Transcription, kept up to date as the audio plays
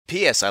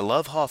P.S. I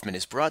Love Hoffman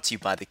is brought to you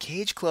by the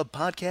Cage Club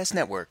Podcast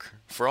Network.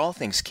 For all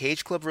things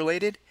Cage Club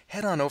related,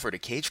 head on over to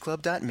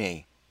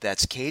cageclub.me.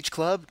 That's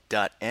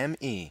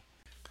cageclub.me.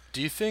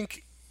 Do you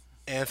think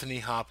Anthony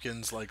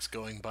Hopkins likes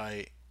going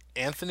by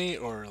Anthony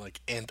or like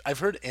I've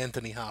heard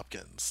Anthony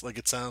Hopkins. Like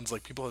it sounds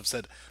like people have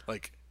said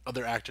like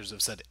other actors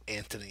have said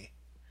Anthony.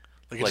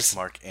 Like just,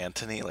 Mark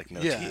Antony, like no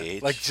yeah,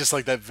 TH? like just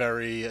like that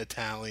very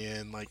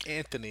Italian, like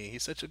Anthony,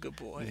 he's such a good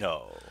boy.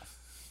 No.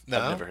 No?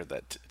 I've never heard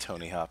that.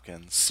 Tony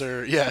Hopkins.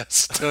 Sir,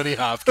 yes, Tony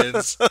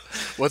Hopkins.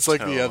 What's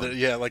like Tone. the other,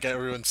 yeah, like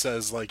everyone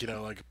says like,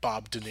 like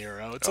Bob De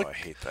Niro. It's Oh, like, I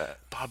hate that.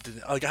 Bob De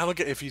Niro. Like I don't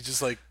get if he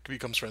just like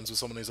becomes friends with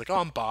someone, he's like, oh,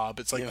 I'm Bob.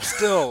 It's like,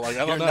 still, like, I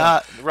don't You're know.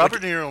 not. Robert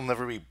Like, De Niro will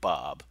never be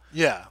Bob.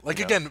 yeah, like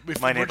You know, again,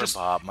 if my we're neighbor just,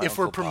 Bob, my if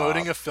we're Uncle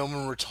promoting Bob. a film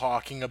and we're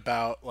talking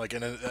about like,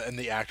 and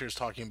the actor's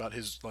talking about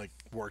his like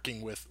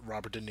working with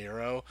Robert De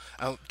Niro,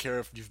 I don't care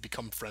if you've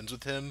become friends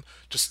with him.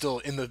 Just still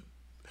in the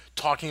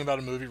talking about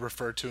a movie,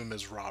 refer to him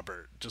as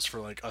Robert, just for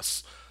like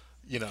us,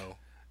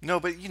 No,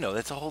 but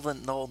that's the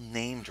whole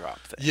name drop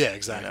thing. Yeah,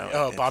 exactly.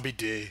 It's- Bobby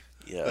D.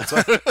 Yeah.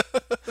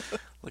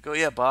 Like, oh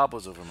yeah, Bob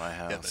was over my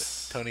Yeah,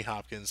 house. but Tony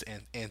Hopkins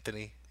and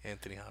Anthony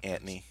Hopkins.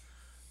 Anthony.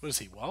 What is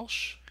he,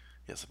 Welsh?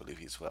 Yes, I believe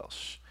he's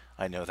Welsh.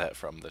 I know that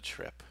from The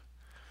Trip.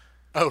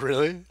 Oh,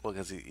 really? Well,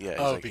 because he's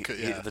Oh, like, because-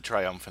 he- yeah. the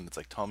triumphant. It's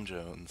like Tom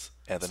Jones,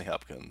 Anthony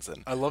Hopkins,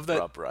 and I love that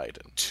Rob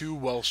Brydon. two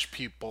Welsh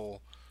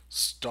people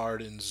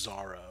starred in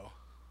Zorro.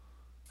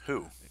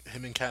 Who?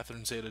 Him and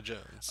Catherine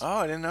Zeta-Jones. Oh,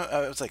 I didn't know.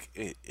 I was like,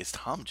 is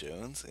Tom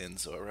Jones in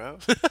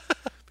Zorro?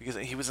 Because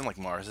he was in like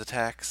Mars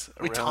Attacks.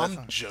 Wait, around that Tom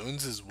time.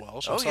 Jones is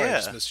Welsh? Oh, I'm sorry, I yeah.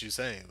 just missed you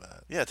saying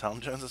that. Yeah, Tom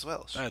Jones is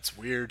Welsh. That's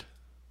weird.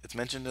 It's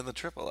mentioned in The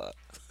Trip a lot.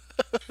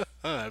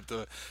 I have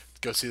to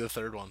go see the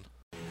third one.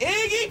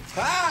 Iggy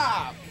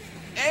Pop!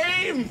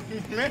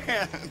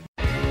 Amen!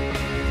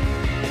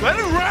 Let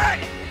it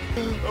ride!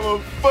 I'm a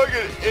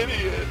fucking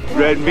idiot.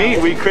 Red meat,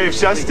 we crave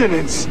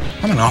sustenance.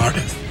 I'm an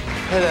artist.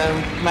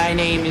 Hello, my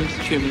name is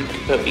Jimmy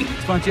Capote.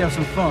 Why don't you have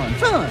some fun?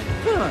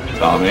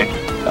 Tommy.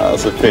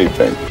 That's a Kate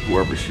thing.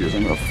 Whoever she is,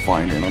 I'm gonna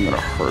find her and I'm gonna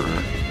hurt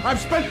her. I've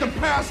spent the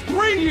past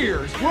 3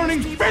 years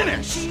learning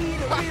Finnish!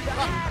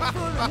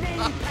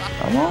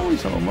 I'm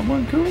always home. I'm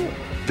uncool.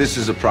 This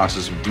is a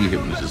process of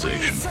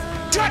dehypnotization.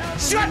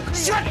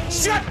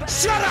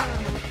 Shut up!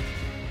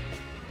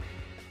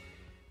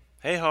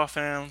 Hey,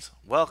 Hoffmans!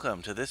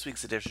 Welcome to this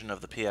week's edition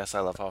of the P.S.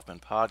 I Love Hoffman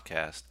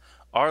podcast,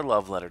 our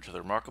love letter to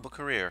the remarkable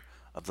career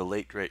of the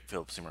late, great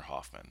Philip Seymour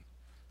Hoffman.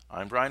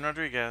 I'm Brian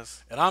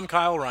Rodriguez. And I'm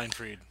Kyle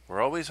Reinfried. We're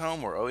always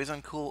home, we're always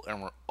uncool,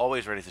 and we're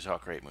always ready to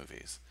talk great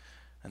movies.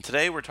 And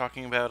today we're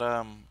talking about,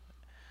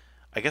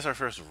 I guess our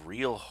first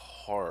real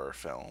horror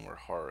film, or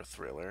horror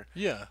thriller.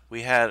 Yeah.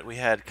 We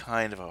had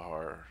kind of a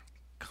horror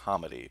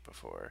comedy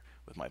before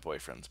with My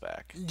Boyfriend's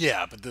Back.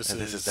 Yeah, but this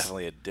And is... this is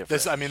definitely a different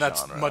This, I mean,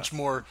 that's genre. much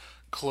more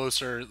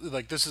closer.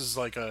 Like, this is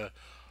like a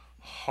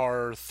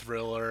horror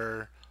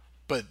thriller,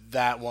 but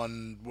that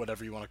one,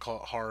 whatever you want to call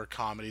it, horror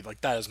comedy, like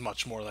that is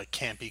much more like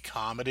campy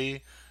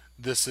comedy.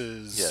 This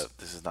is... Yeah,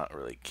 this is not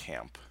really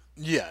camp.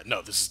 Yeah,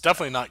 no, this is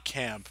definitely not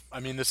camp. I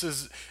mean,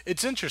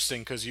 it's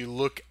interesting because you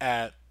look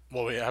at,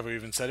 well, have we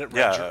even said it?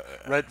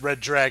 Red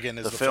Dragon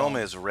is The the film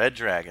is Red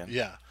Dragon.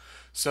 Yeah.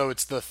 So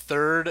it's the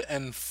third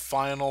and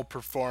final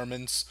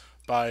performance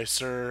by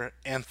Sir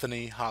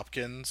Anthony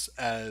Hopkins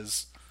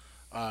as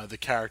the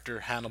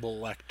character Hannibal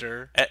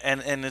Lecter.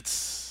 And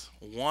it's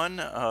one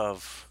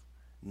of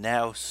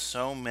now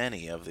so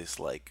many of this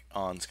like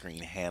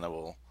on-screen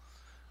Hannibal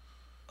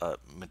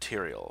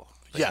material.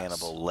 The Yes.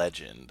 Hannibal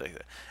legend.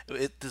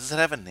 Does it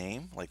have a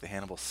name? Like the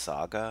Hannibal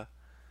saga?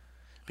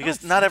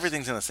 Because not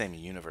everything's in the same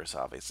universe,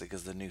 obviously,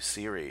 because the new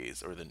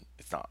series,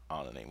 it's not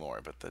on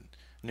anymore, but the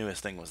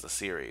newest thing was the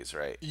series,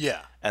 right?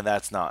 Yeah. And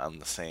that's not on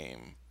the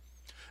same...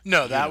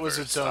 No, that was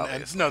universe, its own. And,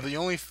 obviously. no, the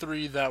only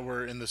three that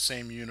were in the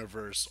same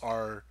universe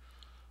are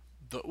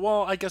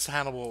well, I guess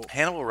Hannibal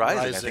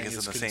Rising, I think, is in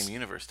the cons- same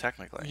universe,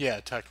 technically.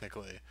 Yeah,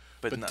 technically.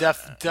 But But not the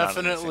same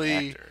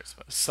definitely actors,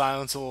 but-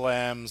 Silence of the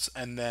Lambs,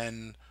 and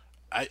then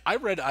I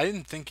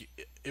didn't think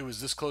it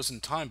was this close in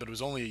time, but it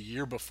was only a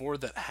year before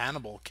that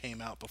Hannibal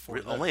came out before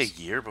this. Only a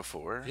year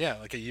before? Yeah,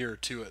 like a year or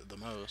two at the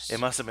most. It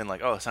must have been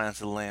like, oh, Silence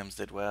of the Lambs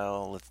did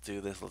well. Let's do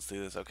this.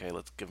 Okay,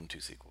 let's give them 2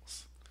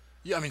 sequels.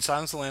 Yeah, I mean,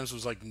 Silence of the Lambs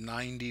was like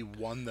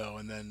 91 though,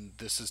 and then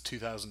this is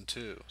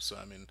 2002. So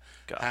I mean,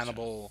 Gotcha.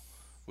 Hannibal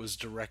was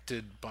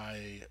directed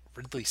by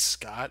Ridley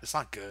Scott. It's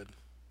not good.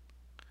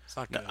 It's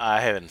not No, good.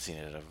 I haven't seen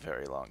it in a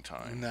very long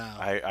time. No.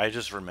 I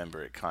just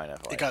remember it kind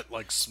of like... It got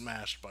like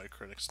smashed by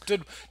critics.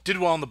 Did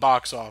well in the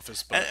box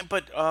office, but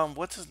But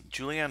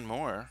Julianne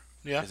Moore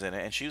Yeah. is in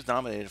it, and she was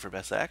nominated for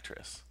Best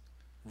Actress.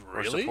 Or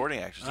Really? supporting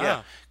actress, Ah.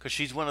 yeah. Because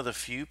she's one of the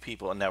few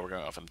people, and now we're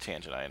going off on a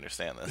tangent, I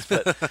understand this,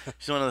 but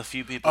she's one of the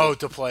few people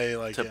to play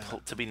like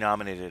to be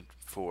nominated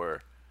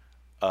for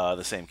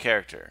the same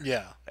character.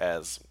 Yeah.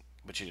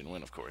 But she didn't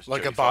win, of course.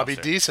 like Jodie a Bobby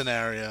Foster. D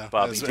scenario.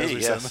 Bobby as D,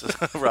 we said.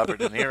 yes. Robert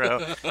De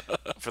Niro.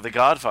 For The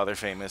Godfather,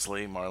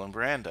 famously, Marlon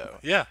Brando.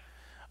 Yeah.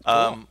 Cool.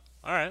 All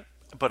right.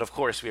 But of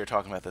course, we are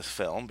talking about this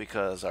film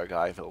because our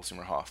guy Philip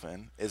Seymour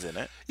Hoffman is in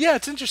it. Yeah,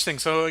 it's interesting.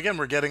 So again,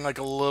 we're getting like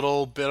a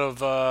little bit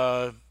of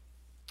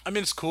I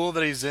mean, it's cool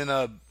that he's in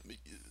a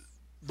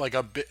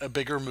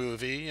bigger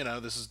movie. You know,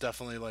 this is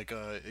definitely like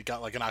it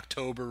got like an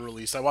October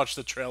release. I watched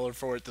the trailer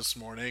for it this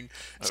morning.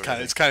 It's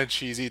kind of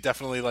cheesy. It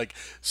definitely like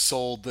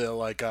sold the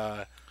like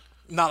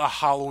not a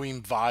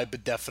Halloween vibe,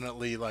 but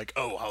definitely like,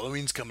 oh,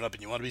 Halloween's coming up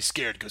and you want to be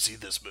scared, go see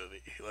this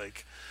movie.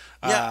 Like,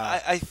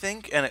 Yeah, I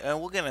think, and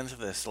we'll get into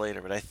this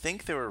later, but I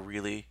think they were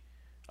really,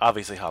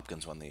 obviously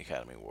Hopkins won the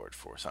Academy Award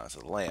for Silence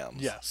of the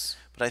Lambs. yes.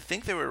 But I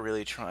think they were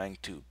really trying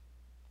to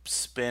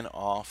spin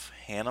off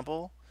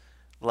Hannibal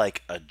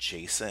like a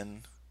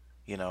Jason,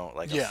 you know,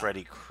 like a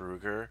Freddy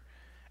Krueger.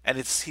 And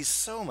he's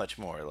so much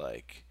more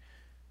like,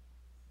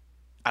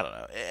 I don't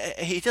know.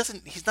 He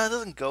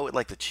doesn't go with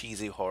like the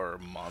cheesy horror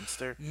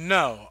monster.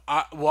 No,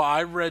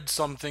 I read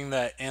something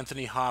that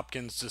Anthony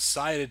Hopkins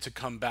decided to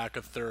come back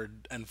a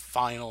third and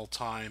final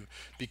time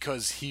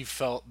because he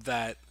felt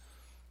that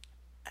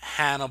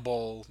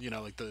Hannibal, you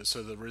know, like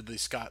the Ridley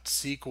Scott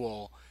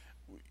sequel,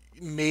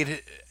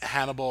 made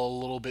Hannibal a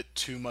little bit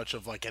too much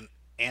of like an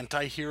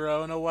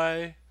anti-hero in a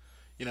way.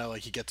 You know,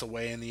 like he gets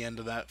away in the end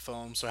of that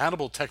film. So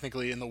Hannibal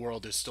technically in the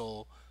world is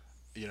still,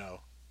 you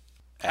know,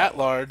 at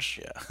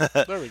large. Yeah.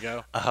 There we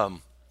go.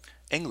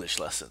 English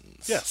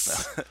lessons.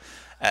 Yes. No.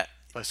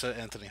 By Sir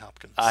Anthony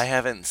Hopkins. I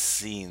haven't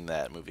seen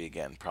that movie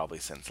again probably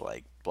since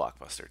like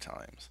Blockbuster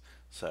times.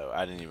 So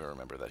I didn't even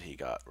remember that he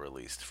got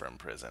released from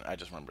prison. I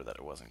just remember that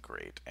it wasn't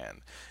great, and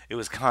it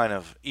was kind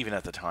of, even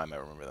at the time, I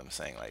remember them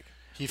saying like,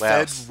 He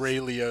wow, fed Ray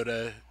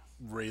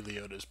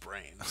Liotta's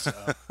brain, so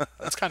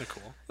that's kind of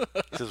cool.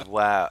 he says,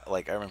 wow,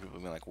 like I remember people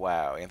being like,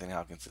 wow, Anthony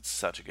Hopkins did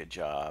such a good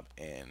job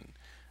in,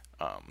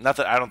 not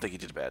that I don't think he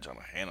did a bad job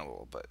on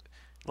Hannibal, but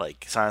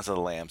like Silence of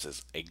the Lambs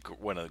is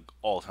one of the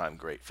all-time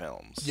great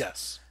films.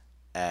 Yes.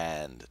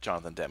 And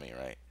Jonathan Demme,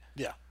 right?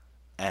 Yeah.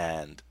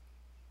 And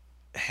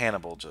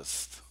Hannibal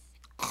just...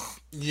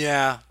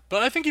 Yeah,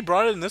 but I think he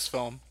brought it in this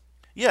film.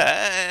 Yeah,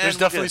 and There's we'll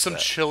definitely get to some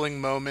that.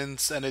 chilling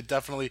moments, and it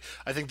definitely,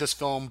 I think this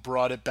film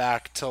brought it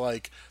back to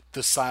like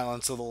the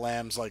Silence of the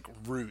Lambs like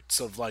roots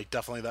of like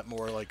definitely that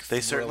more like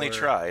They certainly thriller.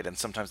 tried, and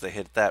sometimes they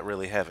hit that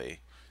really heavy.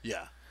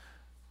 Yeah.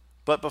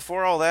 But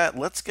before all that,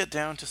 let's get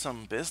down to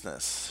some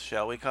business,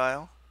 shall we,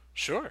 Kyle?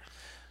 Sure.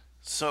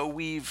 So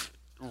we've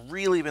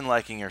really been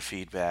liking your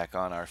feedback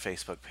on our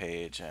Facebook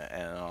page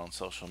and on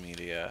social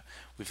media.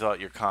 We thought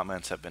your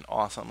comments have been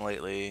awesome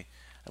lately.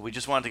 And we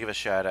just wanted to give a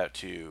shout out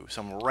to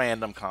some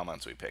random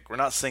comments we picked. We're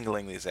not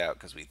singling these out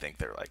because we think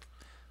they're like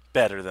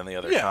better than the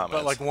other Yeah, comments.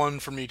 but like one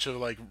from each of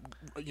like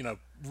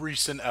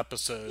recent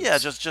episodes. Yeah,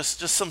 just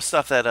some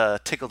stuff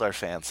that tickled our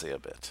fancy a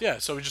bit. Yeah,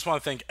 so we just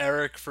want to thank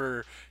Eric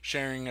for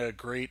sharing a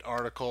great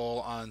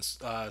article on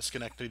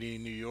Schenectady,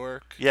 New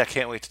York. Yeah,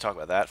 can't wait to talk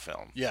about that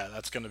film. Yeah,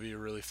 that's going to be a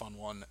really fun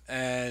one.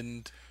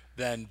 And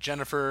then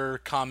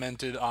Jennifer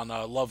commented on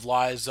Love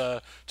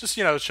Liza, just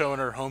showing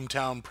her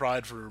hometown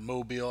pride for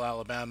Mobile,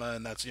 Alabama,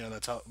 and that's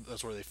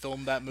that's where they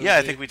filmed that movie. Yeah,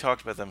 I think we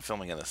talked about them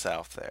filming in the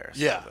South there.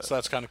 So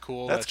that's kind of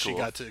cool that's that cool. she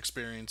got to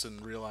experience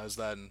and realize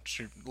that, and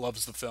she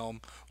loves the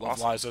film, Love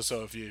Awesome. Liza.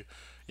 So if you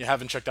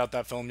haven't checked out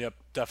that film yet,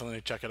 definitely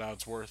check it out.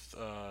 It's worth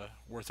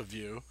a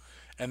view.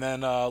 And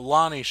then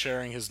Lonnie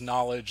sharing his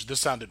knowledge.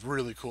 This sounded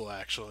really cool,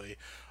 actually.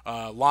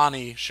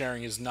 Lonnie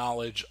sharing his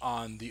knowledge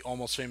on the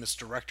Almost Famous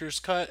director's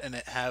cut and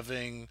it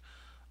having,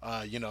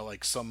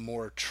 like some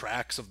more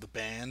tracks of the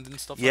band and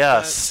stuff like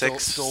that.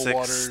 six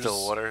Stillwater's-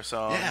 Stillwater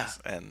songs. Yeah.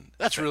 And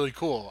That's really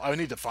cool. I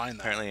need to find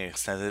that. apparently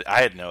extended.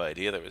 I had no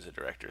idea there was a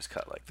director's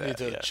cut like I need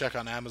that. to Yeah. check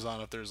on Amazon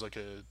if there's like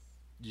a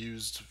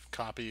used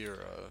copy or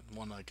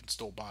one I can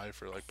still buy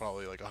for like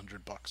probably like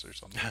 $100 or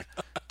something.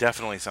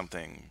 Definitely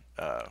something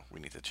we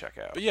need to check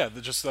out. But yeah,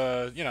 just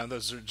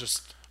those are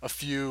just a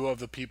few of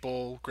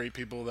the great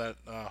people that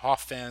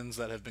Hoff fans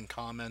that have been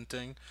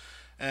commenting,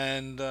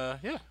 and so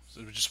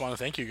we just want to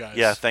thank you guys.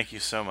 Yeah, thank you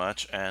so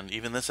much. And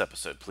even this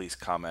episode, please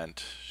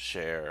comment,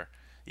 share.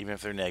 Even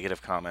if they're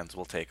negative comments,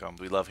 we'll take them.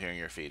 We love hearing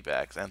your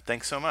feedback. And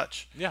thanks so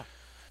much. Yeah.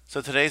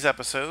 So today's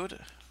episode,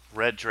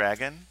 Red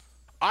Dragon.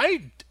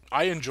 I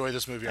enjoy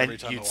this movie every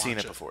And time you'd I watch seen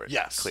it before,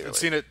 Yes, clearly. I've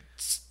seen it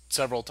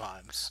several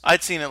times.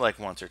 I'd seen it like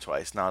once or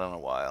twice, not in a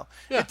while.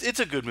 Yeah. It's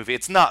a good movie.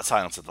 It's not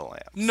Silence of the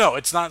Lambs. No,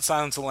 it's not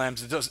Silence of the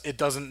Lambs. It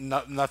doesn't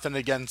nothing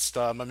against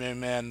my main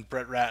man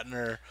Brett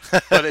Ratner,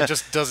 but it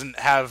just doesn't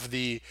have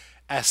the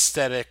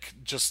aesthetic,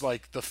 just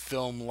like the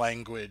film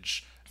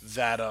language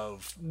that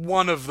of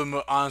one of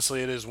the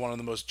honestly, it is one of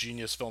the most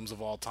genius films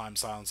of all time,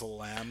 Silence of the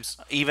Lambs.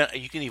 Even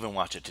you can even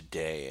watch it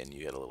today, and you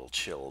get a little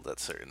chilled at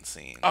certain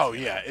scenes. Oh you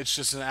know? yeah, it's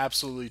just an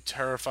absolutely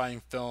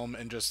terrifying film,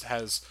 and just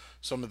has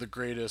some of the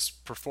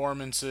greatest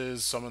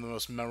performances, some of the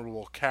most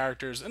memorable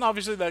characters, and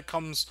obviously that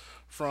comes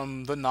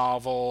from the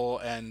novel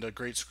and a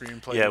great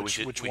screenplay. Yeah, which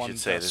we won should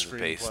say Best this is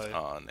based Screenplay.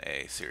 on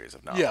a series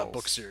of novels. Yeah,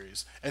 book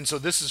series, and so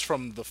this is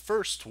from the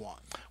first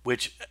one.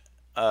 Which,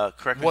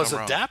 correct me Was if I'm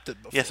wrong. adapted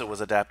before. Yes, it was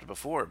adapted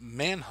before.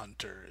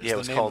 Manhunter. Is Yeah, it the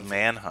was name called of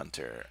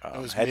Manhunter.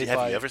 was Have made you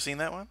by- ever seen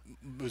that one?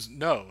 It was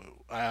no.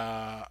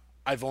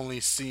 I've only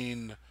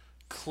seen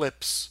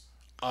clips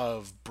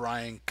of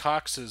Brian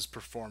Cox's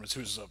performance,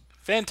 who's a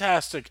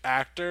fantastic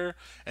actor,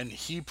 and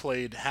he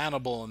played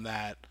Hannibal in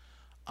that.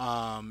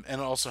 And it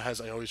also has,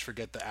 I always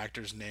forget the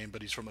actor's name,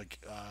 but he's from like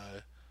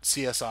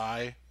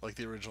CSI, like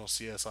the original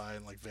CSI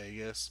in like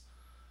Vegas.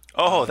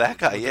 Oh, that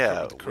guy, with the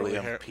yeah, curly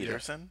William hair,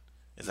 Peterson.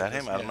 Is that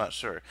him? Yeah. I'm not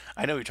sure.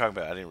 I know who you're talking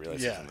about. I didn't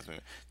realize he was in this movie.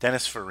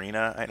 Dennis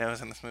Farina, I know,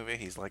 is in this movie.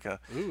 He's like a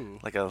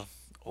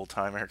old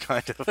timer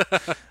kind of.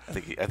 I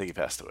think he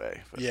passed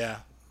away. But Yeah.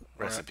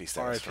 Rest in peace,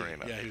 Dennis R.I.P.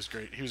 Farina. Yeah, he was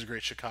great. He was a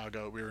great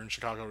Chicago. We were in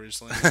Chicago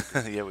recently.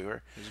 Yeah, we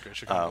were. He was a great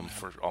Chicago man.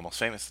 For Almost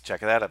Famous. Check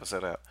that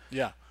episode out.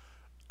 Yeah.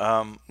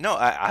 No,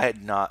 I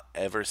had not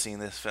ever seen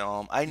this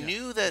film. I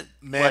knew that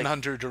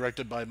Manhunter,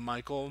 directed by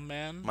Michael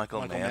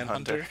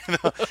Manhunter.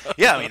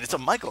 Yeah, I mean it's a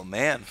Michael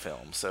Mann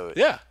film, so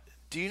Yeah.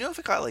 Do you know if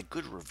it got like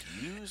good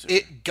reviews?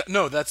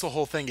 No, that's the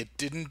whole thing. It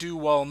didn't do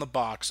well in the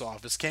box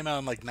office. Came out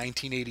in like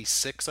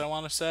 1986, I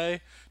want to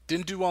say.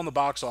 Didn't do well in the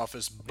box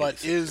office,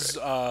 but is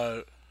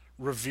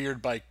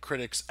revered by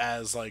critics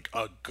as like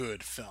a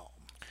good film.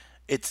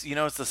 It's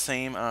it's the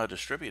same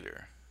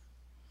distributor,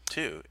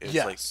 too. It's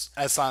Yes,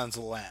 as Silence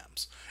of the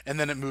Lambs, and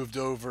then it moved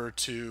over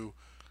to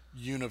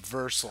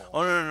Universal.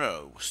 Oh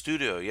no!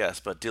 Studio, yes,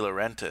 but De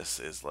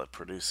Laurentiis is the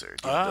producer.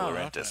 De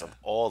Laurentiis of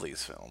all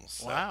these films.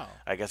 So Wow.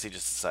 I guess he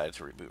just decided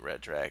to reboot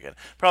Red Dragon.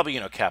 Probably,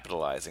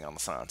 capitalizing on the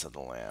Silence of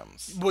the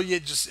Lambs. Well, yeah,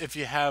 just if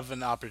you have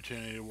an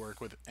opportunity to work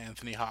with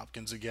Anthony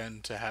Hopkins again,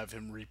 to have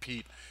him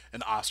repeat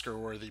an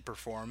Oscar-worthy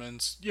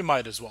performance, you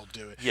might as well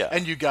do it. Yeah.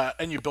 And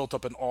you built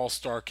up an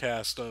all-star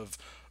cast of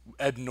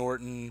Ed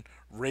Norton,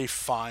 Ralph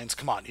Fiennes.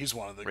 Come on, he's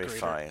one of the Ralph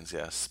greater. Fiennes,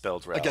 yes,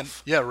 spelled Ralph. Again,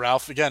 yeah,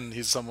 Ralph. Again,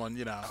 he's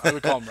someone, I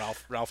would call him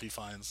Ralphie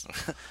Fiennes.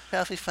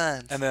 Ralphie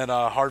Fiennes. And then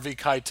Harvey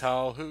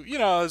Keitel, who,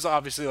 is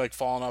obviously like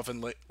fallen off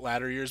in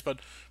latter years, but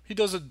he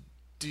does a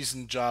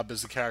decent job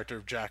as the character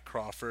of Jack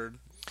Crawford.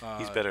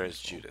 He's better as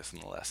Judas in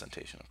The Last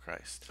Temptation of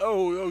Christ.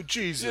 Oh,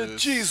 Jesus. Yeah,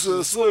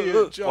 Jesus.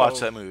 Joe. Watch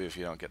that movie if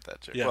you don't get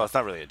that joke. Yeah. Well, it's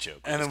not really a joke.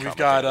 And then it's we've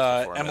got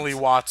commentator's Emily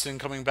performance. Watson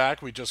coming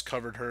back. We just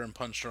covered her in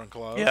Punch Drunk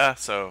Love. Yeah,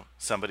 so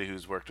somebody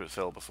who's worked with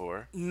Phil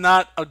before.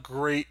 Not a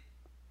great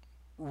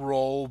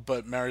role,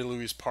 but Mary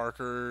Louise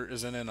Parker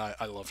is in it, and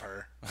I love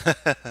her.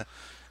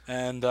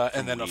 and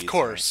then, of Weeds,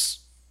 course,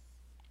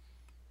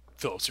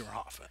 Philip Seymour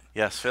Hoffman.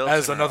 Yes, Phil.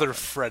 As another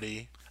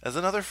Freddy. As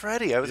another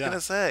Freddy, I was going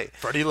to say.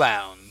 Freddie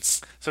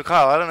Lowndes. So,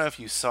 Kyle, I don't know if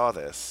you saw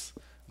this,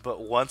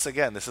 but once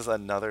again, this is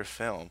another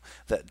film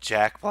that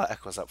Jack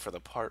Black was up for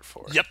the part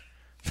for. Yep.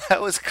 That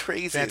was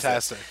crazy.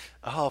 Fantastic.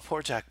 Oh,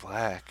 poor Jack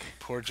Black.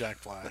 Poor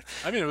Jack Black.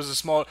 I mean,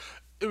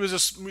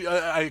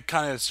 I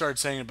kind of started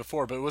saying it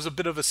before, but it was a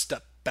bit of a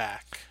step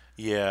back.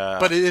 Yeah.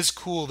 But it is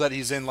cool that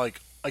he's in, like,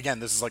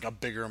 again, this is like a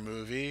bigger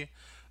movie.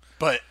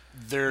 But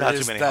there Not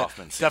is too many that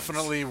Hoffman scenes.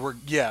 definitely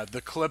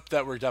the clip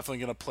that we're definitely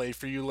going to play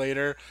for you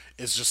later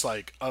is just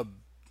like a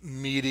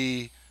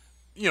meaty,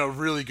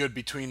 really good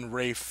between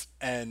Rafe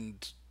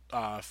and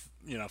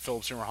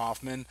Philip Seymour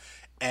Hoffman,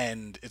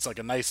 and it's like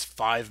a nice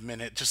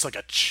 5-minute, just like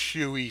a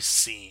chewy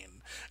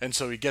scene, and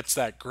so he gets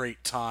that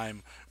great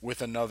time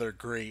with another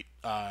great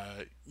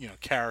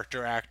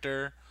character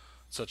actor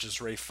such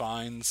as Ralph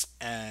Fiennes,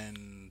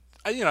 and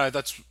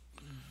that's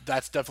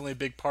definitely a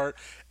big part,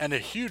 and a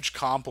huge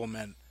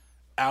compliment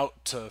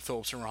out to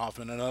Philip Seymour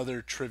Hoffman.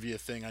 Another trivia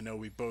thing I know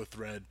we both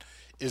read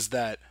is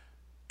that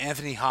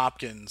Anthony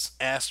Hopkins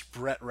asked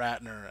Brett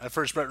Ratner. At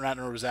first, Brett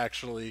Ratner was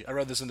actually, I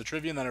read this in the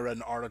trivia, and then I read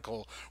an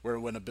article where it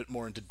went a bit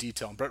more into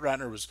detail. And Brett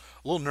Ratner was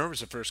a little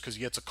nervous at first because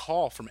he gets a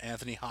call from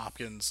Anthony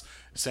Hopkins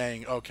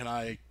saying, "Oh, can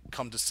I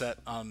come to set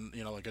on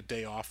like a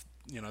day off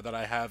that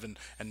I have and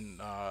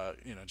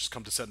just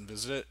come to set and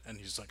visit it?" And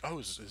he's like, "Oh,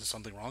 is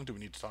something wrong? Do we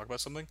need to talk about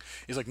something?"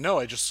 He's like, "No,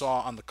 I just saw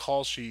on the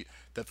call sheet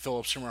that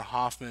Philip Seymour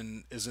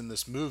Hoffman is in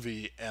this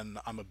movie, and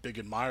I'm a big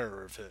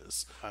admirer of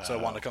his, so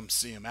I want to come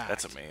see him act."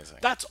 That's amazing.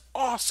 That's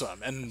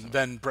awesome. And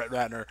then Brett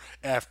Ratner,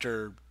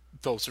 after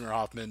Philip Seymour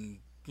Hoffman,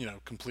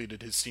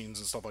 completed his scenes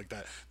and stuff like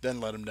that, then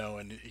let him know,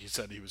 and he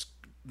said he was,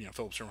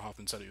 Philip Seymour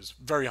Hoffman said he was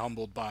very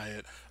humbled by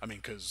it. I mean,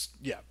 because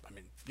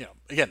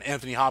again,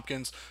 Anthony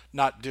Hopkins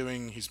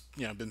he's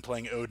been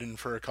playing Odin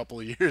for a couple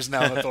of years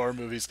now in the Thor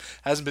movies,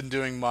 hasn't been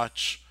doing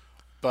much,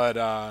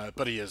 but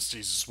he's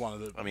just one of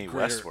the. I mean,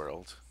 greater...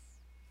 Westworld.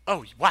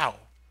 Oh wow.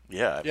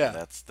 Yeah, I mean,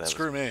 that's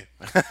Screw me.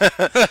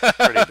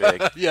 pretty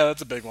big. Yeah,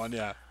 that's a big one.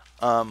 Yeah.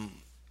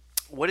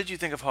 What did you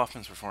think of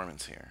Hoffman's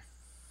performance here?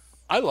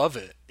 I love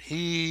it.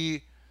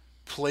 He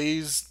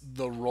plays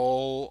the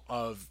role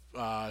of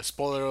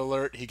spoiler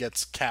alert, he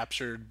gets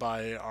captured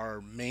by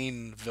our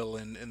main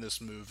villain in this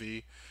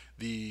movie,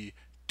 the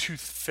Tooth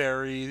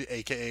Fairy,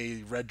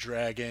 aka Red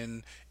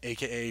Dragon,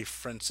 aka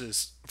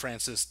Francis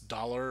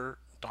Dollar,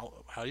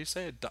 how do you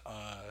say it?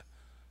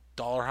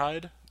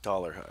 Dollarhide?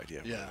 Dollarhide,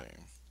 yeah. Yeah.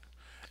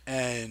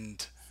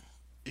 And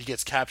he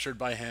gets captured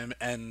by him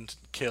and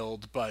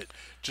killed, but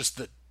just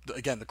the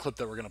clip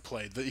that we're going to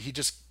play, he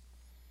just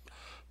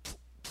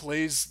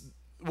plays,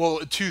 well,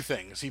 two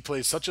things. He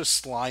plays such a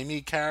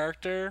slimy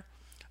character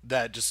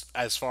that just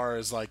as far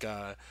as like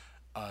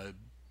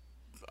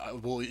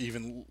we'll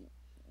even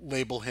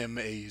label him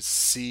a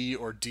C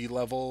or D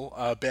level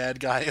bad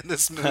guy in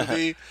this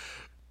movie,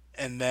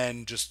 and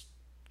then just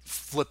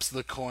flips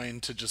the coin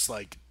to just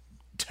like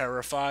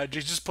terrified.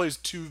 He just plays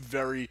two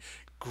very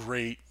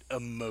great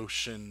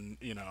emotion,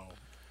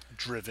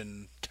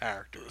 driven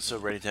characters. So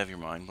ready to have your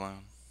mind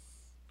blown?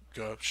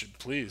 Go,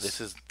 please.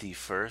 This is the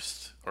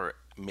first, or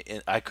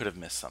I could have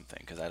missed something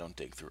because I don't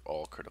dig through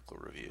all critical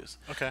reviews.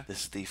 Okay.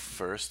 This is the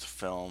first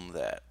film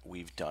that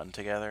we've done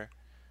together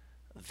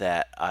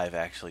that I've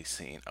actually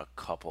seen a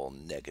couple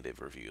negative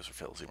reviews for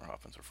Philip Seymour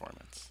Hoffman's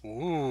performance.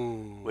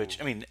 Ooh.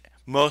 Which, I mean,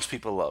 most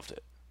people loved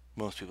it.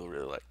 Most people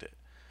really liked it.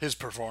 His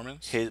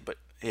performance?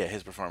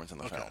 His performance in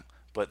the film.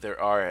 But there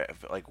are,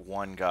 like,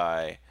 one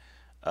guy,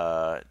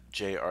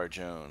 J.R.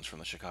 Jones from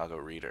the Chicago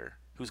Reader,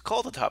 who's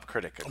called the top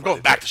critic. I'm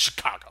going back to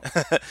Chicago.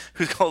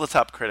 Who's called the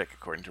top critic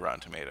according to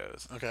Rotten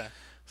Tomatoes. Okay.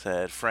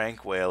 Said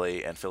Frank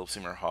Whaley and Philip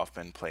Seymour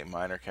Hoffman play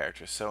minor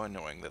characters so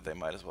annoying that they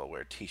might as well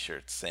wear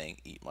T-shirts saying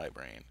 "Eat my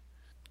brain."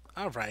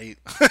 All right.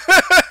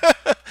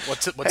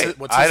 What's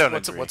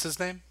his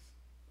name?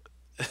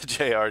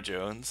 J.R.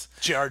 Jones.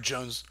 J.R.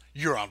 Jones,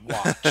 you're on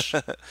watch.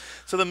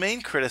 So the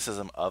main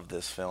criticism of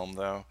this film,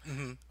 though,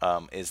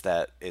 is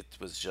that it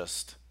was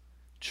just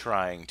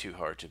trying too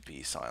hard to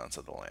be Silence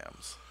of the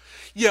Lambs.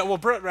 Yeah, well,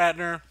 Brett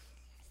Ratner,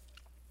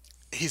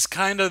 he's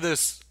kind of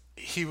this.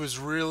 He was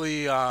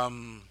really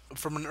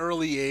from an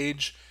early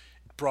age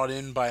brought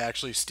in by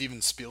actually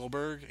Steven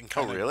Spielberg and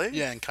kind of, really?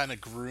 Yeah, and kind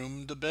of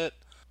groomed a bit.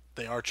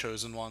 They are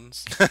chosen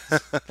ones.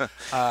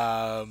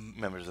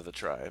 Members of the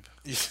tribe.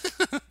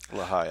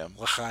 L'Chaim.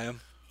 L'Chaim.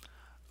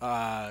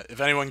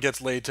 If anyone gets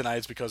laid tonight,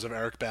 it's because of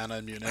Eric Bana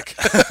in Munich.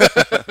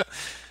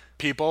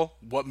 People,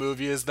 what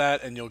movie is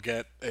that? And you'll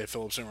get a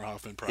Philip Seymour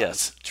Hoffman prize.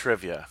 Yes,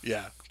 trivia.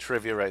 Yeah.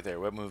 Trivia right there.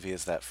 What movie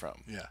is that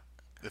from? Yeah.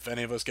 If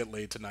any of us get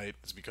laid tonight,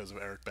 it's because of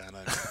Eric Bana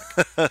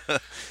in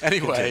Munich.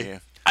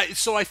 Anyway,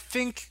 I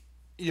think,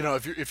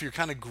 if you're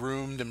kind of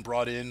groomed and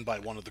brought in by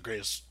one of the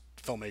greatest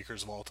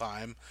filmmakers of all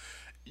time,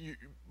 you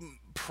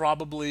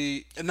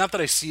probably, and not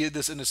that I see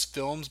this in his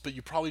films, but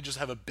you probably just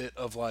have a bit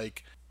of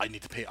like, I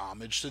need to pay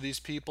homage to these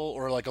people,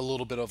 or like a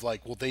little bit of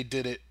like, well, they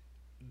did it,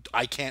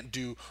 I can't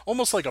do,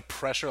 almost like a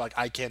pressure, like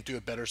I can't do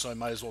it better, so I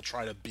might as well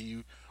try to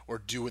be or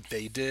do what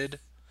they did.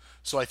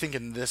 So I think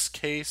in this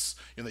case,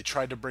 they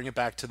tried to bring it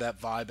back to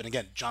that vibe, and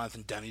again,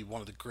 Jonathan Demme,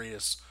 one of the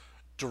greatest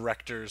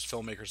directors,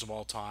 filmmakers of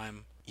all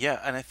time. Yeah,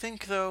 and I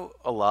think, though,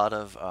 a lot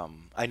of...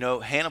 I know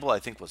Hannibal, I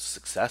think, was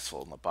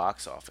successful in the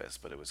box office,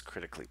 but it was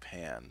critically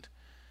panned.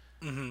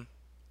 Mm-hmm.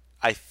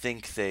 I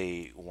think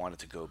they wanted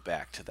to go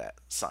back to that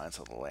Silence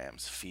of the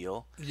Lambs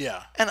feel.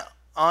 Yeah. And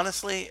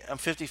honestly, I'm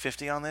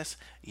 50-50 on this.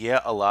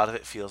 Yeah, a lot of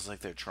it feels like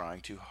they're trying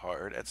too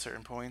hard at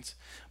certain points,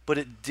 but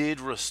it did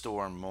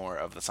restore more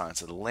of the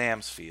Silence of the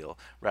Lambs feel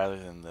rather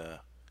than the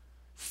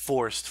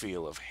forced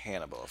feel of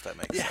Hannibal, if that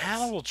makes sense.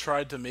 Hannibal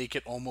tried to make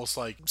it almost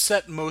like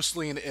set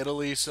mostly in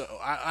Italy, so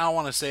I don't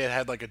want to say it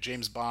had like a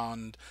James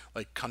Bond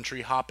like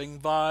country hopping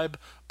vibe,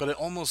 but it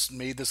almost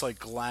made this like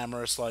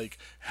glamorous like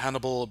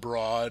Hannibal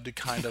abroad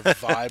kind of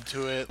vibe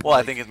to it. Well,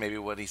 like, I think it's maybe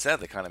what he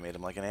said that kind of made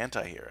him like an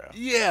anti-hero.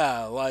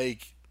 Yeah,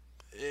 like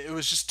it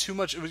was just too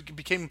much. It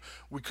became,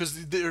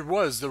 because there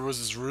was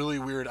this really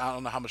weird, I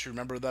don't know how much you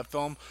remember of that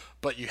film,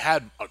 but you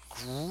had a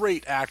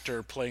great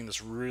actor playing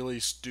this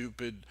really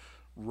stupid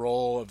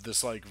role of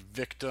this like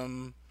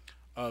victim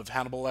of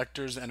Hannibal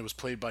Lecter's, and it was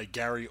played by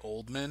Gary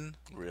Oldman.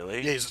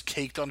 Really? Yeah, he's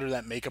caked under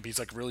that makeup. He's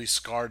like really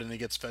scarred, and he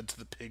gets fed to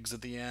the pigs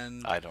at the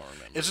end. I don't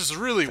remember. It's just a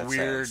really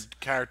weird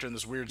character in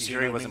this weird scene.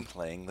 Sure he wasn't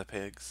playing the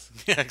pigs?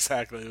 Yeah,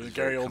 exactly.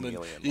 Gary Oldman.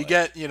 chameleon-like.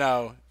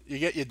 You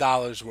get your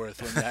dollar's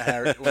worth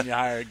when you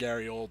hire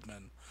Gary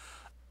Oldman.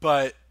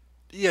 But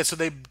yeah, so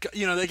they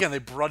they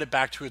brought it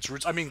back to its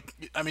roots. I mean,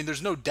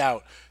 there's no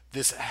doubt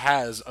this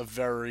has a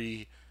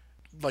very,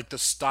 like, the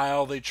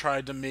style they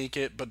tried to make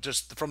it, but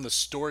just from the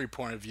story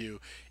point of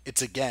view,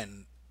 it's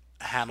again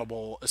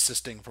Hannibal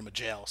assisting from a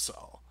jail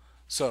cell.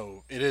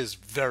 So it is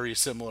very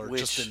similar,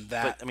 just in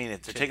that. But I mean,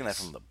 they're taking that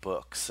from the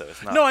book, so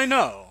it's not. No, I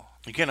know.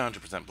 You can't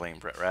 100% blame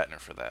Brett Ratner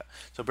for that.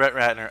 So Brett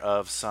Ratner,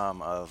 of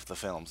some of the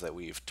films that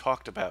we've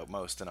talked about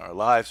most in our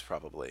lives,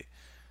 probably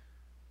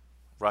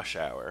Rush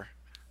Hour.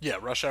 Yeah,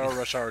 Rush Hour,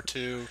 Rush Hour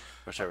 2,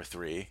 Rush Hour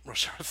 3.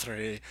 Rush Hour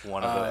 3.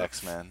 One of the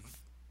X-Men.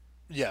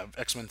 Yeah,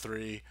 X-Men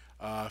 3.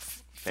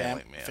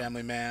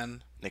 Family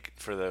Man. Nick,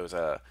 for those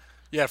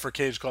Yeah, for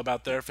Cage Club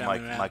out there, Family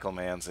Man. Michael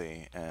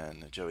Manzi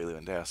and Joey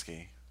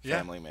Lewandowski. Yeah.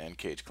 Family Man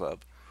Cage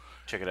Club.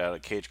 Check it out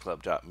at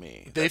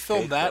cageclub.me. They That's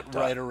filmed that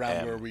cageclub.me. right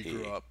around where we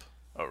grew up.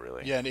 Oh,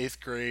 really? Yeah, in 8th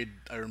grade,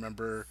 I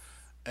remember,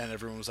 and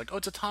everyone was like, "Oh,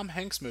 it's a Tom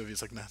Hanks movie."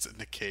 It's like, "No, it's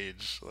Nick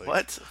Cage." Like,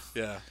 What?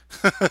 Yeah.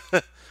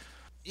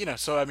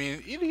 So I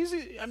mean,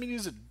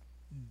 he's a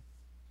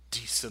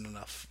decent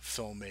enough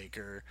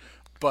filmmaker,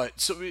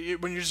 but so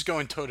when you're just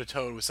going toe to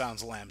toe with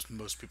Silence of the Lambs,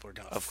 most people are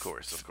gonna, Of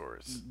course.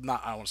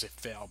 not, I don't want to say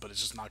fail, but it's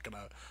just not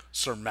gonna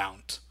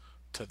surmount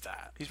to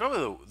that. He's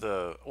probably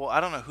the well, I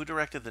don't know who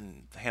directed the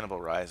Hannibal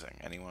Rising.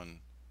 Anyone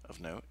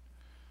of note?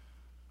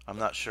 I'm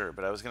not sure,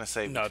 but I was gonna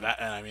say No,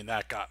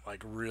 that got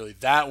like really,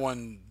 that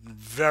one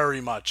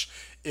very much.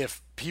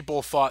 If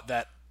people thought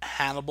that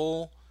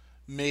Hannibal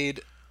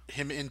made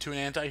him into an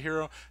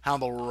anti-hero,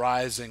 Hannibal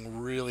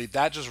Rising really,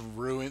 that just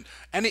ruined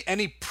any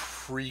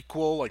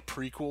prequel,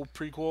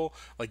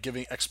 like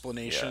giving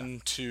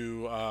explanation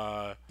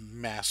to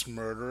mass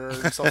murderer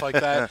and stuff like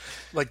that.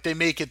 Like they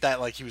make it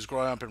that like he was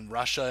growing up in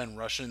Russia and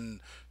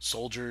Russian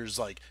soldiers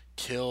like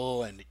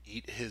kill and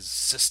eat his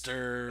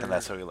sister, And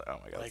that's how he. Oh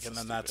my god! like, so and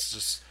then stupid. that's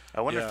just.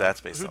 I wonder if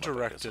that's based who on a book as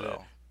directed well. it?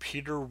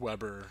 Peter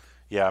Weber.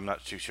 Yeah, I'm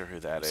not too sure who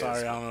that is.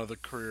 Sorry, I don't know the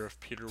career of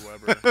Peter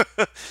Weber.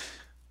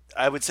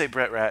 I would say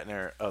Brett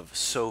Ratner of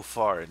so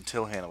far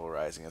until Hannibal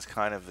Rising is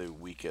kind of the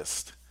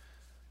weakest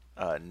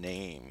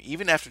name.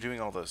 Even after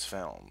doing all those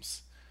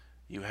films,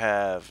 you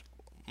have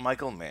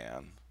Michael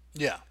Mann.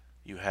 Yeah,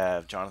 You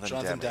have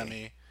Jonathan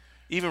Demme.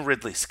 Even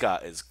Ridley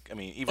Scott is. I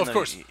mean, even Of though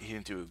course. he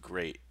didn't do a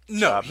great No,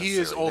 job he is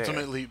necessarily there.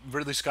 ultimately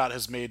Ridley Scott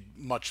has made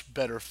much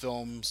better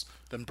films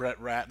than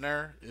Brett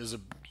Ratner. Is a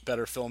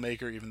better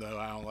filmmaker, even though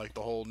I don't like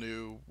the whole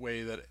new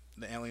way that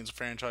the Aliens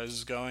franchise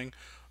is going.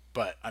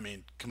 But I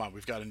mean, come on,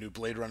 we've got a new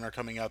Blade Runner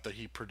coming out that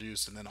he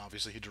produced, and then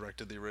obviously he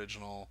directed the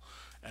original.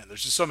 And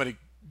there's just so many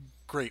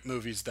great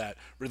movies that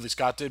Ridley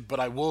Scott did. But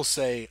I will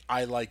say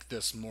I like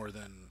this more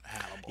than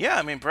Hannibal. Yeah,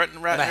 I mean Brett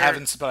Ratner. And I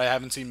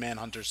haven't seen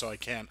Manhunter, so I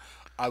can't.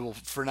 I will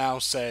for now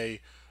say,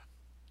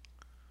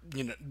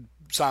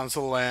 Silence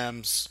of the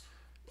Lambs,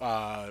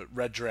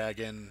 Red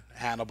Dragon,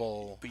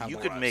 Hannibal. But Hannibal you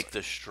could Rising. make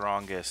the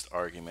strongest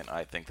argument,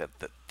 I think, that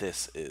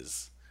this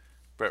is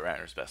Brett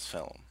Ratner's best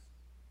film.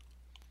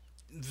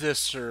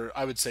 This, or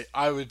I would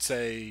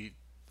say,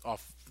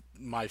 off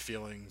my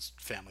feelings,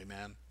 Family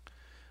Man.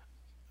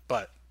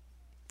 But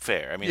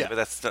Fair. I mean, Yeah. but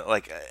that's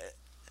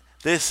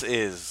this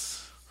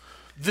is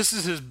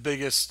his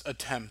biggest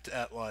attempt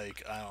at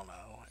like I don't know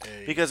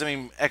because I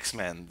mean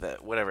X-Men,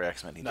 that whatever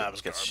X-Men he Nah, it did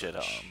was gets shit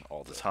on garbage.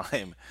 all the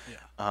time.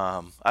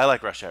 Yeah. I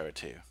like Rush Hour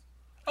 2.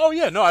 Oh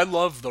yeah, no, I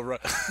love the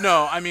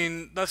no. I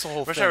mean that's the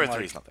whole Rush thing. Hour like,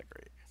 3 is not that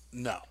great.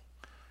 No,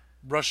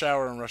 Rush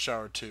Hour and Rush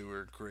Hour 2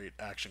 are great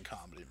action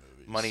comedy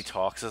movies. Money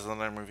Talks is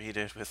another movie he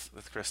did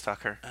with Chris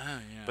Tucker. Oh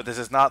yeah. But this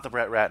is not the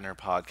Brett Ratner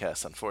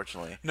podcast,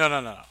 unfortunately. No.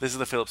 This is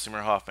the Philip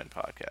Seymour Hoffman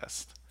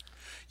podcast.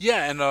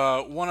 Yeah, and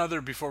one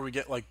other before we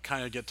get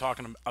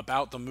talking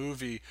about the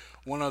movie,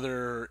 one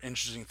other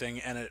interesting thing,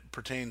 and it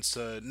pertains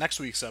to next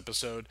week's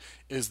episode,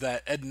 is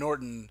that Ed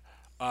Norton,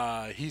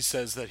 he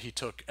says that he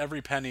took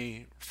every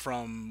penny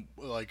from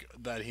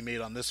that he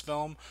made on this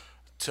film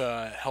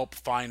to help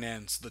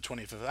finance the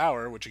 25th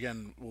Hour, which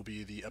again will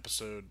be the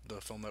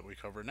film that we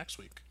cover next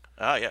week.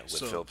 Ah, yeah, with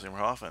So- Philip Seymour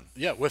Hoffman.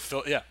 Yeah, with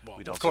Phil. Yeah, well,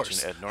 We don't of switch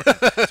course. into Ed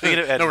Norton. Speaking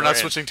of Ed No, we're not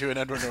Norton, switching to an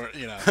Edward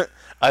Norton.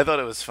 I thought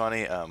it was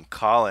funny.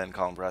 Colin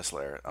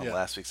Bressler on Yeah.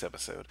 last week's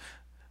episode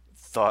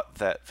thought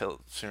that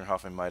Philip Seymour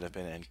Hoffman might have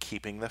been in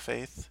Keeping the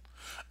Faith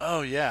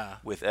Oh yeah,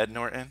 with Ed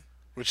Norton,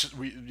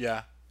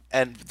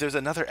 and there's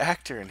another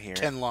actor in here.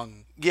 Ken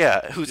Lung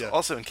Yeah, who's Yeah.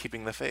 also in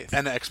Keeping the Faith.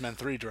 and X-Men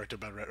 3 directed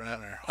by Brett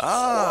Ratner.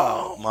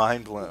 Oh,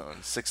 mind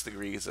blown. 6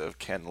 Degrees of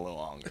Ken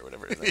Leung or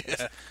whatever his name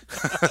is.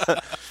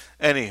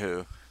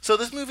 Anywho, so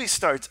this movie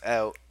starts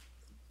out.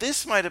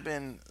 This might have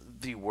been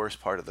the worst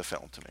part of the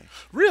film to me.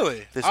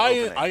 Really? This I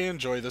opening.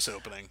 enjoy this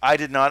opening. I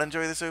did not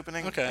enjoy this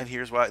opening. Okay. And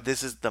here's why.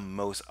 This is the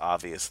most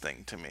obvious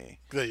thing to me.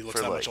 That he looks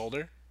for, that like- much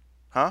older?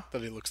 Huh?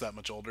 That he looks that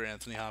much older,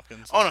 Anthony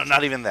Hopkins? Oh no,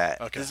 not even that.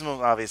 Okay. This is the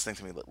most obvious thing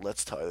to me.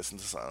 Let's tie this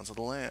into Silence of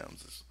the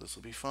Lambs. This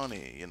will be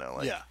funny,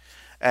 Like, Yeah.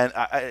 And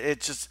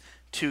it's just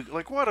too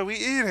like, what are we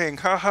eating?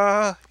 Ha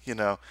ha.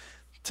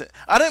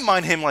 I didn't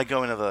mind him like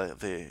going to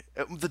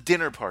the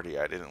dinner party.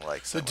 I didn't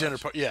like so The dinner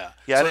much. party, yeah.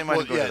 Yeah, I didn't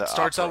mind going to the it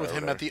starts out opera with or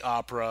him whatever. at the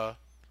opera,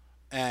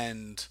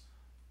 and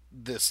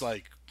this,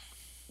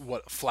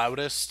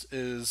 flautist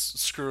is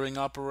screwing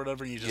up or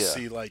whatever, and you just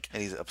see,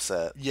 and he's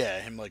upset.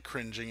 him,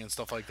 cringing and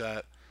stuff like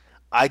that.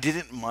 I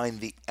didn't mind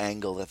the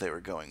angle that they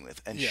were going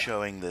with and Yeah.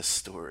 showing this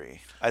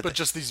story. But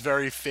just these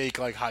very fake,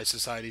 high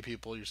society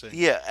people, you're saying?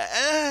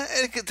 yeah,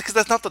 because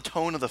that's not the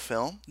tone of the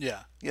film.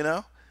 Yeah.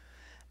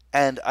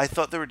 And I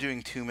thought they were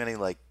doing too many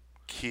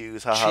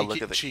cues. Haha,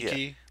 look at the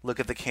cheeky. look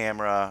at the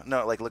camera.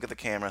 No, look at the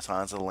camera.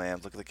 Silence of the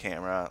Lambs. Look at the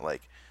camera.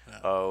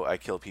 Oh, I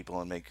kill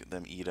people and make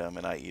them eat them,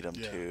 and I eat them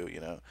Yeah.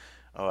 too.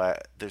 Oh,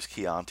 there's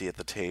Chianti at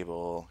the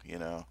table.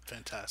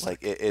 Fantastic.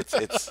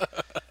 It's.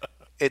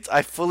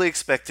 I fully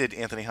expected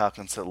Anthony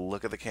Hopkins to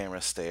look at the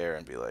camera, stare,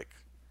 and be like,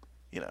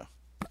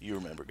 you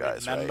remember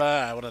guys, Remember,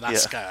 right? I want an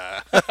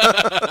Yeah.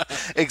 Oscar.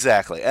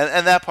 Exactly,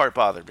 and that part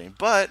bothered me,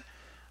 but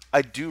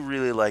I do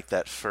really like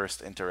that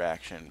first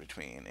interaction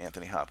between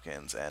Anthony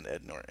Hopkins and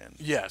Ed Norton.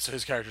 Yeah, so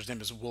his character's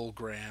name is Will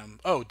Graham.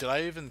 Oh, did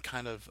I even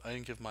I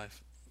didn't give my...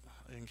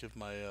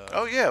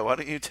 Oh yeah, why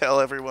don't you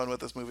tell everyone what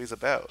this movie's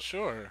about?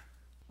 Sure.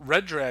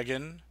 Red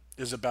Dragon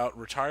is about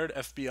retired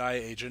FBI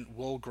agent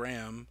Will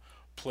Graham,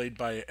 played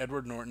by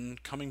Edward Norton,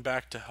 coming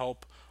back to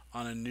help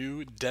on a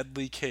new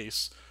deadly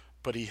case,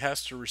 but he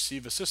has to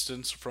receive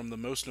assistance from the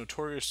most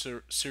notorious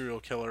serial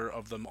killer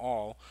of them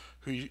all,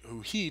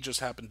 who he just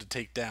happened to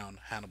take down,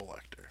 Hannibal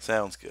Lecter.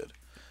 Sounds good.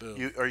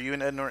 Boom. Are you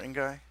an Ed Norton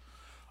guy?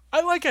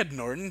 I like Ed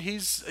Norton.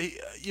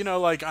 You know,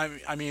 like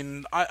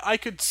I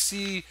could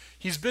see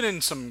he's been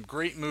in some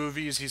great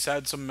movies. He's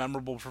had some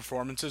memorable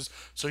performances.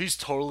 So he's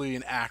totally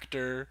an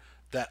actor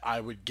that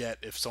I would get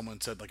if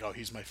someone said like, "Oh,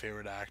 he's my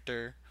favorite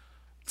actor."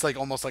 It's like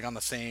almost like on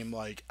the same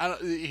like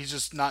he's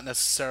just not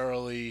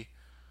necessarily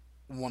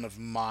one of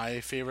my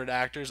favorite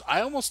actors.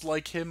 I almost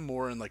like him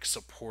more in like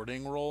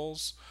supporting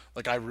roles.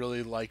 Like I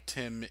really liked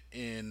him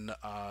in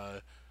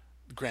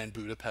Grand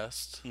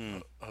Budapest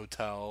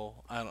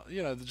Hotel. I don't,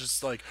 you know,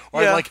 just like,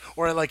 or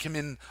I like him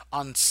in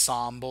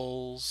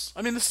ensembles.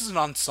 I mean, this is an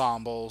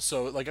ensemble,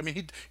 so like, I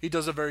mean, he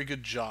does a very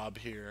good job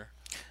here.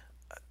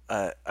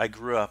 I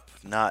grew up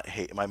not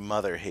hate. My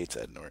mother hates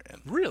Ed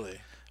Norton.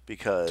 Really?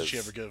 Because did she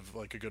ever give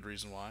like a good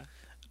reason why?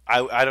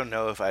 I don't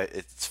know if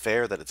it's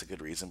fair that it's a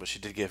good reason, but she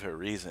did give her a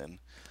reason.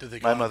 Did they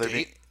go my on a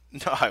date?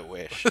 No, I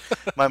wish.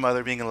 My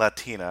mother, being a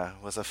Latina,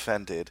 was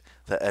offended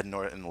that Ed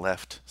Norton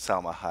left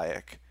Salma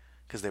Hayek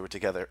because they were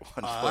together at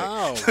one point.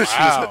 Oh, So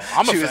wow.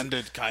 I'm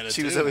offended kind of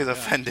She was always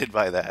offended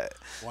by that.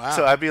 Wow.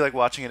 So I'd be like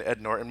watching an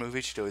Ed Norton movie.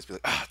 She'd always be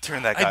like, "Ah,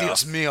 turn that guy Ay,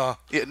 off." Dios mío.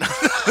 Yeah, no.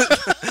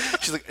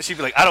 She'd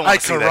be like, "I don't want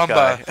to see that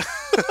guy."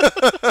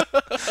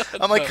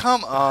 I'm like,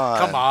 "Come on."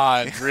 Come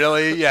on.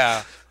 Really?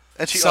 Yeah.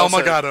 And she Selma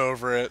also, got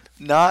over it.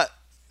 not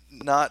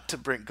to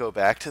go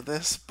back to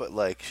this, but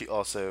like she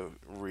also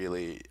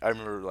really, I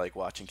remember like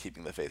watching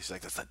Keeping the Faith. She's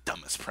like, "That's the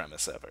dumbest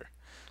premise ever."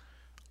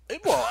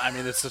 Well, I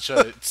mean, it's such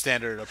a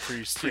standard, a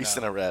priest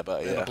And a rabbi,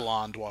 and yeah. a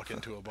blonde walk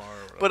into a bar.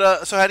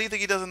 But so how do you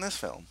think he does in this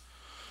film?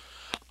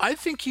 I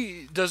think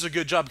he does a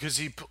good job because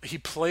he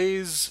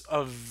plays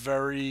a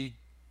very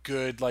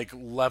good, like,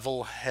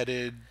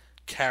 level-headed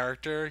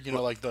character. You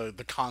know, like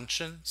the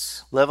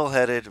conscience.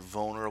 Level-headed,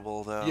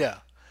 vulnerable though. Yeah.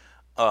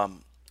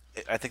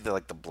 I think that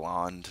like the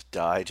blonde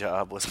dye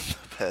job wasn't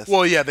the best.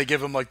 Well, yeah, they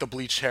give him like the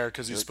bleached hair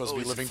because he's Like, supposed to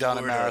be he's living in down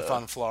in Florida.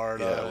 Marathon,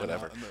 Florida. Yeah,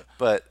 whatever.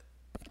 But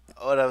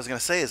what I was gonna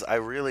say is I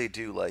really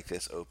do like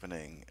this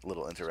opening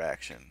little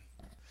interaction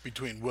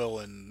between Will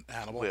and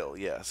Hannibal. Will,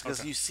 yes,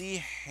 because you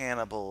see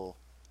Hannibal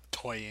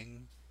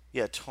toying.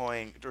 Yeah,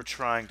 toying or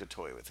trying to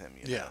toy with him.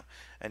 You Yeah. know?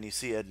 And you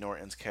see Ed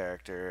Norton's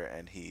character,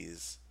 and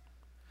he's.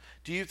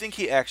 Do you think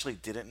he actually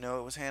didn't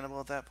know it was Hannibal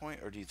at that point,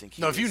 or do you think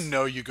he? No, if you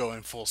know, you go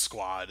in full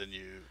squad and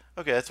you.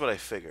 Okay, that's what I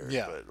figured.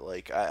 Yeah. But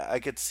like,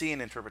 I could see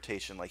an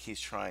interpretation like he's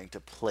trying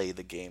to play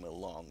the game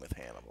along with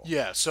Hannibal.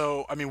 Yeah.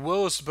 So I mean,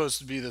 Will is supposed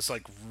to be this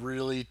like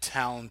really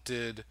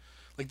talented.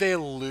 Like they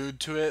allude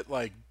to it,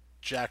 like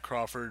Jack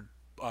Crawford,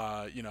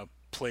 you know,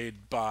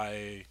 played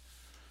by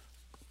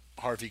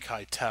Harvey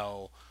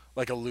Keitel.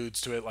 Like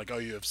alludes to it, like, oh,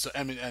 you have.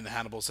 I mean, and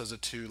Hannibal says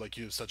it too. Like,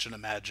 you have such an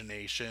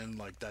imagination.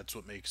 Like, that's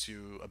what makes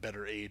you a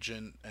better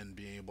agent, and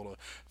being able to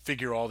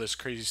figure all this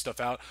crazy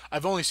stuff out.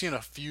 I've only seen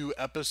a few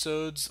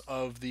episodes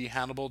of the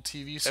Hannibal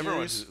TV series.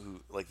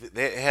 Everyone who like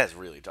it has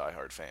really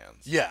diehard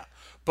fans. Yeah,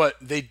 but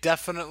they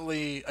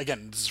definitely,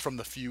 again, this is from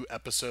the few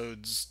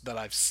episodes that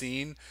I've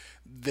seen.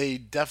 They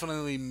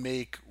definitely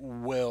make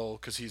Will,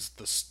 because he's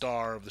the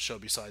star of the show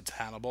besides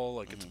Hannibal.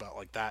 Like, it's about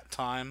like that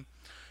time,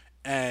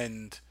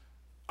 and.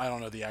 I don't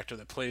know the actor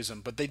that plays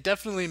him, but they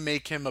definitely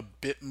make him a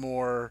bit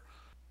more,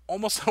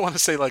 almost I want to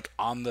say like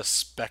on the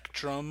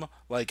spectrum,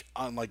 like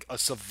on like a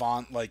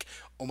savant, like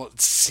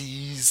almost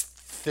sees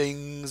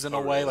things in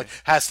a way, like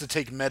has to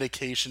take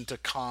medication to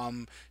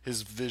calm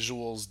his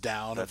visuals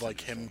down. That's of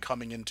like him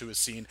coming into a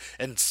scene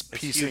and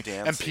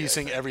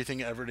piecing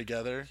everything ever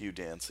together. Hugh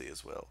Dancy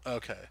as well.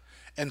 Okay.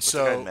 And What's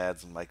so the guy,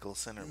 Mads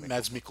Mikkelsen or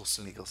Mads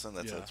Mikkelsen. Mikkelsen,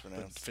 that's how it's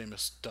pronounced. The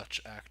famous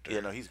Dutch actor.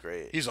 Yeah, no, he's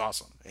great. He's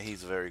awesome.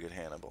 He's a very good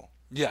Hannibal.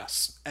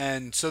 Yes,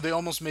 and so they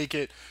almost make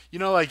it, you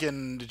know, like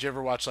did you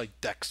ever watch like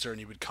Dexter, and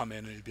he would come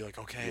in and he'd be like,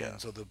 okay, yeah.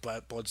 and so the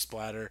blood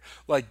splatter,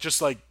 like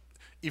just like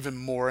even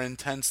more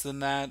intense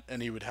than that,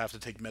 and he would have to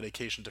take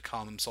medication to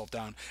calm himself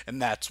down,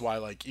 and that's why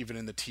like even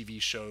in the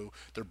TV show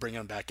they're bringing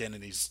him back in,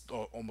 and he's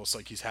almost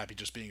like he's happy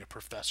just being a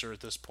professor at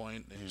this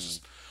point. And he's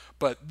just,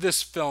 but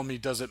this film he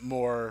does it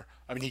more.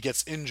 I mean, he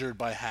gets injured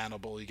by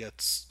Hannibal, he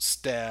gets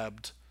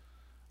stabbed.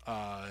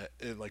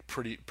 Like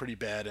pretty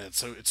bad, and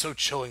it's so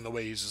chilling the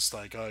way he's just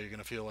like, oh, you're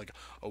gonna feel like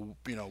a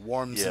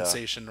warm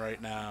sensation right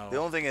now. The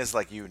only thing is,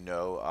 like,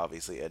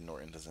 obviously Ed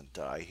Norton doesn't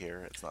die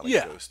here. It's not a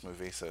ghost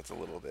movie, so it's a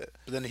little bit.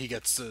 But then he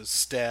gets to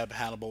stab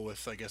Hannibal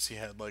with, I guess he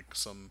had like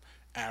some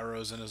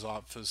arrows in his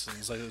office, and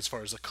it's like as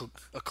far as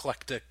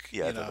eclectic.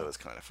 Yeah, I thought that was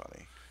kind of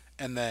funny.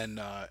 And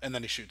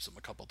then he shoots him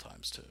a couple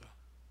times too.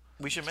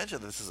 We should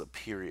mention this is a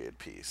period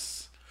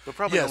piece, but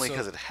probably only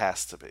because it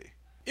has to be.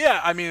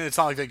 Yeah, I mean, it's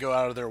not like they go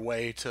out of their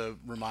way to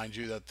remind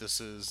you that this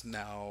is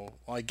now.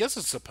 Well, I guess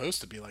it's supposed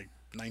to be like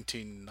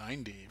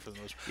 1990 for the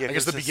most part. Yeah, I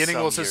guess the beginning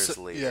was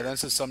later.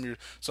 That's some years.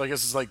 So I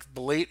guess it's like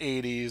the late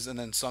 80s, and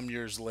then some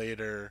years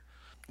later,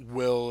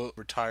 Will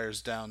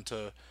retires down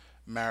to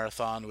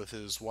Marathon with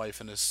his wife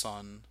and his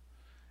son,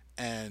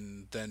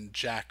 and then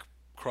Jack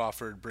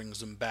Crawford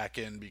brings him back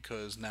in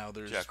because now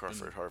there's Jack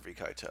Crawford, Harvey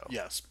Keitel.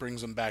 Yes,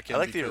 brings him back in. I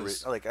like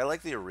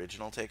the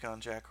original take on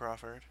Jack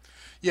Crawford.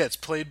 Yeah, it's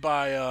played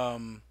by oh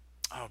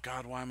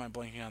God, why am I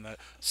blanking on that?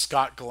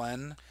 Scott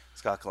Glenn.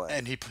 Scott Glenn.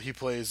 And he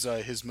plays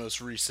his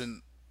most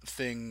recent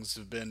things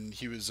have been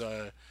he was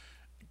a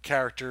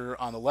character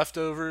on The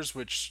Leftovers,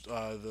 which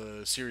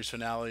the series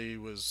finale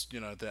was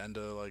at the end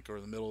of or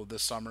the middle of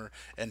this summer,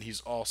 and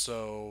he's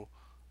also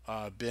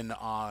been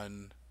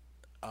on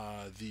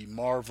the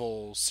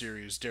Marvel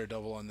series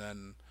Daredevil, and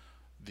then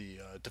the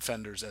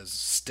Defenders as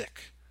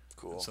Stick.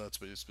 Cool. And so that's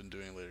what he's been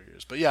doing later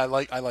years. But yeah, I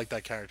like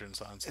that character in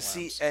Silence of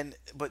the Lambs.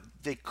 But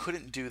they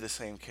couldn't do the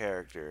same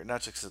character,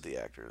 not just because of the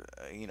actor.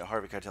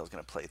 Harvey Keitel is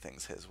going to play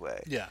things his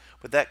way. Yeah.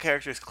 But that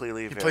character is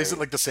clearly He plays it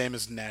like the same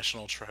as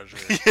National Treasure.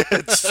 Yeah,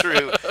 it's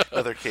true.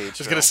 Another Cage.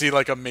 Just gonna see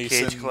like a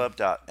Mason.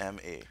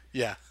 CageClub.me.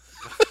 Yeah.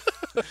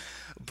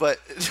 But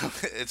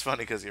it's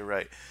funny because you're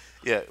right.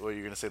 Yeah. Well,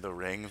 you're going to say the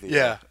ring.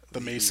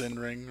 The Mason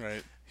ring,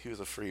 right? He was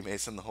a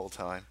Freemason the whole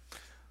time.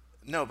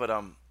 No, but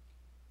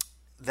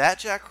that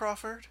Jack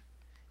Crawford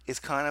is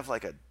kind of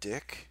like a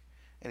dick,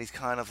 and he's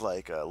kind of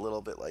like a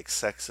little bit like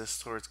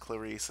sexist towards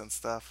Clarice and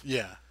stuff.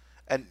 Yeah.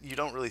 And you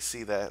don't really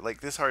see that. Like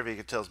this Harvey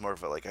Keitel's more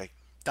of a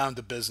down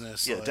to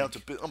business. Yeah, down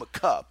to I'm a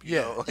cop.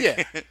 Yeah.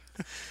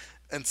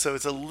 And so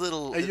it's a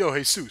little. Hey yo,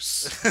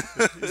 Jesus.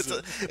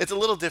 it's a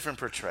little different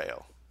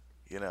portrayal,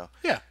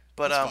 Yeah.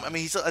 But I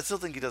mean, I still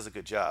think he does a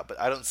good job, but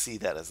I don't see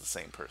that as the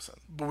same person.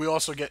 But we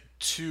also get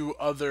two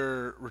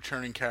other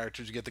returning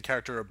characters. You get the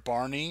character of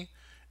Barney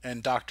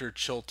and Dr.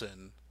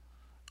 Chilton.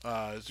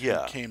 Who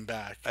came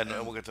back. And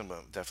we'll get to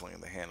them definitely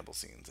in the Hannibal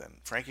scenes. And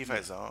Frankie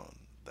Faison,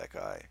 that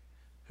guy,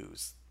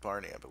 who's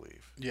Barney, I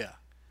believe. Yeah.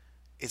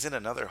 Is in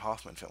another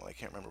Hoffman film. I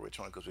can't remember which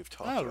one because we've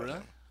talked about really?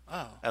 him.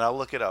 Oh. And I'll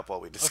look it up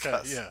while we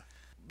discuss. Okay, yeah.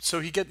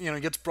 So he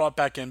gets brought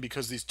back in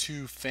because these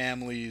two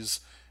families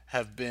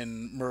have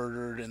been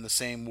murdered in the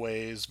same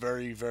ways,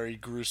 very, very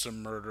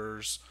gruesome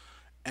murders,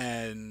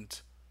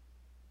 and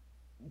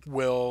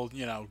Will,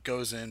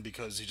 goes in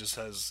because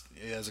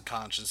he has a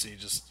conscience.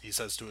 He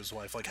says to his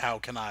wife, how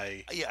can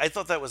I? Yeah, I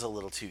thought that was a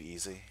little too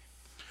easy.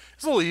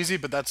 It's a little easy,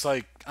 but that's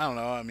I don't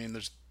know. I mean,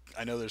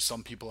 I know there's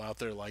some people out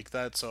there like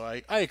that, so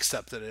I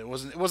accepted it. It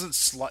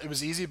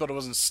was easy, but it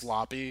wasn't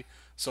sloppy,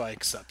 so I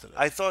accepted it.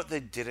 I thought they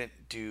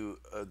didn't do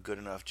a good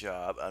enough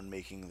job on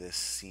making this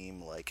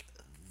seem like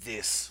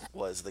this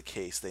was the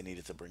case they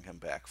needed to bring him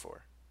back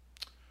for.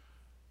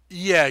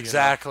 Yeah,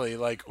 exactly.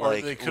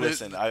 They could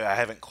listen, I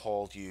haven't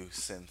called you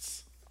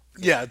since.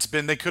 Yeah, it's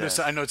been. They could have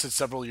said. I know it said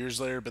several years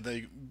later, but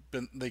they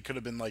could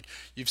have been like,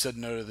 you've said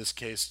no to this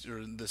case or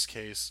in this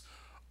case,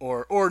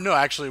 or no.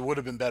 Actually, it would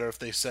have been better if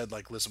they said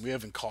listen, we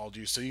haven't called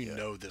you, so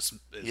know this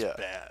is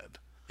bad.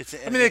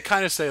 They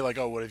kind of say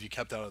oh, what have you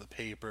kept out of the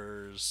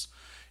papers?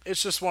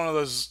 It's just one of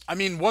those. I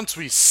mean, once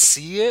we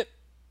see it,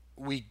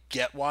 we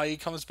get why he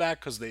comes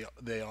back because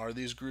they are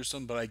these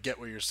gruesome. But I get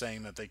what you're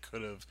saying, that they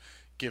could have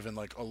given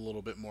a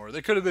little bit more.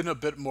 There could have been a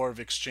bit more of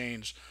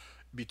exchange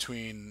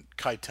between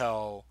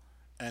Keitel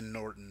and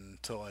Norton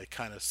to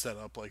kind of set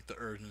up the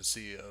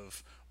urgency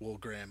of Will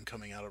Graham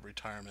coming out of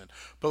retirement.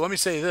 But let me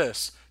say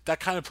this,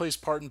 that kind of plays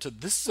part into,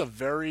 this is a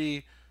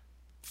very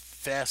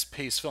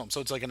fast-paced film.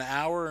 So it's an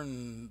hour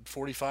and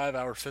 45,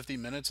 hour 50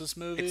 minutes, this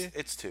movie.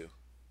 It's 2.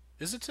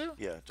 Is it 2?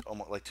 Yeah,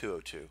 almost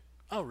 2:02.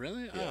 Oh,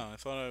 really? Yeah. Oh, I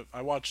thought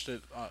I watched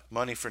it.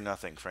 Money for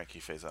Nothing,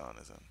 Frankie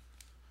Faison is in.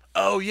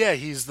 Oh, yeah,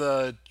 he's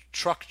the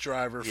truck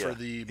driver for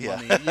the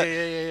money.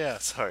 Yeah.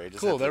 Sorry.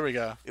 Cool, there we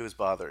go. It was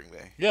bothering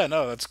me. Yeah,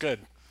 no, that's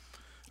good.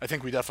 I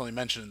think we definitely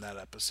mentioned in that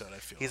episode, I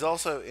feel. He's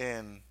also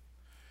in...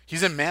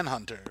 He's in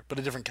Manhunter, but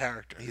a different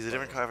character. He's a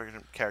different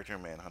character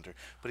in Manhunter.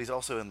 But he's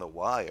also in The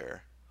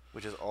Wire,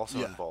 which is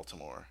also in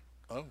Baltimore.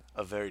 Oh.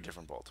 A very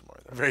different Baltimore.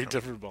 Very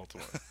different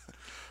Baltimore.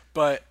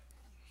 But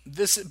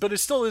it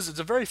still is. It's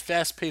a very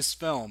fast-paced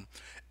film,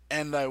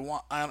 and I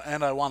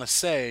want to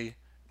say,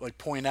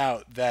 point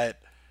out that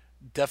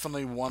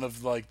definitely one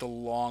of the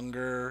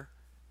longer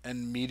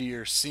and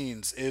meatier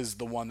scenes is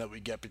the one that we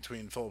get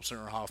between Philip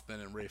Seymour Hoffman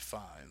and Ralph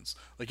Fiennes.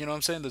 You know what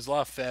I'm saying? There's a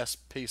lot of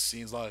fast-paced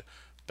scenes, a lot of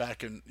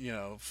back and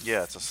yeah,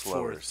 it's a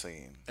slower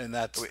scene, and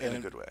that's in a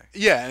good way.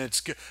 Yeah, and it's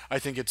good. I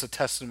think it's a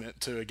testament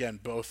to, again,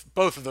 both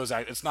of those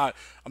actors. It's not.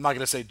 I'm not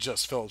going to say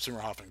just Philip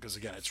Seymour Hoffman because,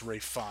 again, it's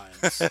Ralph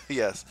Fiennes.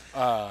 Yes,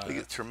 we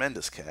get a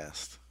tremendous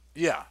cast.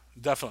 Yeah,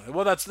 definitely.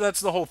 Well, that's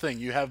the whole thing.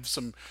 You have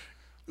some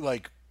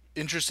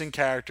interesting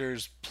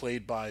characters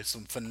played by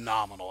some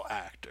phenomenal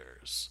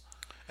actors.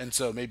 And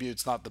so maybe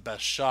it's not the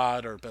best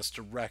shot or best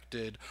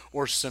directed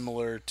or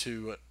similar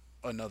to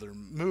another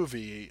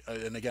movie,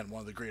 and again,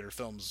 one of the greater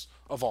films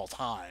of all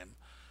time.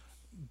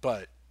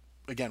 But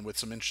again, with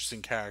some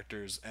interesting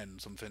characters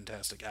and some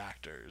fantastic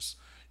actors,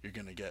 you're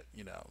gonna get,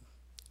 you're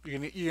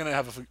gonna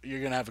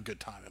have a good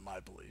time, in my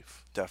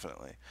belief.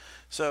 Definitely.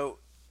 So,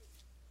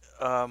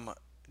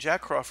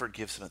 Jack Crawford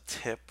gives him a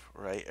tip,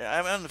 right?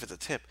 I don't know if it's a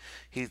tip.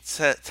 He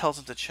tells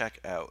him to check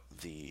out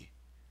the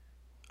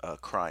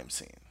crime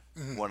scene.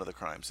 Mm-hmm. One of the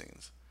crime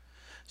scenes.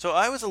 So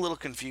I was a little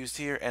confused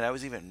here, and I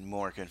was even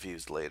more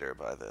confused later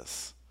by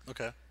this.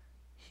 Okay.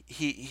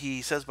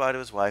 He says bye to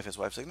his wife. His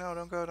wife's like, no,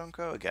 don't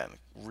go. Again,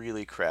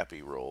 really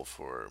crappy role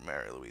for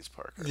Mary Louise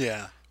Parker.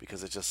 Yeah.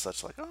 Because it's just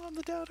such I'm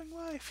the doubting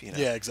wife,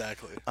 Yeah,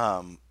 exactly.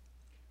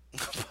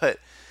 But,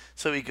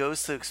 so he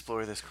goes to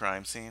explore this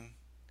crime scene,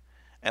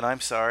 And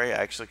I'm sorry, I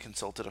actually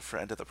consulted a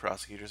friend at the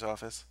prosecutor's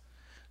office.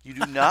 You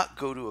do not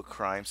go to a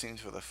crime scene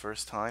for the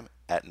first time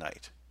at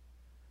night.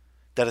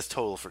 That is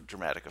total for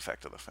dramatic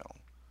effect of the film.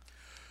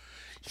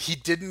 He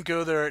didn't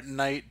go there at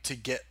night to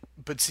get...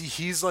 But see,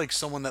 he's like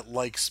someone that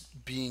likes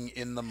being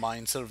in the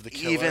mindset of the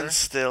killer. Even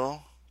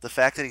still, the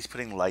fact that he's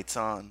putting lights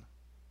on,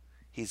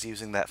 he's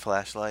using that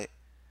flashlight.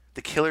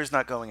 The killer's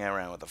not going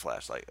around with a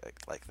flashlight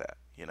like that,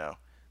 you know?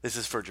 This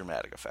is for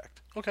dramatic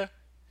effect. Okay.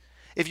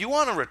 If you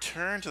want to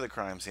return to the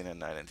crime scene at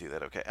night and do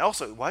that, okay.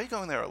 Also, why are you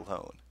going there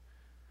alone?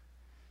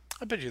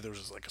 I bet you there was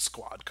just like a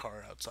squad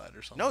car outside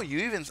or something. No, you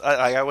even...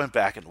 I went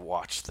back and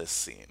watched this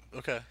scene.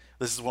 Okay.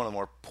 This is one of the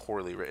more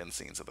poorly written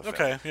scenes of the film.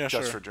 Okay, yeah,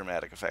 just sure. for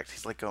dramatic effect.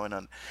 He's like going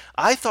on...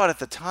 I thought at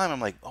the time,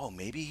 I'm like, oh,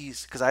 maybe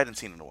he's... Because I hadn't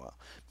seen it in a while.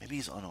 Maybe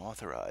he's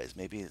unauthorized.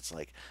 Maybe it's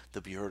like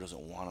the Bureau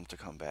doesn't want him to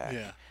come back.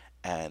 Yeah.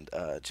 And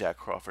Jack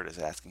Crawford is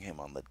asking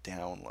him on the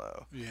down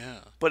low.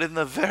 Yeah. But in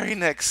the very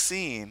next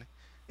scene,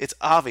 it's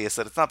obvious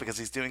that it's not because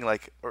he's doing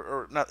like...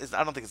 Or not.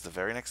 I don't think it's the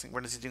very next scene.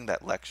 When is he doing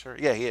that lecture?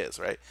 Yeah, he is,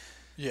 right?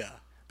 Yeah.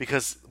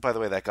 Because, by the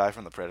way, that guy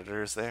from The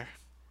Predator is there.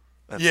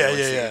 That's Yeah. the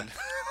only scene.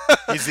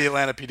 He's the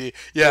Atlanta PD.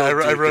 Yeah, I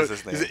Duke wrote. is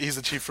his name. He's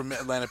the chief from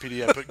Atlanta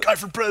PD. I put guy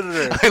from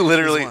Predator. I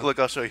literally... He's one. Look,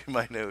 I'll show you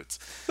my notes.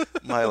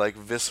 My, like,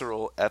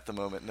 visceral,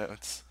 at-the-moment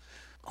notes.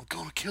 I'm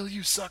gonna kill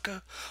you,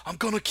 sucker. I'm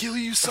gonna kill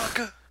you,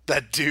 sucker.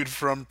 That dude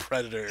from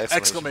Predator.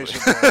 Exclamation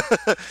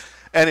point.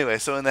 Anyway,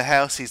 so in the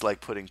house, he's, like,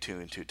 putting two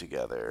and two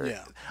together.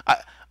 Yeah.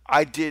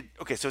 I did...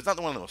 Okay, so it's not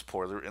one of the most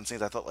poorly written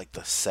scenes. I thought, like,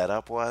 the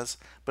setup was.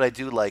 But I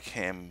do like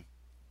him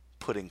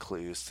putting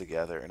clues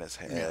together in his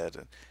head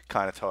and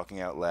kind of talking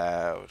out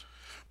loud.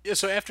 Yeah,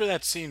 so after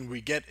that scene,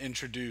 we get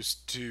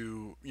introduced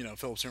to,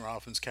 Philip Seymour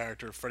Hoffman's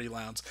character, Freddie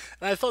Lounds.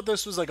 And I thought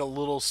this was like a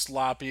little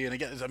sloppy. And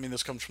again, I mean,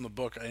 this comes from the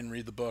book. I didn't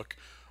read the book.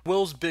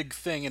 Will's big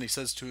thing, and he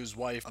says to his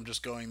wife, I'm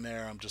just going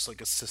there. I'm just like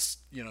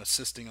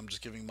assisting. I'm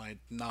just giving my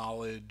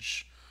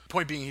knowledge.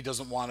 Point being, he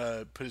doesn't want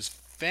to put his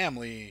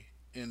family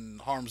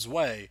in harm's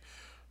way.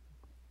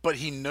 But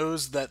he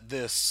knows that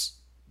this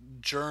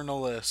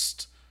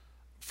journalist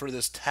for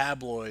this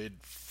tabloid,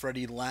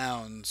 Freddie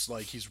Lounds,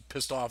 like, he's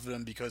pissed off at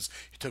him because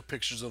he took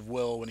pictures of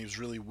Will when he was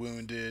really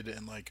wounded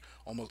and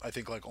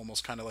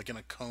almost kind of like in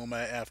a coma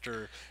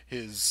after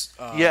his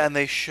yeah, and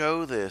they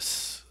show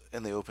this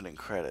in the opening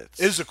credits.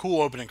 It is a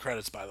cool opening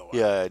credits, by the way.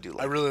 Yeah, I do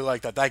like I really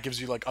like that. That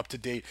gives you like up to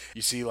date.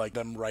 You see like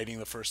them writing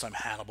the first time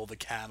Hannibal the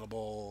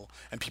Cannibal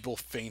and people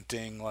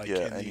fainting like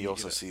yeah, and you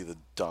also see the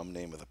dumb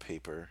name of the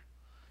paper.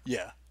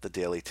 Yeah. The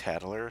Daily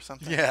Tattler or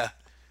something? Yeah.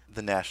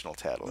 The National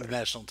Tattler. The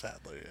National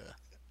Tattler, yeah.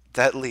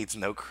 That leads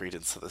no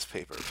credence to this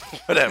paper.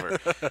 Whatever.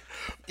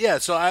 Yeah,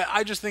 so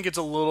I just think it's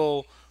a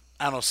little,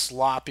 I don't know,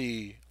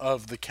 sloppy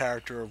of the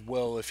character of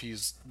Will if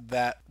he's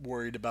that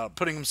worried about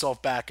putting himself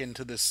back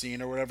into this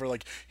scene or whatever.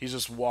 Like, he's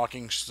just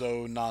walking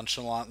so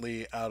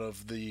nonchalantly out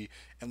of the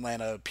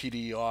Atlanta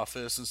PD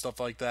office and stuff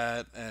like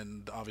that.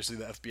 And obviously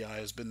the FBI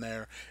has been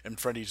there. And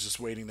Freddie's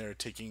just waiting there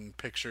taking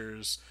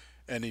pictures.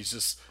 And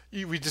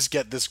we just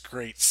get this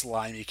great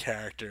slimy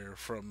character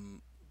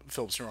from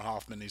Philip Seymour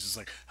Hoffman. He's just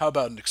like, how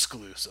about an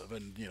exclusive?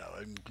 And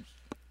and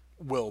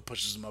Will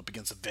pushes him up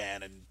against a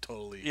van and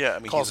totally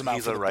calls him out.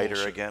 He's for a the writer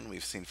bullshit. again.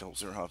 We've seen Philip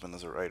Seymour Hoffman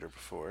as a writer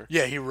before.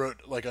 Yeah, he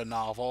wrote like a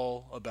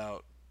novel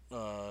about.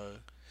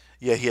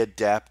 Yeah, he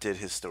adapted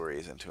his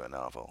stories into a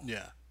novel.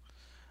 Yeah.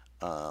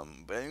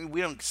 But I mean,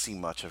 we don't see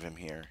much of him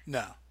here.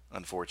 No.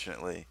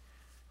 Unfortunately.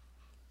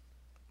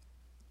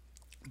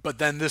 But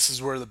then this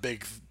is where the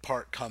big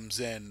part comes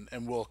in,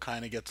 and Will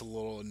kind of gets a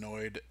little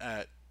annoyed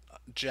at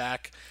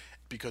Jack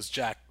because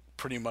Jack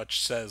pretty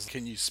much says,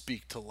 "Can you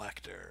speak to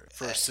Lecter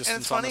for assistance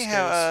And it's on funny this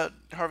how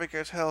case?" Harvey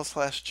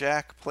Keitel /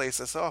 Jack plays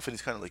this off, and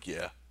he's kind of like,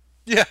 yeah.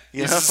 Yeah,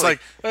 You he's know, just like-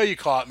 like, "Oh, you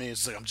caught me."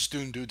 It's like, "I'm just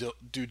doing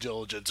due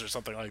diligence or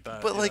something like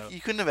that." But, like, know?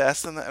 you couldn't have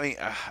asked him that. I mean,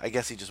 I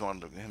guess he just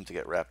wanted him to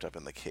get wrapped up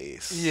in the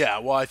case. Yeah,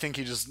 well, I think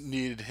he just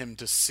needed him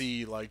to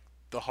see, like,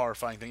 the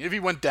horrifying thing. If he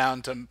went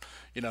down to,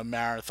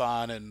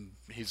 Marathon and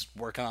he's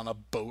working on a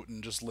boat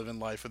and just living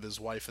life with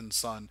his wife and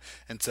son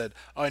and said,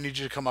 "Oh, I need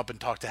you to come up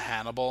and talk to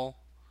Hannibal,"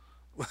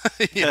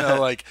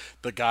 like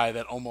the guy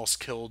that almost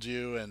killed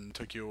you and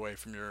took you away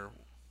from your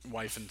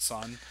wife and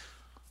son.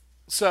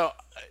 So,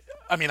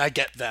 I mean, I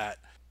get that.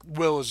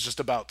 Will is just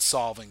about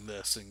solving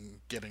this and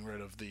getting rid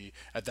of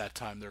at that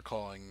time they're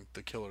calling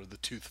the killer the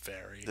Tooth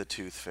Fairy. The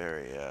Tooth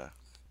Fairy, yeah.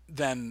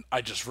 Then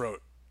I just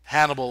wrote,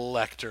 Hannibal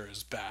Lecter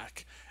is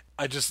back.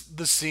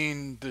 The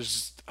scene,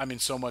 there's,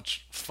 so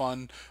much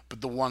fun,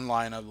 but the one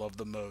line I love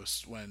the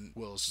most when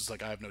Will's just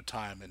like, "I have no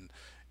time," and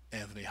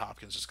Anthony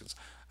Hopkins just goes,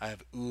 "I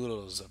have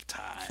oodles of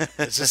time."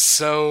 It's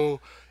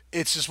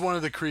just one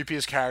of the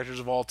creepiest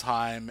characters of all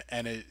time,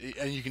 and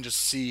and you can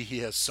just see he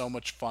has so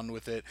much fun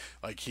with it.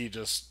 Like, it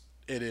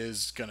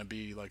is going to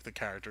be like the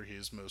character he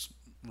is most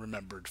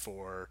remembered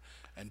for,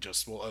 and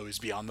just will always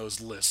be on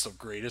those lists of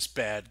greatest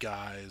bad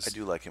guys. I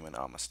do like him in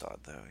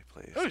Amistad, though. He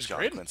plays He's John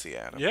great. Quincy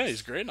Adams. Yeah,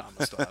 he's great in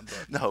Amistad.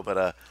 But No,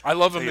 but I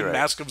love him you're in right.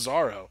 Mask of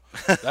Zorro.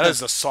 That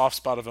is a soft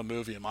spot of a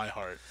movie in my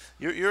heart.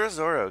 You're a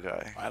Zorro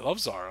guy. I love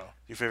Zorro.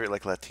 Your favorite,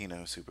 like,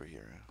 Latino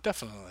superhero.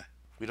 Definitely.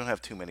 We don't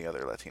have too many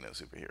other Latino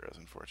superheroes,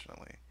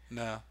 unfortunately.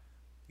 No.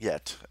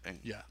 Yet.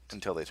 Yet.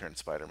 Until they turn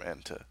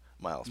Spider-Man to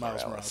Miles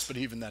Morales. Morales. But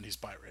even then, he's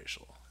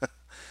biracial.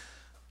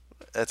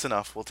 That's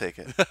enough. We'll take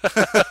it.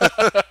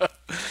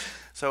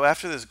 So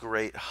after this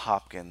great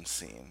Hopkins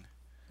scene,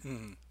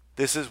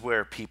 this is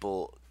where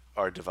people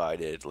are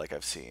divided, like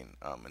I've seen,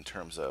 in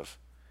terms of,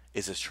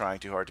 is this trying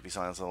too hard to be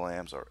Silence of the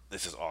Lambs, or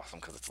this is awesome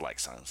because it's like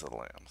Silence of the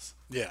Lambs?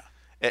 Yeah.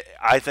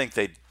 I think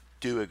they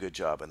do a good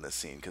job in this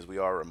scene because we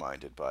are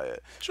reminded by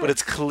it. Sure. But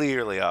it's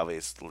clearly,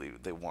 obviously,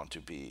 they want to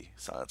be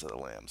Silence of the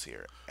Lambs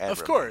here.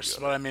 Of course,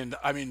 but I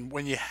mean,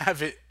 when you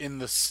have it in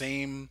the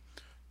same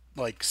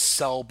like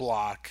cell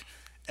block,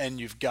 and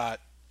you've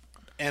got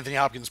Anthony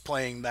Hopkins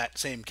playing that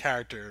same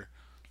character,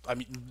 I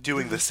mean,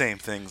 doing the same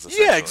things.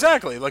 Yeah,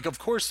 exactly. Like, of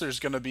course, there's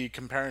going to be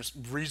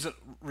comparison,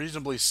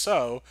 reasonably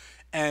so,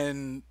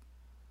 and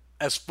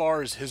as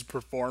far as his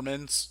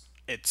performance,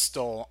 it's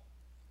still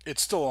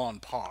on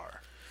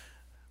par.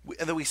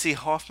 And then we see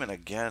Hoffman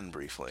again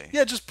briefly.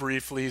 Yeah, just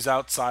briefly. He's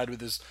outside with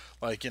his,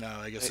 like,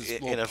 I guess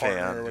his little partner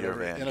van, or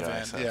whatever. In a guy,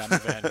 van. so. Yeah, I'm a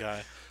van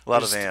guy. A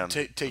lot just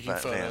of taking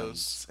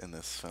photos in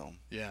this film.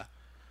 Yeah.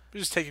 We're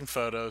just taking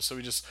photos, so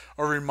we just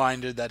are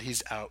reminded that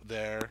he's out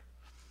there.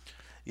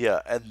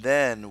 Yeah, and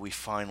then we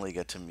finally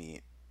get to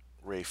meet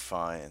Ralph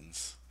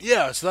Fiennes.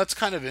 Yeah, so that's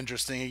kind of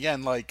interesting.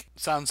 Again, like,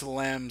 Silence of the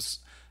Lambs,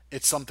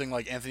 it's something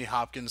like Anthony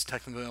Hopkins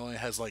technically only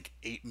has like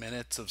 8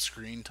 minutes of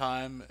screen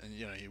time, and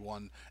he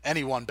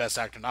won Best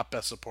Actor, not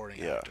Best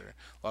Supporting Actor.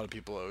 A lot of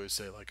people always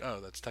say like,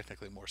 oh, that's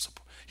technically more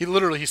support.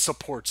 He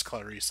supports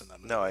Clarice in that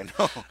movie. No, I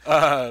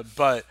know.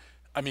 But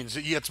I mean, so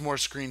he gets more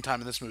screen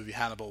time in this movie,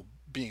 Hannibal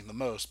being the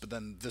most, but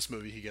then this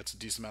movie he gets a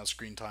decent amount of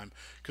screen time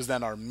because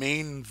then our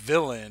main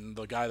villain,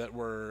 the guy that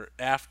we're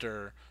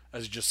after,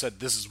 as you just said,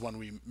 this is when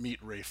we meet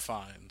Ralph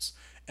Fiennes,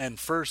 and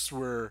first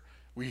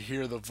we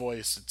hear the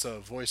voice. It's a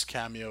voice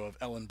cameo of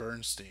Ellen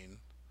Bernstein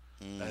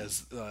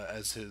as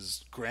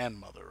his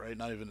grandmother, right?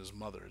 Not even his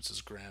mother; it's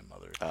his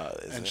grandmother.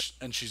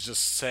 And she's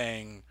just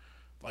saying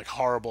like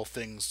horrible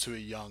things to a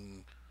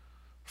young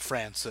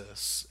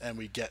Francis, and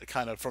we get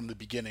kind of from the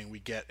beginning. We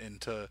get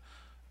into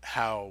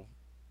how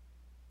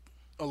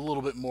a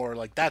little bit more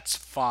like that's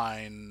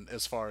fine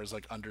as far as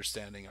like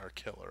understanding our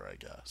killer, I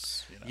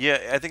guess.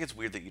 Yeah, I think it's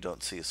weird that you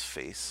don't see his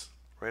face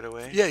right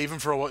away. Yeah, even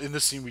for a while in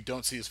this scene we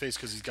don't see his face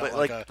because he's got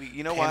like a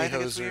why I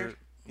think it's weird?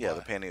 Yeah,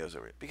 the pantyhose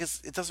are weird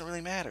because it doesn't really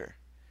matter.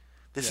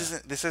 This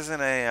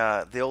isn't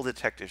a the old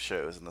detective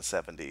shows in the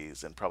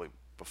 70s and probably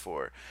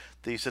before.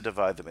 They used to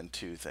divide them in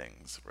two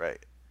things,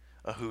 right?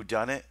 A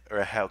whodunit or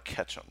a how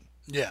catch 'em.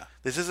 Yeah.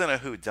 This isn't a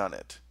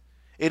whodunit.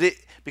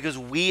 It because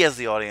we as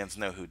the audience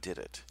know who did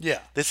it. Yeah.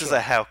 This is a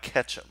how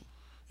catch 'em.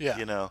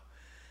 Yeah.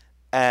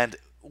 And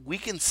we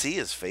can see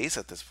his face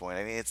at this point.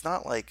 I mean, it's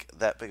not like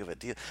that big of a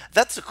deal.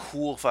 That's a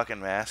cool fucking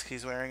mask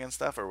he's wearing and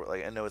stuff. Or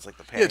like I know it's like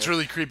the pants. Yeah, it's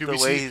really creepy. The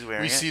way he's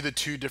wearing it. We see the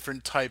two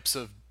different types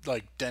of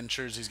like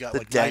dentures. He's got the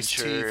like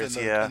dentures, nice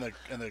teeth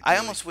and the I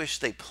almost wish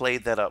they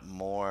played that up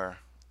more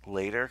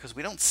later because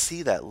we don't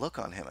see that look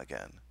on him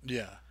again.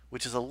 Yeah.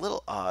 Which is a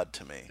little odd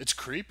to me. It's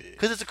creepy.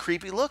 Because it's a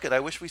creepy look, and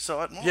I wish we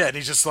saw it more. Yeah, and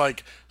he's just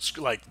like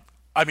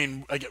I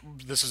mean,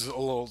 this is a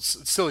little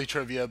silly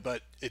trivia,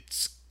 but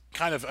it's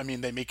kind of, I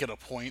mean, they make it a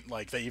point,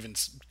 like, they even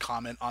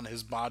comment on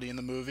his body in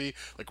the movie.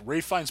 Like,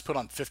 Ralph Fiennes put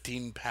on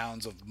 15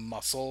 pounds of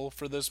muscle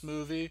for this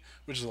movie,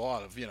 which is a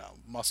lot of,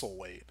 muscle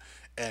weight.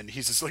 And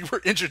he's just, like, we're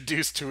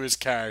introduced to his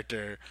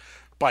character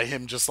by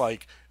him just,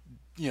 like,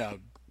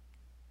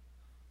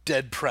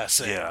 dead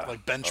pressing,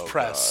 like, bench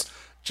press, God.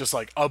 Just,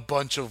 like, a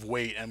bunch of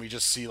weight, and we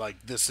just see,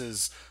 like, this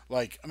is,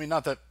 like, I mean,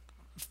 not that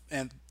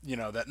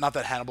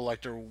Hannibal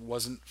Lecter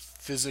wasn't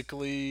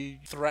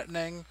physically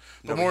threatening,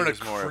 but more in a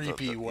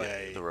creepy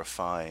way. The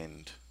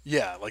refined.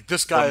 Yeah, like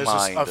this guy is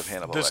just of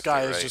Hannibal this Lecter,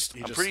 guy right? is just.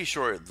 I'm pretty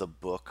sure the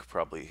book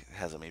probably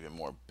has him even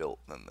more built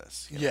than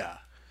this. Yeah.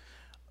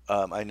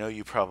 I know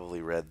you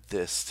probably read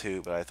this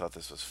too, but I thought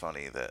this was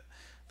funny that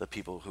the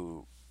people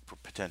who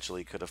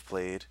potentially could have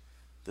played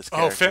this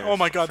character. Oh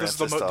my God, this is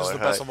the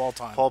best of all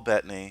time. Paul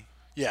Bettany.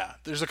 Yeah,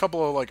 there's a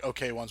couple of like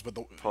okay ones, but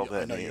Paul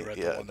Bettany. I know you read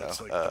the one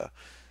that's like.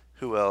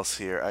 Who else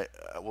here?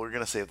 We're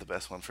gonna save the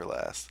best one for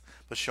last.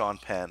 But Sean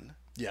Penn.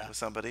 Yeah. Was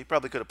somebody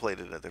probably could have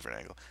played it at a different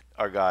angle.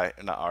 Our guy,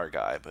 not our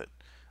guy, but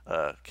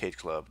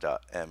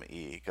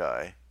CageClub.me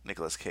guy,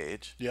 Nicolas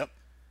Cage. Yep.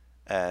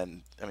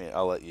 And I mean,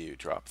 I'll let you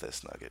drop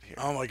this nugget here.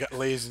 Oh my God,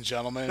 ladies and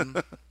gentlemen,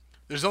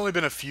 there's only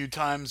been a few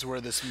times where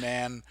this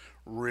man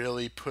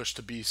really pushed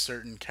to be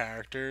certain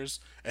characters,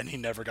 and he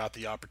never got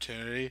the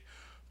opportunity.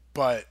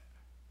 But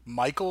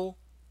Michael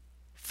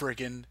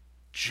friggin'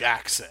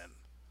 Jackson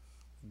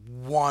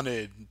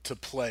wanted to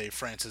play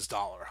Francis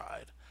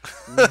Dollarhide.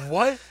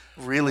 What?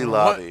 Really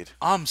lobbied.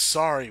 I'm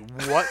sorry.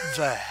 What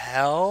the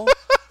hell?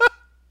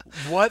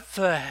 What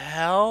the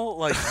hell?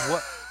 Like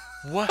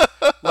what?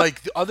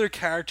 Like the other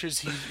characters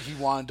he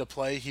wanted to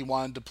play. He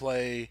wanted to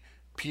play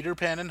Peter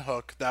Pan and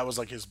Hook. That was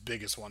like his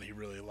biggest one. He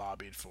really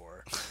lobbied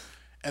for.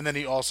 And then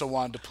he also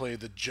wanted to play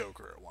the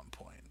Joker at one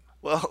point.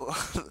 Well,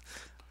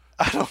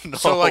 I don't know.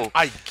 So like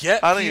I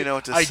don't even know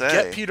what to I say.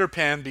 get Peter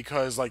Pan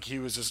because like he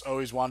was just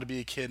always wanted to be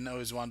a kid and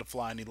always wanted to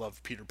fly, and he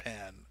loved Peter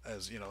Pan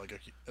as like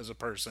as a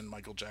person.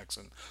 Michael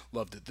Jackson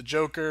loved it. The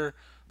Joker,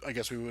 I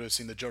guess we would have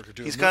seen the Joker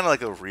do. He's kind of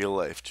like a real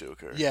life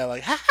Joker. Yeah,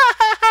 like ha ha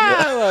ha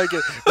ha. Like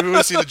we would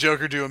have seen the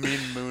Joker do a mean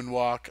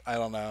moonwalk. I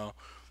don't know,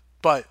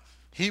 but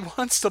he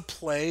wants to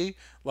play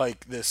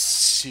like this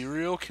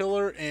serial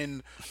killer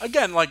in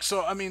again. Like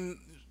so, I mean,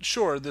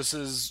 sure, this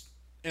is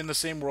in the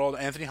same world.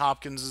 Anthony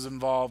Hopkins is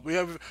involved. We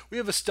have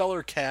a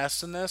stellar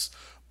cast in this,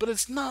 but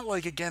it's not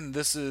like again.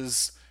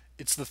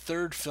 It's the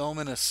third film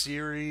in a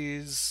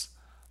series.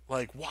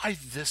 Like, why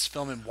this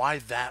film and why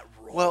that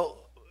role? Well,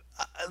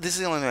 this is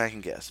the only thing I can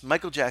guess.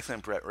 Michael Jackson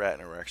and Brett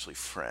Ratner were actually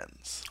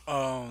friends.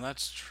 Oh,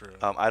 that's true.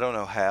 I don't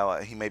know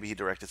how. Maybe he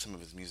directed some of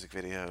his music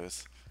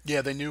videos.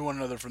 Yeah, they knew one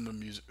another from the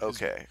music.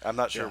 Okay, I'm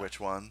not sure which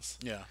ones.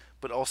 Yeah.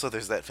 But also,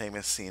 there's that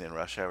famous scene in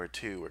Rush Hour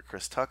 2 where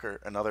Chris Tucker,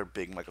 another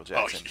big Michael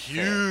Jackson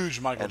huge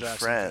fan Michael and Jackson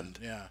friend,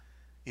 fan.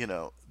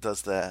 Yeah,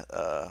 does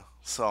that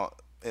song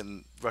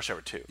in Rush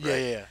Hour 2. Right?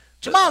 Yeah.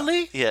 Jamal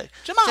Lee. Yeah.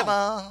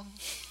 Jamal.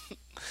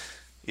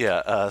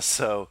 Yeah.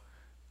 So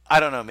I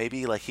don't know.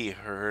 Maybe like he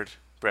heard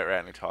Brett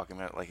Ratner talking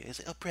about it, like, he's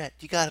like, "Oh, Brett,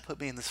 you gotta put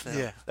me in this film."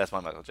 Yeah. That's my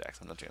Michael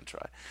Jackson. I'm not gonna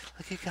try.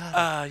 Like, you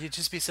gotta. You'd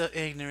just be so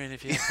ignorant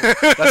if you.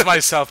 That's my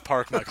South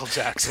Park Michael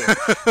Jackson.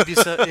 You'd be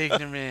so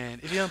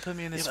ignorant if you don't put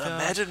me in this film.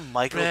 Imagine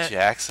Michael Brett,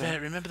 Jackson.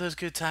 Brett, remember those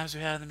good times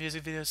we had in the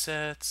music video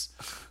sets?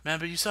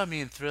 Remember you saw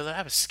me in Thriller?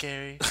 I was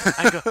scary.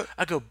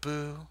 I go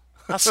boo.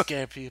 I'll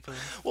scare people.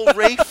 Well,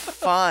 Ray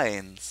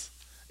Fiennes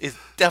is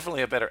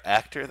definitely a better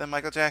actor than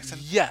Michael Jackson.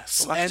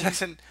 Yes, But Michael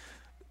Jackson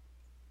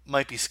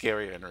might be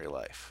scarier in real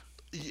life.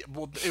 Yeah,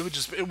 well,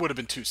 it would have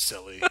been too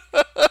silly.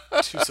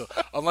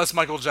 Unless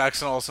Michael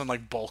Jackson all of a sudden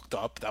like bulked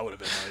up, that would have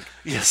been like.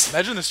 Yes.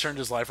 Imagine this turned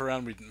his life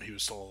around. He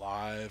was still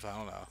alive. I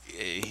don't know.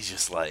 He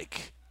just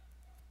like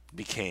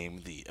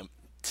became the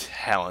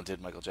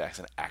talented Michael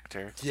Jackson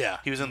actor. Yeah.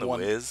 He was in The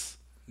Wiz.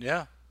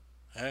 Yeah.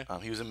 Hey.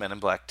 He was in Men in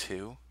Black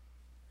 2.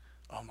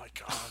 Oh my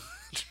God. I'm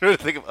trying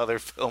to think of other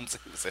films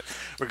he was in.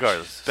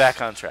 Regardless,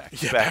 back on track.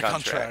 Yeah, back on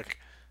track.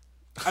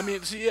 I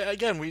mean, so yeah,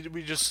 again, we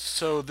just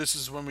so this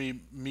is when we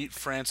meet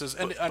Francis,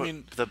 and I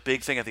mean, the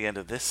big thing at the end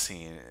of this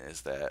scene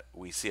is that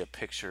we see a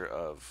picture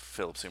of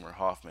Philip Seymour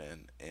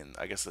Hoffman in,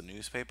 I guess, the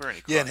newspaper,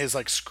 and in his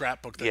like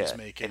scrapbook that he's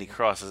making, and he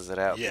crosses it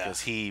out Yeah.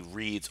 because he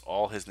reads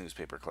all his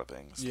newspaper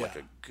clippings like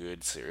Yeah. a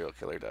good serial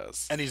killer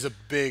does. and he's a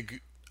big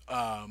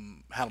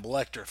Hannibal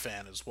Lecter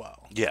fan as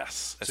well.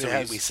 Yes, So so he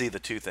has- we see the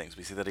two things.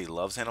 We see that he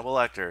loves Hannibal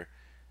Lecter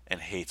and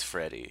hates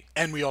Freddy.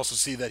 And we also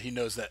see that he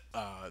knows that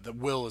that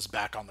Will is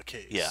back on the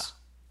case. Yeah.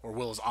 Or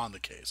Will is on the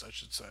case, I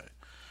should say.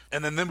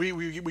 And then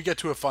we get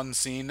to a fun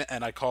scene,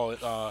 and I call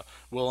it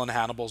Will and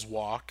Hannibal's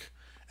Walk.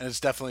 And it's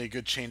definitely a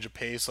good change of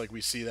pace. Like, we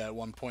see that at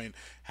one point,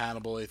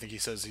 Hannibal, I think he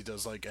says he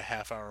does like a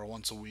half hour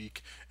once a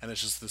week. And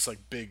it's just this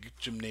like big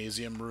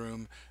gymnasium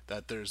room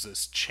that there's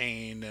this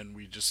chain, and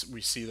we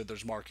see that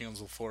there's markings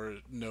on the floor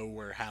to know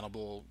where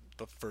Hannibal,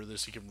 the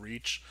furthest he can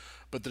reach.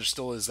 But there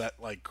still is that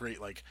like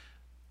great like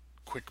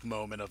quick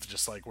moment of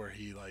just like where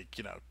he like,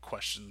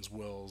 questions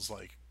Will's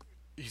like,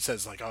 he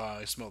says like, "Oh,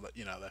 I smell that,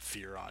 that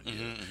fear on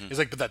you." He's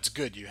like, "But that's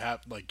good. You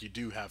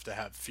do have to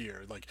have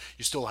fear. Like,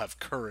 you still have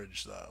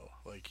courage though.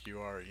 Like,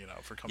 you are,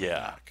 for coming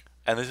back."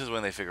 And this is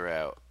when they figure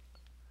out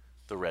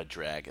the Red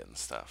Dragon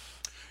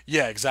stuff.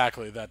 Yeah,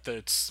 exactly. That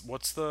it's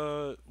what's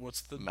the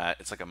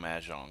It's like a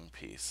mahjong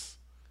piece.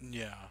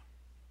 yeah.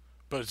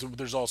 But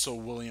there's also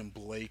William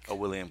Blake. A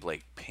William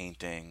Blake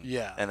painting.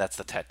 Yeah. And that's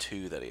the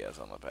tattoo that he has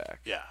on the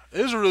back. Yeah,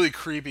 it was really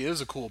creepy. It was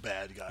a cool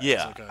bad guy.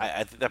 Yeah, It was like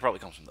I think that probably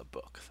comes from the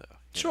book, though.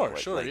 Sure,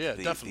 yeah,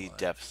 the, definitely. The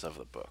depths of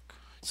the book.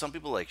 Some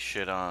people like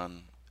shit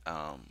on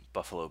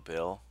Buffalo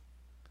Bill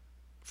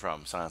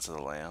from Silence of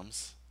the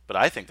Lambs, but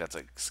I think that's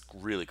a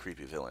really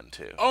creepy villain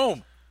too.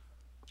 Oh,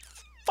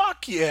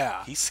 fuck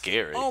yeah! He's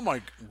scary. Oh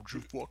my! Would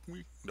you fuck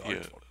me? No,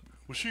 Yeah.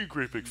 Was she a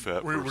great big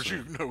fat person? Was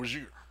she? No, was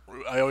she?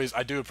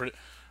 I do it pretty.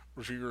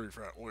 Was she a great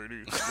fat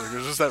lady? Like,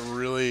 there's just that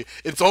really.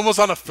 It's almost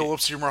on a Philip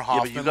Seymour Yeah,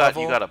 Hoffman but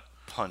level. you gotta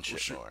punch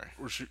Was it she, more.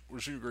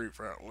 was she a great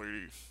fat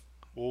lady?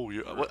 Oh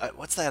yeah.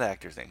 What's that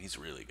actor's name? He's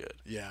really good.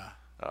 Yeah.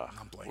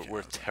 I'm blanking.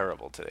 We're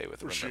terrible today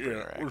with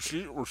remembering our actors.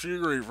 Was she a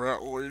great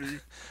fat lady?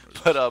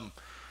 But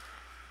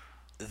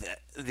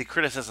the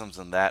criticisms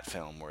in that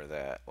film were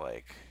that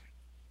like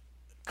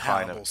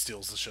kind Hannibal of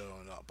steals the show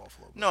and not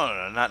Buffalo.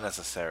 no, not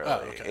necessarily.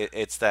 Oh, okay.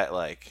 It's that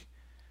like,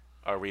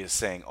 are we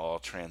saying all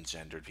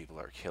transgendered people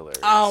are killers?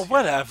 Oh,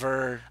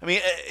 whatever. I mean,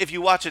 if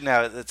you watch it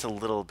now, it's a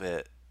little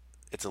bit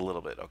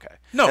okay.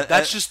 No,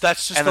 that's just.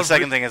 And the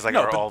second thing is like,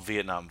 no, are but all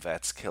Vietnam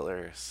vets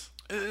killers?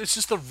 It's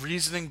just the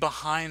reasoning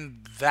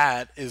behind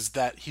that is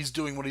that he's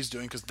doing what he's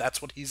doing because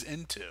that's what he's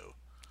into.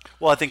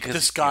 Well, I think 'cause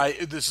This guy,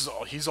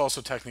 he's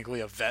also technically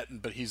a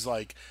vet, but he's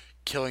like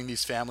killing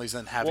these families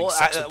and having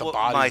sex with the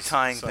bodies. My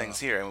tying things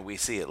here, and we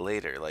see it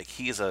later. Like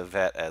he's a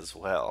vet as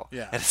well.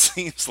 Yeah. And it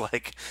seems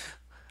like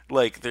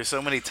Like, there's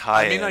so many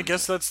tie-ins. I mean, I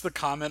guess that's the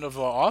comment of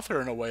the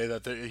author in a way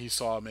that he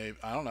saw. Maybe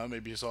I don't know.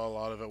 Maybe he saw a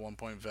lot of at one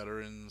point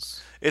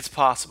veterans. It's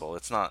possible.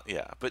 It's not.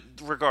 Yeah, but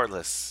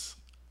regardless,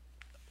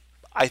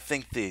 I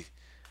think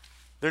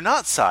they're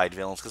not side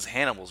villains because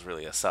Hannibal's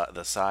really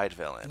the side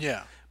villain.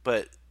 Yeah.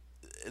 But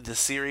the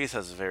series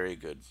has very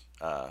good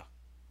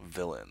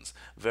villains,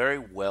 very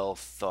well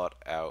thought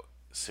out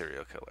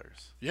serial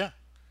killers. Yeah,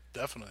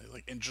 definitely.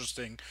 Like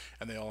interesting,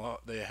 and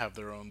they have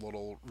their own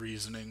little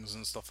reasonings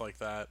and stuff like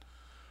that.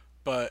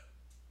 But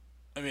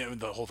I mean,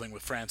 the whole thing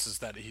with France is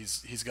that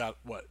he's got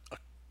what, a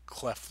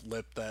cleft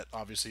lip that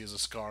obviously is a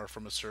scar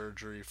from a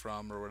surgery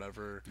or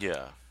whatever.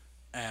 Yeah.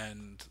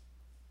 And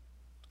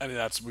I mean,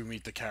 we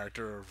meet the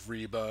character of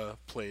Reba,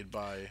 played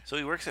by. So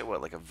he works at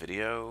what, like a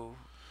video?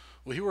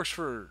 Well, he works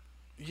for.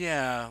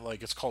 Yeah,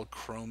 like it's called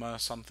Chroma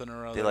something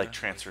or other. They like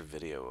transfer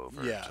video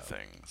over yeah, to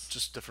things.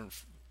 Just different,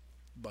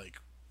 like,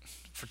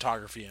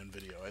 photography and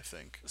video, I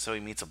think. So he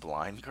meets a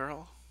blind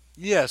girl?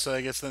 Yeah, so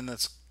I guess then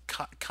that's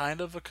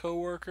kind of a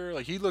coworker.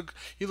 Like he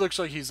looks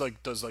like he's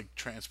like does like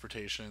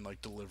transportation,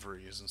 like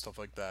deliveries and stuff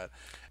like that.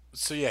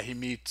 So yeah, he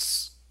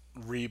meets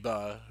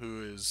Reba,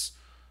 who is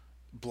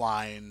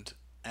blind,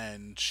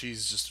 and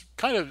she's just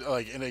kind of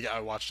like. And I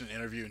watched an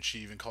interview, and she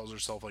even calls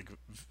herself like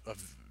a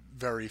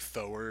very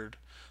forward.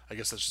 I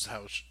guess that's just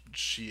how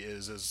she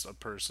is as a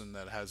person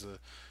that has a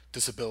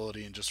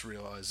disability and just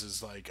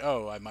realizes like,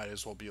 oh, I might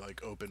as well be like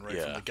open right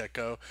from the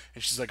get-go.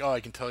 And she's like, oh,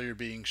 I can tell you're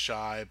being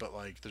shy, but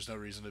like there's no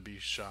reason to be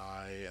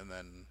shy. And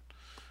then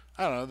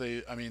I don't know,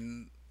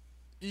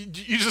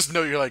 you just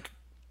know, you're like,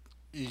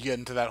 you get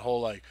into that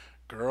whole like,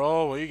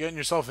 girl, what are you getting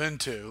yourself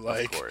into?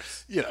 Like, of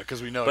course. Yeah,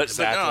 because we know but,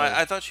 exactly. But no,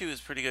 I thought she was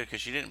pretty good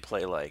because she didn't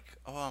play like,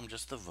 oh, I'm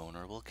just the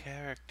vulnerable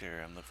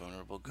character. I'm the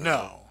vulnerable girl.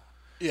 No.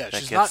 Yeah,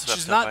 that she's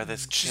gets not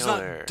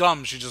killer.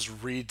 dumb. She just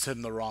reads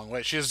him the wrong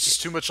way. She has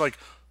just too much like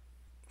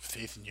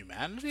faith in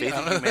humanity. Faith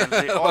in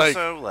humanity.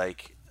 Also,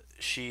 like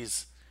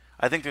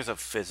I think there's a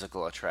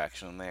physical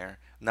attraction there,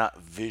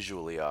 not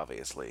visually,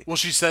 obviously. Well,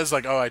 she says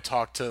like, oh, I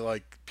talked to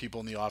like people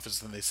in the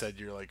office, and they said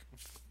you're like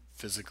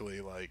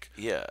physically like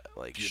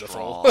like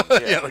beautiful.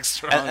 Strong. Yeah, like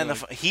strong. And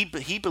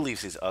he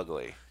believes he's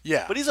ugly.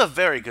 Yeah, but he's a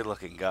very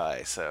good-looking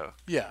guy. So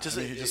yeah,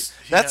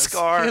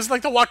 scar. He has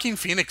like the Joaquin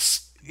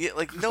Phoenix. Yeah,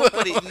 like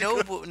nobody,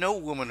 no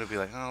woman would be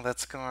like, oh, that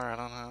scar. I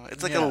don't know.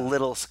 It's like a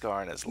little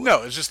scar in his lip.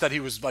 No, it's just that he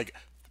was like.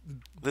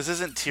 This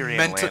isn't Tyrion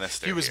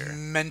Lannister. He was here.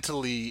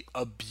 mentally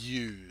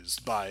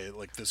abused by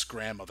like this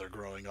grandmother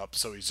growing up,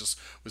 so he just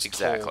was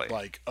exactly. told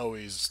like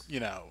always,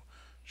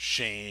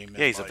 shame.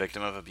 Yeah, he's like, a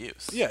victim of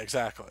abuse. Yeah,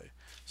 exactly.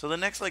 So the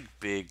next like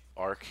big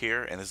arc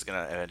here, and this is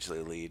gonna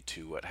eventually lead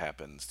to what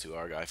happens to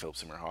our guy Philip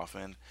Seymour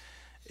Hoffman,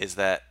 is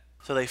that.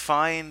 So they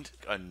find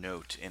a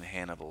note in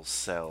Hannibal's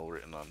cell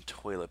written on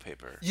toilet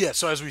paper. Yeah,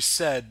 so as we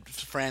said,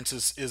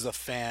 Francis is a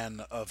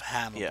fan of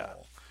Hannibal. Yeah.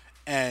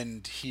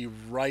 And he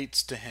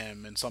writes to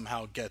him and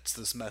somehow gets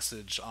this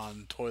message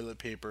on toilet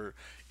paper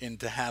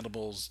into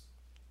Hannibal's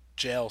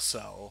jail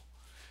cell.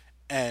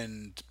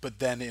 But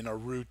then in a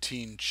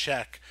routine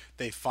check,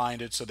 they find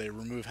it, so they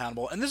remove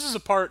Hannibal. And this is a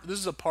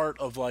part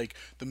of like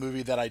the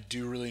movie that I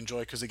do really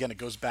enjoy, because again, it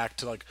goes back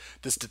to like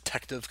this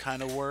detective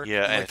kind of work.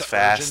 Yeah, and like, it's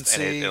fast,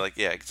 and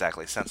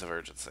exactly, sense of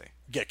urgency.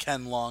 Get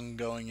Ken Long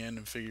going in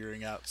and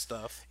figuring out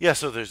stuff. Yeah,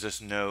 so there's this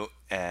note,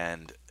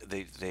 and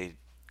they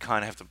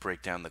kind of have to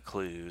break down the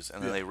clues,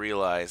 and then they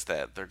realize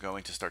that they're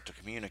going to start to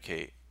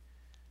communicate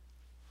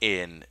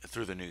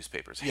through the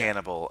newspapers. Yeah.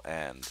 Hannibal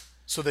and.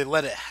 So they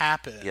let it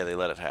happen. Yeah, they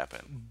let it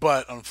happen.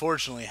 But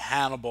unfortunately,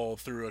 Hannibal,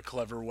 through a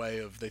clever way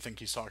of, they think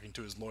he's talking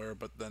to his lawyer,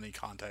 but then he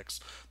contacts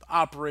the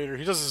operator.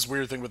 He does this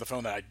weird thing with the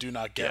phone that I do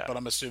not get, but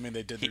I'm assuming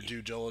they did their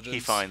due diligence.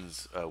 He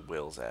finds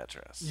Will's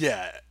address.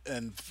 Yeah,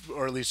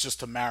 or at least just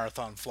to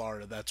Marathon,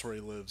 Florida. That's where he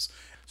lives.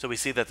 So we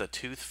see that the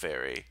Tooth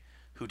Fairy,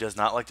 who does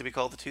not like to be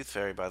called the Tooth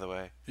Fairy, by the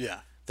way.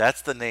 Yeah.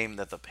 That's the name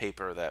that the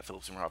paper that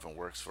Philip Seymour Hoffman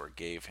works for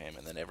gave him,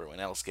 and then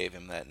everyone else gave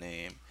him that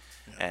name.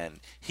 Yeah. And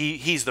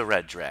he's the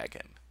Red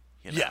Dragon.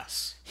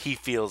 Yes. He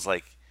feels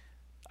like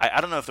I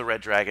don't know if the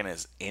Red Dragon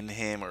is in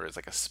him or is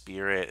like a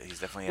spirit. He's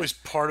definitely he's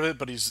part of it,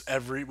 but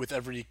with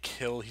every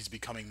kill he's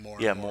becoming more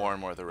and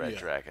more the Red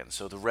Dragon.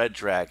 So the Red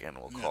Dragon,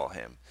 we'll call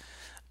him.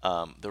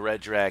 The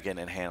Red Dragon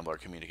and Hannibal are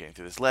communicating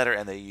through this letter,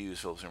 and they use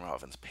Philip Seymour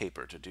Hoffman's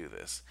paper to do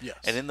this. Yes.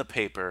 And in the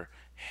paper,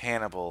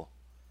 Hannibal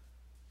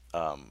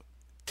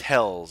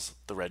tells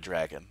the Red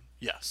Dragon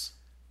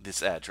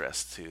this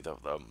address to the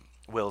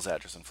Will's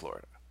address in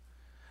Florida.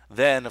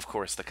 Then, of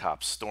course, the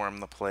cops storm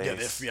the place. Yeah,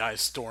 the FBI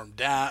storm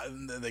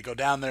down. They go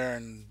down there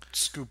and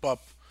scoop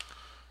up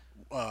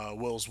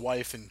Will's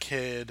wife and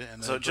kid,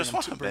 and then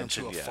bring him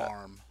to a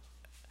farm.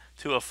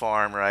 To a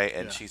farm, right?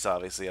 And she's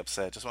obviously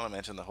upset. Just want to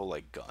mention the whole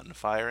like gun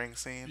firing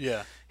scene.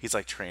 Yeah, he's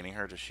like training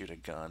her to shoot a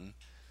gun,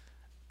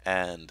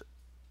 and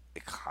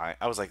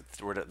I was like,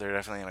 they're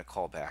definitely gonna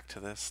call back to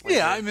this later.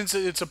 Yeah, I mean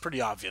it's a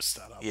pretty obvious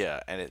setup.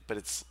 Yeah, but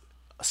it's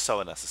so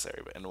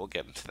unnecessary, and we'll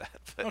get into that.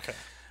 Okay,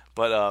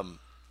 but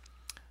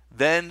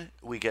then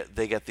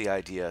they get the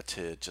idea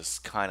to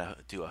just kind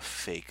of do a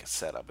fake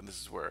setup, and this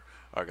is where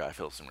our guy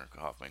Philip Seymour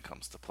Hoffman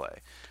comes to play.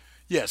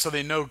 Yeah, so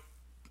they know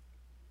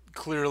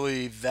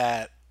clearly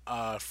that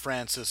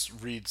Francis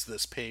reads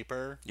this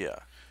paper. Yeah.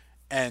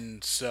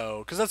 And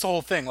so, because that's the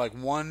whole thing. Like,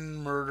 one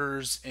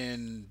murders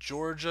in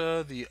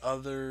Georgia, the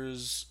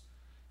others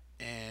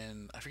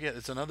in, I forget,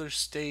 it's another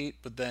state,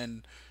 but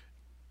then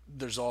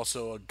there's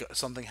also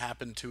something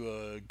happened to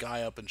a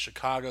guy up in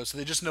Chicago. So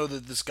they just know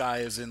that this guy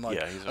is in,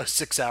 like, he's a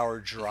 6-hour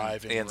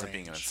driving He ends up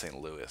range. being in St.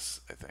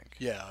 Louis, I think.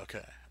 Yeah,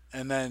 okay.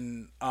 And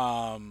then,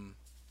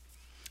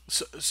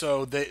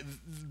 so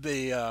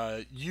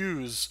they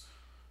use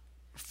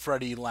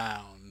Freddie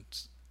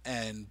Lounds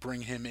and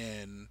bring him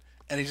in,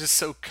 and he's just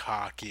so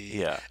cocky.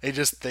 Yeah. He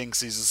just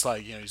thinks he's just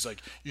like, he's like,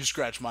 you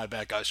scratch my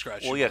back, I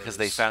scratch yours. Well, yeah, because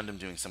they found him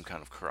doing some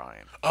kind of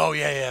crime. Oh,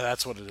 yeah,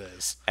 that's what it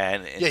is.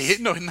 And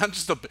not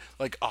just a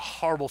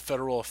horrible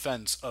federal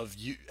offense of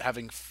you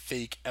having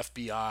fake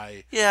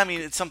FBI. Yeah, I mean,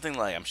 it's something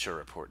like I'm sure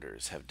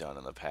reporters have done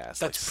in the past.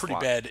 That's like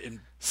pretty bad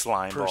in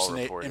slime ball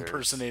reporters.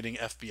 Impersonating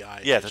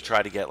FBI. Yeah, to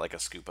try to get like a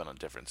scoop on a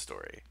different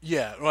story.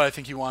 Yeah, well, I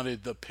think he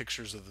wanted the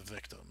pictures of the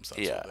victims.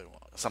 That's yeah, what they want.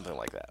 Something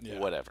like that. Yeah.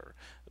 Whatever.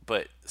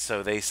 But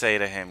so they say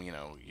to him,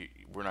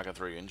 we're not going to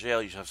throw you in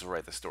jail. You just have to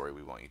write the story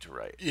we want you to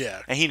write.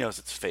 Yeah. And he knows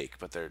it's fake,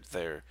 but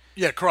they're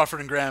Yeah, Crawford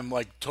and Graham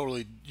like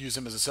totally use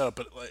him as a setup,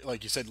 but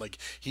like you said, like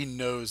he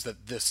knows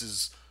that this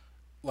is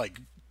like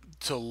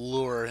to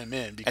lure him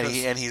in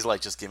because and he's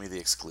like, just give me the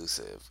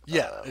exclusive.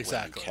 Yeah, When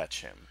exactly. you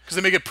catch him because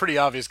they make it pretty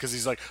obvious because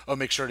he's like, oh,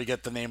 make sure to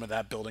get the name of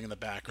that building in the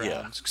background.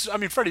 Yeah. 'Cause, I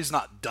mean, Freddy's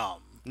not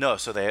dumb. No,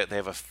 so they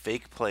have a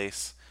fake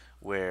place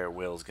where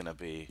Will's gonna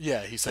be.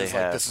 Yeah, he says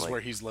like this is where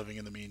he's living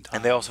in the meantime.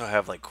 And they also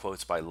have like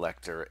quotes by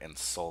Lecter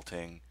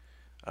insulting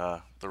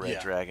the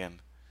Red Dragon,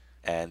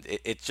 and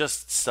it's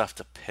just stuff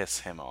to piss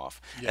him off.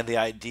 Yeah. And the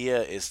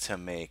idea is to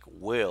make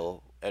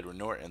Will, Edward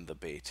Norton, the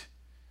bait.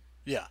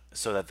 Yeah.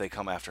 So that they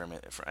come after him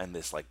in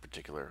this like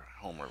particular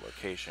home or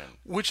location.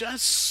 Which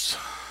as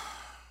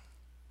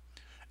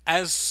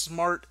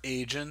smart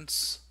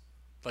agents,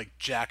 like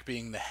Jack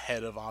being the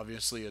head of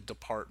obviously a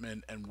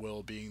department and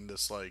Will being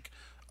this like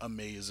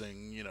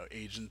amazing,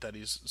 agent that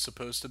he's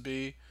supposed to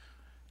be.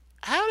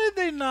 How did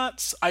they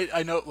not?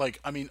 I know, like,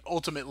 I mean,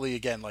 ultimately,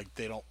 again, like,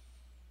 they don't.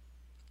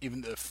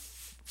 Even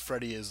if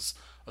Freddy is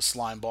a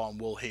slime ball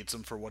and Will hates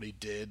him for what he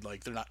did,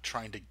 like, they're not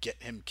trying to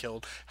get him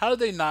killed. How did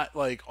they not,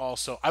 like,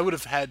 also. I would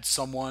have had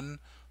someone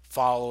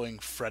following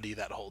Freddy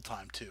that whole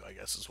time, too, I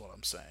guess is what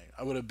I'm saying.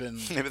 I would have been.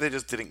 Maybe they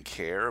just didn't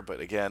care,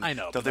 but again, I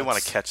know. Don't they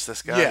want to catch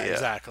this guy? Yeah,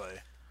 exactly.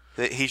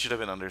 He should have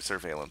been under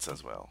surveillance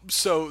as well.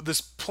 So this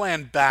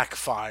plan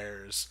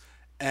backfires,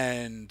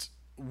 and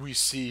we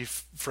see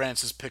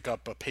Francis pick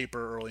up a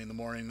paper early in the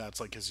morning.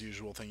 That's like his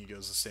usual thing. He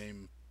goes the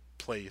same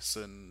place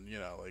and,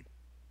 like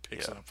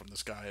picks it up from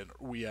this guy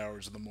at wee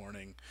hours in the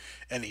morning.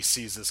 And he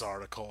sees this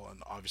article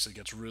and obviously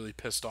gets really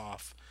pissed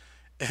off.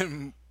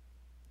 And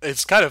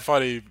it's kind of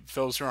funny.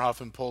 Philip Seymour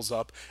Hoffman pulls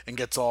up and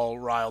gets all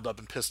riled up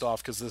and pissed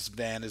off because this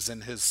van is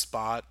in his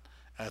spot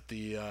at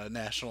the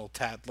National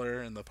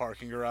Tatler in the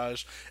parking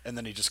garage, and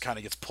then he just kind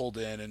of gets pulled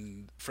in,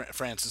 and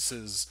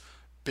Francis's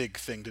big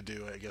thing to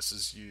do, I guess,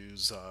 is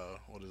use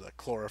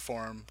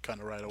chloroform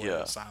kind of right away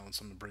to silence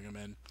him and bring him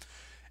in.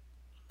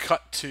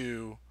 Cut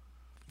to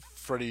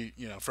Freddie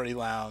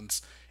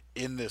Lounds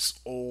in this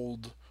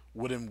old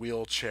wooden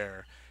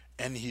wheelchair,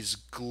 and he's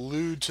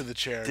glued to the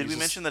chair. Did we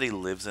mention that he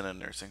lives in a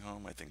nursing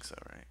home? I think so,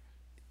 right?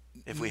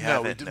 If we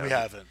No, haven't, we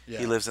haven't. Yeah.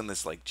 He lives in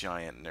this like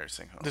giant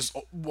nursing home.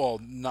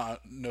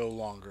 No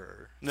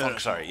longer. No,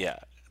 sorry. Yeah,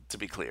 to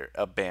be clear,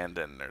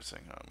 abandoned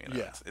nursing home.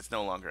 Yeah. It's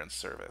no longer in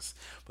service,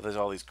 but there's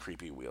all these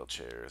creepy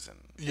wheelchairs and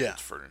old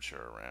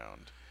furniture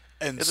around.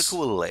 And it's a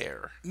cool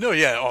lair. No,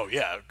 yeah, oh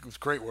yeah, it's a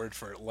great word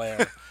for it,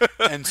 lair.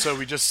 And so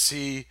we just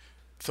see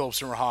Philip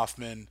Seymour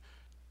Hoffman,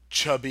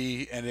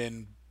 chubby and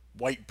in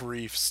white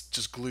briefs,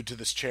 just glued to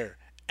this chair.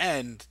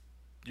 And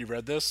you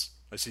read this?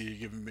 I see you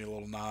giving me a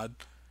little nod.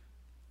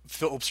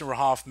 Philip Seymour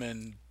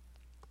Hoffman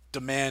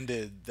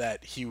demanded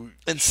that he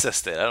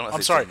insisted. I don't know.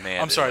 I'm sorry.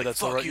 Demanded. I'm sorry. Like, that's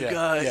fuck the right. You yeah,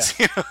 guys.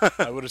 Yeah.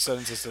 I would have said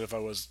insisted if I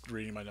was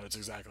reading my notes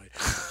exactly.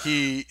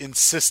 He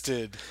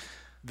insisted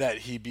that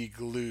he be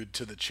glued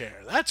to the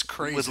chair. That's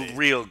crazy. With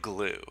real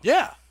glue.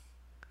 Yeah.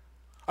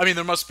 I mean,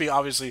 there must be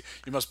obviously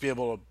you must be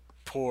able to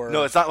pour.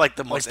 No, it's not like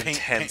the most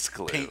intense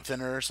glue. Paint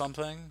thinner or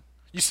something.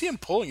 You see him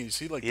pulling, and you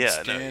see like the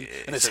skin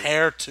and his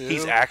hair too.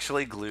 He's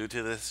actually glued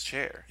to this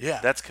chair. Yeah,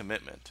 that's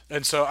commitment.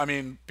 And so, I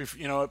mean,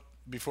 you know what?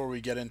 Before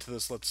we get into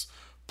this, let's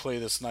play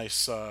this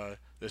nice,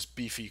 this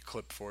beefy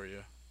clip for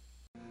you.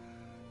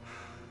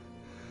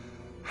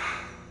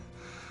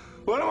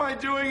 What am I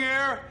doing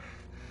here?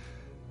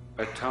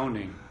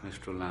 Atoning,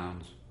 Mr.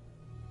 Lowndes.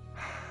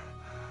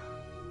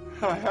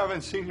 I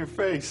haven't seen your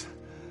face.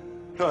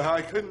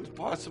 I couldn't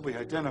possibly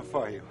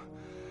identify you.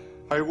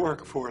 I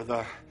work for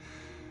the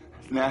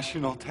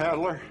National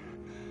Tatler.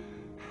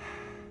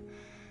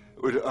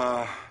 Would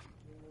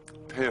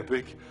pay a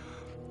big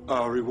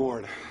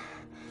reward.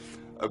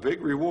 A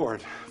big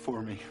reward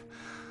for me.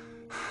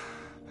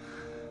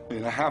 I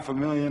mean,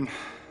 $500,000,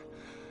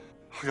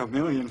 like $1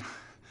 million,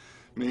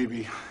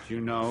 maybe. Do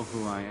you know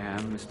who I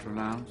am, Mr.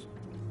 Lowndes?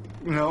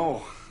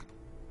 No.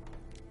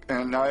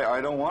 And I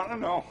don't want to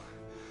know.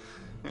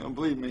 You know,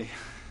 believe me.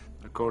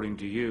 According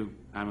to you,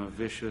 I'm a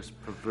vicious,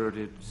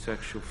 perverted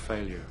sexual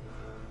failure.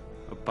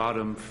 A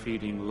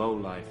bottom-feeding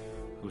lowlife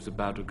who's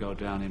about to go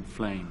down in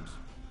flames.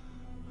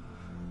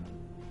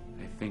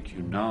 I think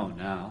you know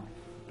now,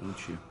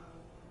 don't you?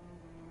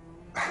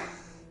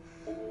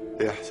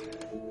 Yes.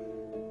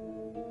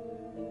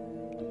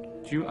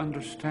 Do you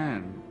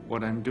understand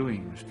what I'm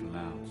doing, Mr.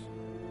 Lowndes?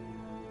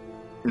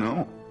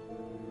 No.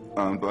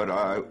 But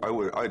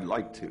I'd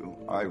like to.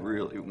 I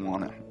really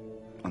want to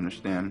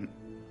understand.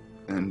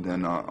 And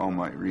then all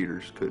my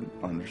readers could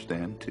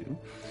understand, too.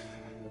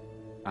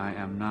 I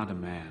am not a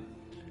man.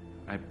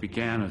 I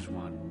began as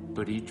one,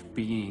 but each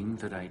being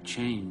that I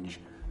change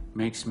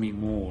makes me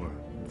more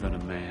than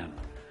a man,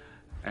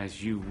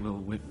 as you will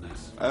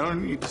witness. I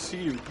don't need to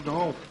see you,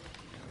 no.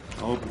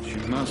 Oh, but you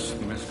must,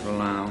 Mr.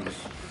 Lowndes.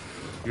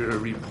 You're a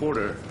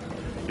reporter.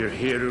 You're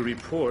here to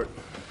report.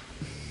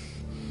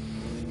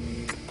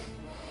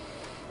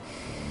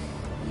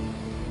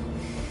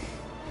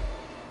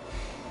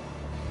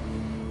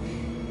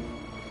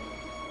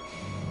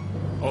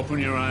 Open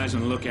your eyes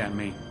and look at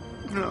me.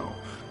 No.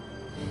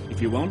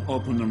 If you won't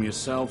open them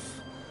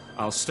yourself,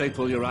 I'll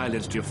staple your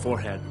eyelids to your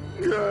forehead.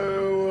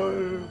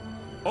 No.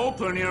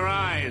 Open your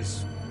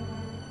eyes!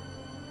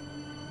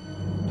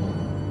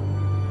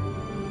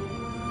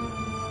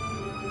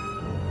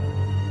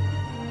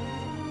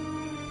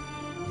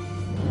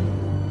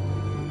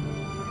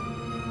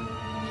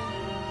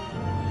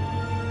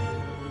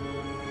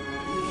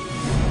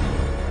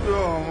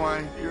 Oh,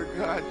 my dear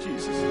God,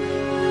 Jesus.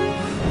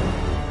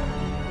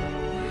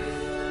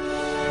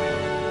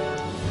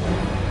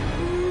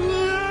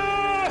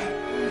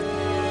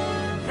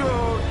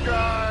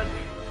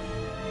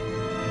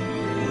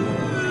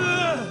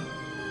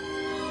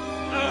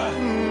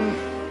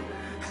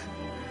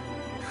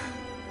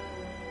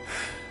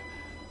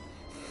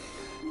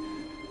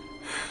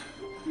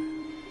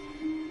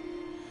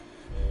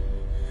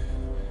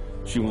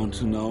 Do you want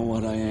to know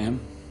what I am?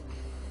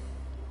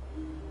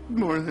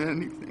 More than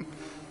anything.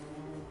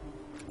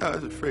 I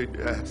was afraid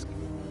to ask.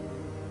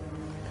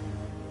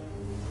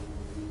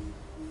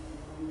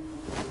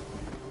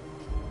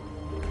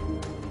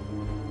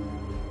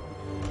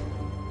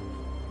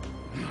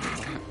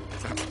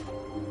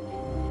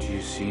 Do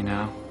you see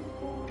now?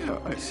 Yeah,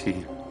 I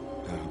see.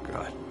 Oh,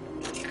 God.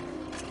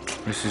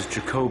 This is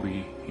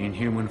Jacoby in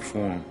human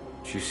form.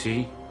 Do you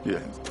see?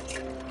 Yes.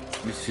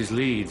 This is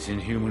Leeds in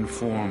human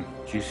form.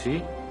 Do you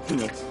see?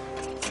 Yes.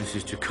 This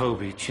is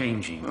Jacoby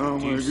changing. Oh,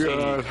 Do you my see?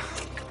 God.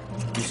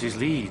 This is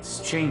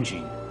Leeds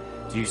changing.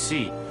 Do you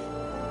see?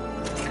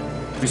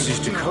 This is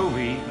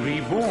Jacoby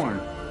reborn.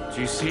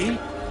 Do you see?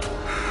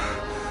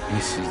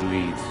 This is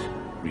Leeds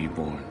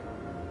reborn.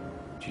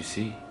 Do you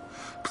see?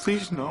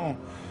 Please, no.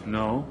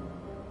 No?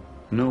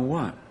 No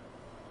what?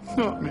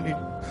 Not me.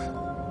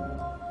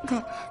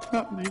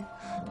 Not me.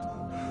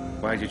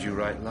 Why did you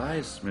write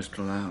lies, Mr.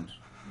 Lowndes?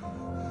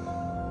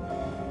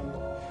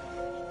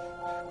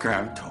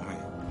 Graham told me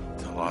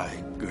to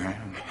lie,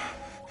 Graham.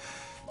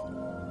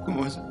 It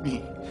wasn't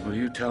me. Will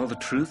you tell the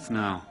truth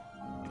now?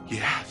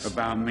 Yes.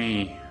 About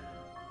me?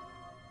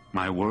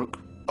 My work?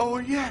 Oh,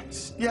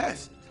 yes,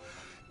 yes.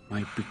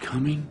 My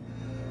becoming?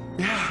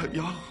 Yeah,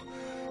 y'all.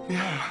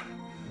 Yeah.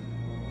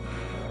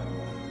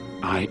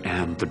 I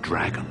am the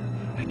dragon,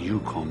 and you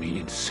call me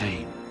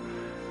insane.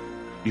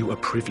 You are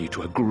privy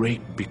to a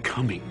great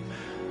becoming,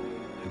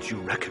 and you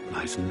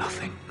recognize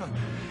nothing.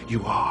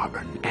 You are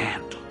an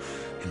ant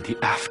in the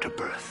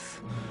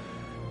afterbirth.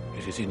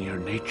 It is in your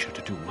nature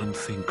to do one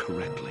thing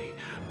correctly.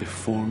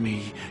 Before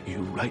me, you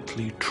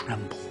rightly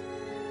tremble.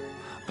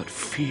 But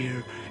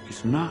fear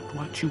is not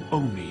what you owe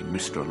me,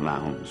 Mr.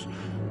 Lowndes.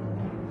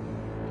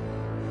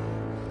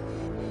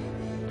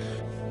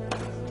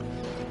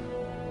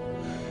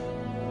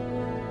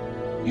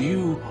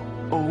 You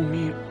owe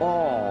me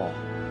all.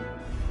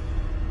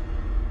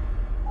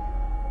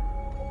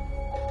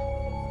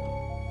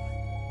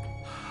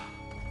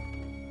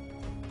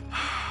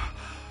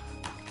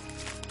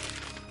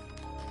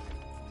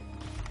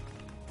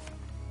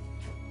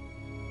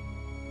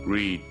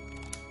 Read.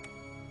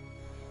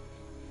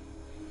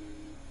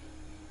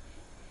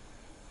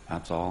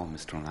 That's all,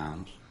 Mr.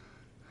 Lowndes.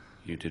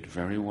 You did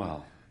very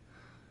well.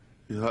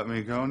 You let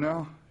me go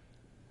now?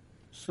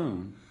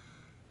 Soon.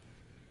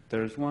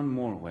 There's one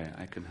more way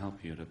I can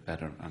help you to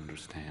better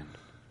understand.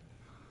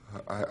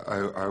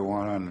 I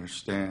want to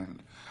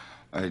understand.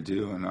 I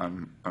do, and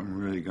I'm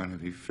really going to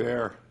be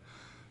fair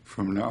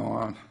from now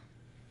on.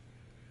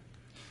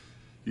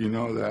 You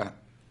know that.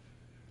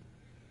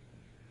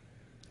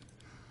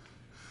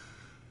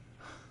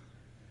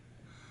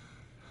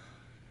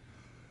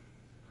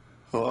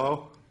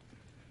 Hello?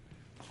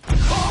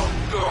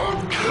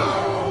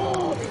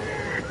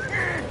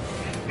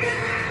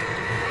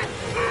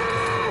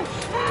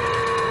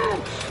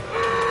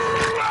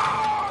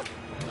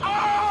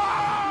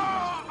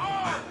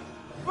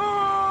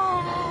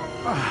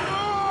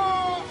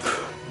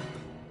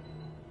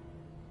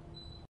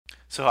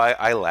 So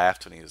I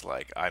laughed when he was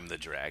like, "I'm the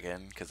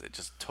dragon," because it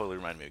just totally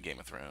reminded me of Game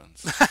of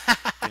Thrones.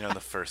 In the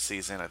first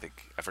season,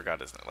 I forgot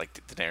his name, like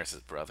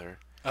Daenerys' brother.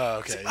 Oh,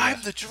 okay. Like,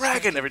 I'm the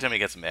dragon every time he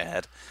gets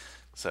mad.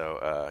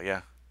 So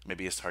yeah,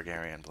 maybe it's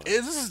Targaryen blood.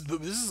 This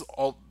is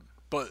all,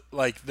 but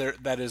like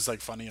that is like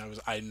funny.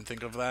 I didn't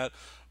think of that,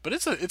 but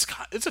it's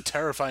a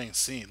terrifying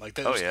scene. Like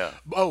that. Oh, yeah.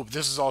 Oh,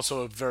 this is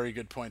also a very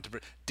good point.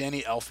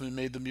 Danny Elfman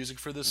made the music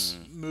for this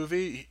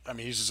movie. I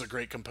mean, he's just a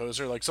great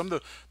composer. Like some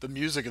of the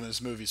music in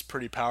this movie is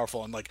pretty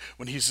powerful, and like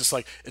when he's just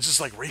like, it's just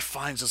like Ralph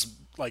Fiennes just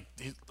like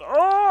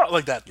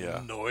like that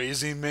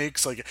noise he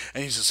makes, like,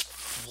 and he's just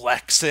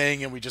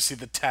flexing, and we just see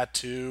the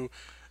tattoo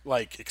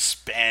like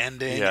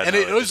expanding, and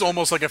it was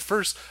almost like at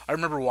first I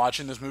remember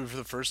watching this movie for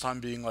the first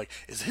time being like,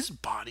 is his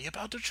body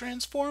about to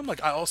transform?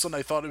 Like I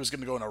thought it was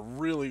going to go in a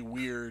really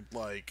weird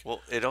like.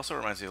 Well, it also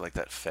reminds me of like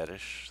that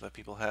fetish that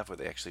people have where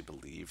they actually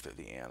believe they're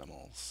the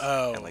animals.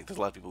 Oh, and like there's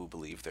a lot of people who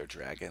believe they're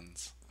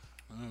dragons.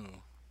 Oh.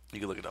 You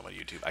can look it up on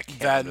YouTube. I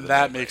can't.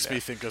 That makes me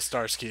think of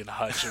Starsky and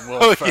Hutch and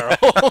Will Ferrell.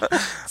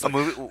 A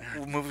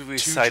movie we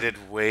cited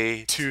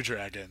two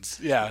dragons.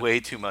 Yeah, way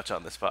too much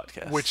on this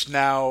podcast. Which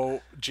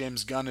now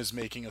James Gunn is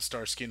making a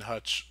Starsky and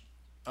Hutch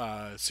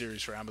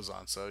series for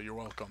Amazon. So you're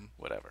welcome.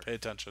 Whatever. Pay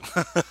attention.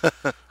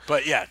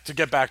 But yeah, to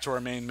get back to our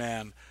main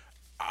man,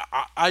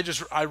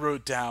 I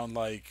wrote down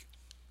like.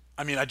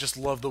 I mean, I just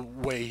love the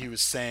way he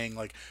was saying,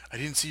 like, I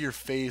didn't see your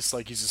face,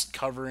 like, he's just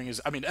covering his...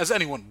 I mean, as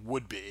anyone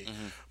would be.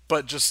 Mm-hmm.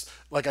 But just,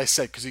 like I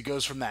said, because he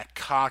goes from that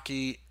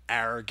cocky,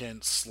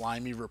 arrogant,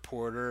 slimy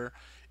reporter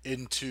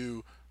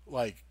into,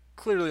 like,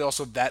 clearly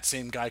also that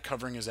same guy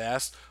covering his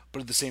ass,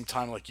 but at the same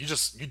time, like, you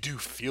do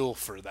feel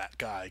for that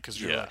guy, because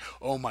you're like,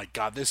 oh my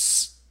god,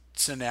 this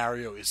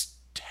scenario is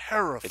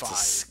terrifying. It's a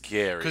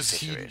scary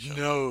situation. Because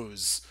he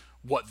knows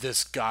what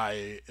this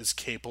guy is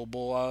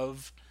capable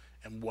of,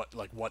 and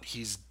what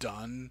he's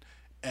done,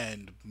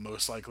 and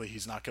most likely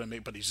he's not going to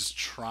make, but he's just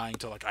trying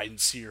to, like, I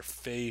didn't see your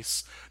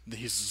face.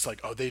 He's just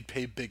like, oh, they'd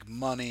pay big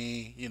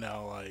money,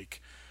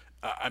 like,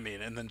 I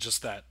mean, and then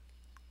just that,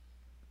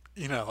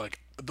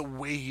 like, the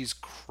way he's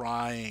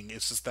crying,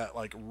 it's just that,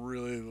 like,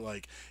 really,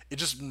 like, it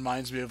just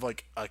reminds me of,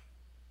 like,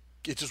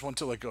 it just went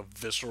to, like, a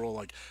visceral,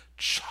 like,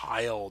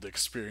 child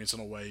experience in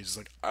a way. He's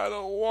like, I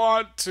don't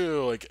want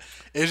to, like,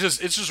 it's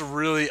just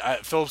really,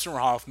 Philip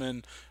Seymour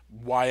Hoffman,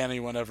 why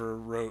anyone ever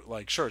wrote,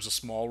 like, sure, it's a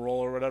small role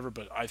or whatever,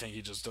 but I think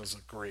he just does a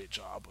great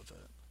job with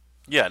it.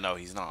 Yeah, no,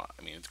 he's not.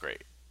 I mean, it's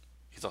great.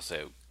 He's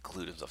also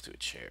glued himself to a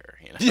chair,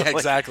 Yeah,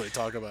 exactly.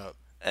 Talk about.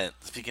 And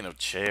speaking of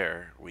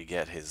chair, we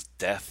get his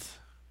death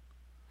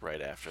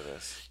right after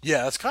this.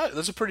 Yeah,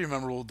 that's a pretty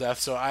memorable death.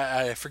 So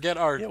I forget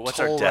our what's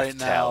toll our death right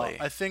tally?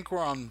 now. I think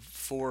we're on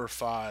 4 or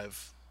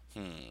 5.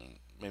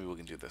 Maybe we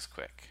can do this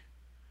quick.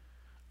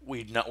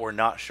 We're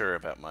not sure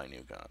about My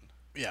New Gun.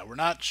 Yeah, we're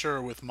not sure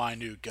with My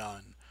New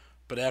Gun.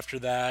 But after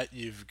that,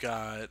 you've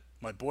got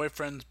My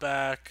Boyfriend's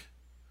Back,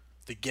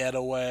 The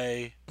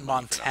Getaway,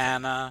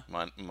 Montana.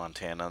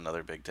 Montana,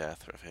 another big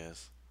death of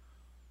his.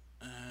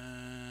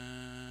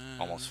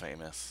 Almost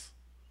Famous.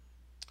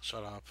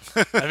 Shut up.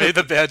 I made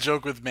the bad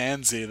joke with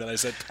Manzi that I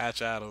said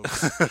Patch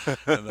Adams.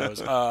 And those.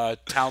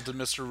 Talented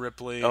Mr.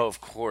 Ripley. Oh, of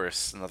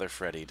course. Another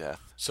Freddy death.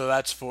 So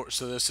that's 4.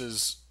 So this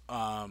is...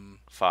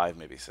 5,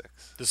 maybe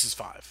 6. This is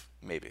 5.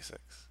 Maybe 6.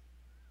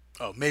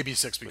 Oh, maybe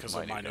 6 because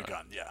of My New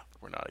Gun. Yeah.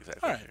 We're not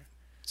exactly All right. sure.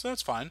 So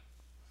that's fine.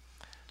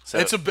 So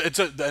and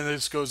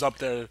this goes up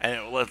there.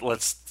 And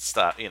let's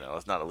stop.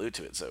 Let's not allude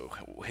to it. So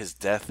his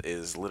death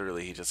is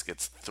literally he just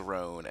gets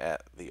thrown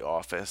at the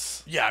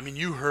office. Yeah, I mean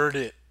you heard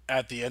it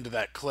at the end of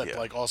that clip. Yeah.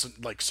 Like also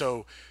like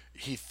so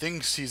he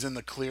thinks he's in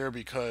the clear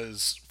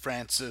because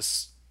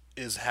Francis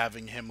is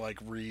having him like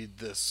read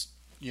this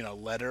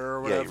letter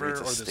or whatever, he reads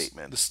a or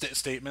statement. The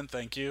statement.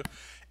 Thank you.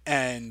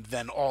 And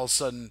then all of a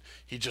sudden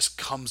he just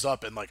comes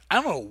up and like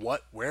I don't know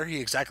where he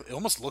exactly. It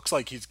almost looks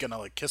like he's gonna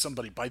like kiss him,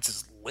 but he bites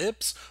his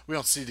lips. We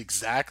don't see it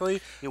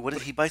exactly. Yeah, what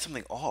did he bite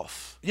something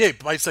off? Yeah, he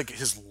bites like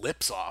his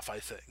lips off, I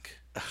think.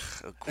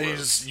 Of And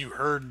course. you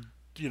heard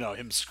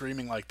him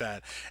screaming like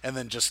that, and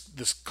then just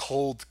this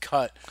cold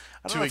cut.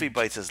 I don't know if he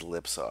bites his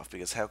lips off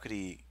because how could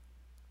he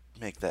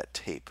make that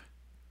tape?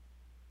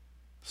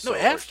 No,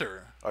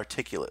 after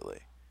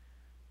articulately.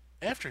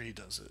 After he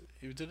does it,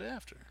 he did it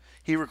after.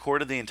 He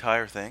recorded the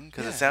entire thing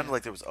because it sounded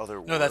like there was other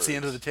words. No, that's the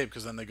end of the tape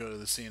because then they go to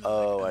the scene.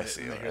 Oh, and I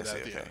see. They hear that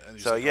at the Okay. end, and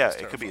he's So like, yeah, "Oh,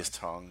 it could be his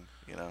terrifying."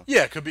 tongue.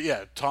 Yeah, it could be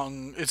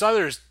tongue. It's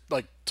either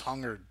like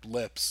tongue or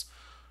lips,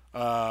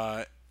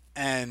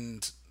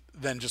 and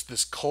then just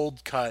this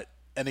cold cut.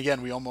 And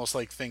again, we almost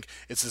like think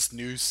it's this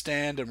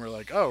newsstand, and we're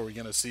like, oh, we're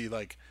gonna see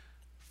like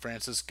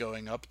Francis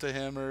going up to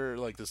him or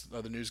like this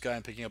other news guy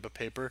and picking up a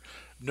paper.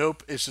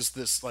 Nope, it's just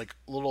this like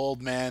little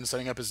old man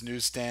setting up his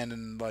newsstand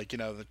and like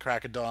the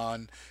crack of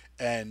dawn,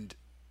 and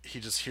he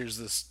just hears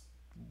this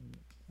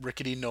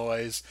rickety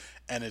noise,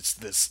 and it's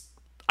this.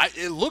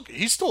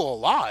 He's still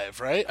alive,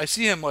 right? I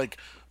see him like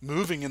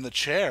moving in the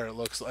chair. It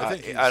looks. I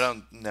think. I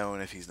don't know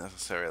if he's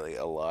necessarily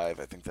alive.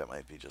 I think that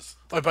might be just.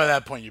 Like by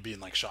that point, you'd be in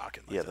like shock.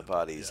 And, like, the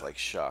body's like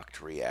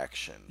shocked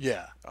reaction.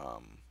 Yeah.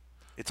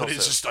 But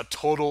it's just a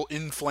total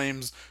in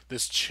flames.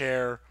 This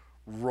chair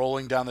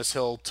rolling down this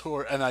hill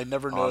and I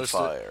never noticed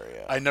fire, it.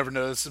 yeah. I never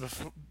noticed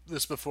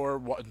this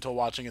before until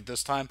watching it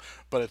this time.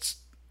 But it's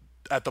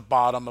at the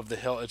bottom of the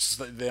hill. It's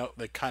just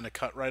they kind of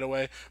cut right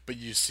away, but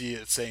you see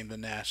it saying the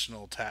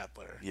National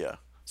Tattler. Yeah.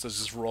 So it's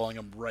just rolling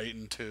him right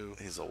into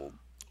his old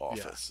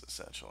office,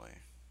 essentially.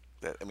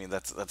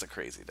 That's a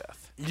crazy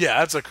death. Yeah,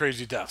 that's a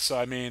crazy death.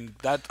 So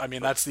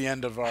that's the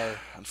end of our.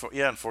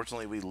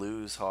 Unfortunately, we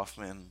lose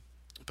Hoffman.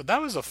 But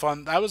that was a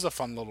fun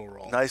little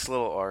role. Nice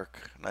little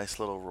arc, nice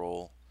little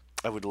role.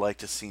 I would like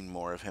to see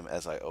more of him,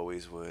 as I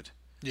always would.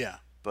 Yeah.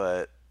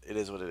 But it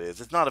is what it is.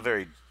 It's not a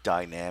very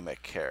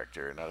dynamic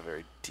character, not a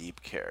very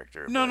deep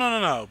character.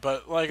 No.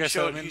 But like I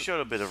said, he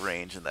showed a bit of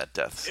range in that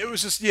death scene. It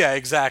was just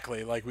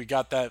exactly. Like we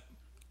got that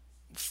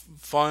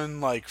fun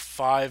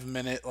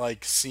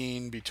 5-minute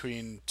scene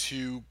between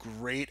two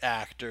great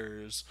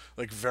actors,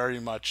 very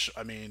much.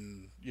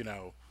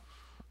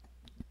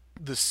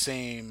 The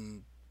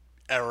same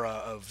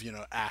era of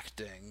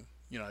acting.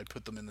 I'd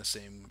put them in the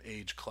same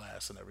age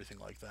class and everything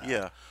like that.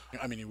 Yeah.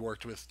 He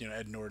worked with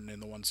Ed Norton in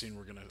the one scene.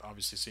 We're gonna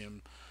obviously see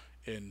him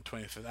in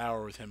 25th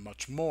Hour with him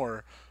much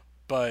more,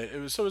 but it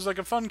was like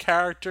a fun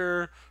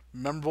character,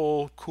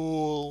 memorable,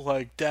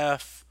 cool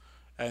death,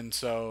 and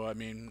so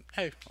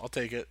hey, I'll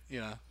take it.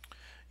 Yeah,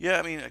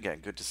 again,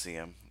 good to see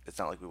him. It's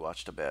not like we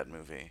watched a bad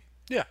movie.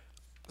 Yeah.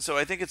 So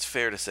I think it's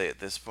fair to say at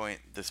this point,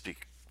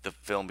 the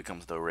film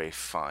becomes the Ralph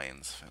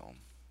Fiennes film.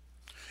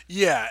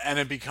 Yeah, and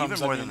it becomes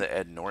even more than the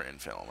Ed Norton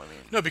film.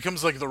 No, it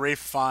becomes like the Ralph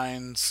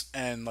Fiennes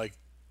and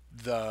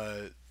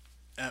the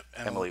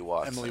Emily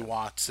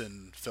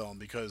Watson film,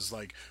 because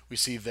we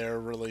see their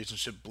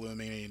relationship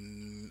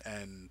blooming,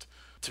 and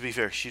to be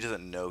fair, she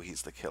doesn't know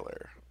he's the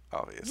killer.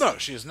 Obviously, no,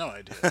 she has no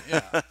idea.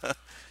 Yeah.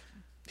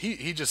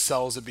 He just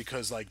sells it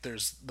because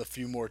there's the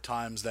few more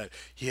times that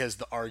he has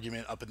the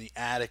argument up in the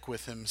attic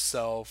with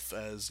himself,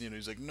 as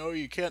he's like, no,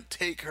 you can't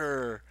take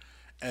her,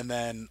 and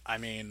then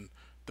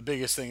the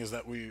biggest thing is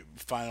that we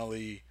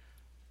finally,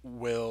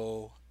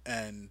 Will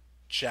and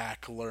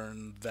Jack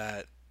learn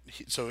that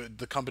so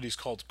the company's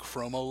called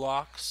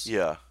Chromolox.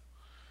 Yeah.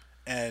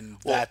 And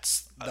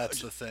that's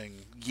the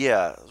thing.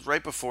 Yeah,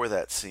 right before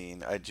that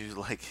scene, I do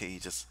like he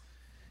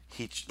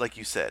like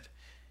you said,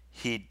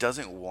 he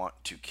doesn't want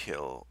to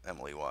kill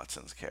Emily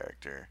Watson's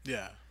character.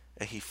 Yeah.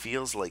 And he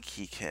feels like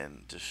he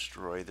can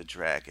destroy the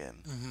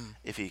dragon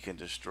if he can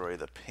destroy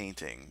the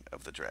painting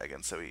of the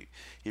dragon. So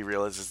he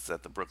realizes it's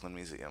at the Brooklyn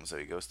Museum, so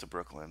he goes to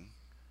Brooklyn.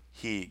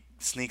 He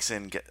sneaks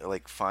in,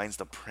 finds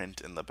the print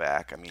in the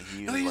back.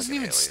 He doesn't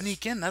even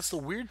sneak in. That's the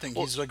weird thing.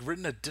 He's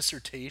written a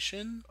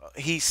dissertation.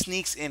 He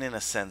sneaks in a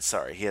sense.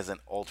 Sorry, he has an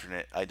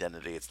alternate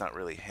identity. It's not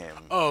really him.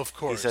 Oh, of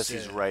course. He says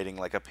he's writing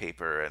a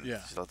paper, and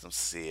she lets him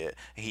see it.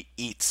 He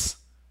eats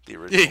the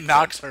original. He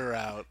knocks her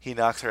out. He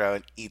knocks her out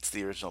and eats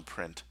the original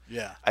print.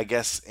 Yeah. I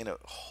guess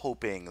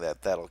hoping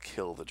that that'll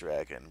kill the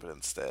dragon, but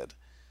instead,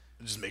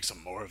 it just makes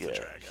him more of the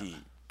dragon. He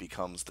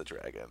becomes the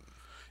dragon.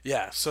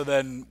 Yeah, so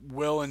then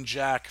Will and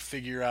Jack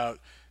figure out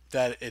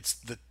that it's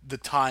the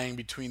tying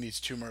between these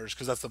two murders,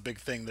 because that's the big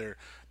thing. They're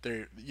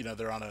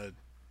on a.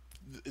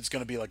 It's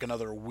going to be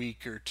another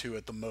week or two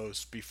at the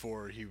most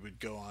before he would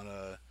go on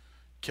a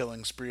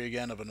killing spree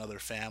again of another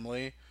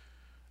family,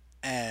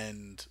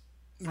 and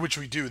which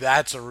we do.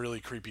 That's a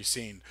really creepy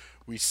scene.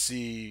 We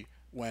see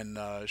when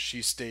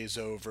she stays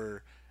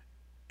over.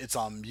 It's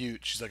on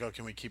mute. She's like, "Oh,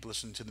 can we keep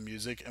listening to the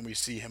music?" And we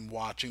see him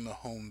watching the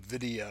home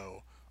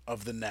video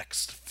of the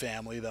next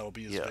family that'll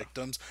be his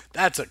victims.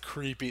 That's a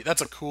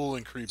cool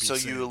and creepy So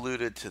scene. You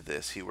alluded to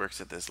this. He works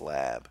at this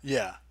lab.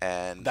 Yeah.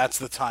 And that's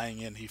the tying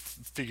in. He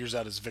figures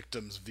out his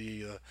victims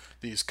via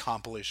these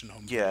compilation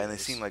home videos. Yeah, and they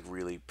seem like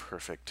really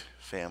perfect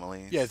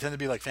families. Yeah, they tend to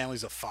be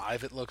families of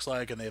 5, it looks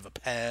like, and they have a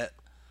pet,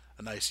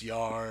 a nice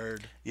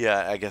yard.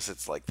 Yeah, I guess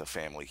it's the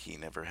family he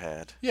never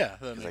had. Yeah.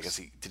 I guess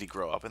did he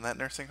grow up in that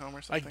nursing home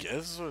or something? I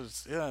guess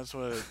that's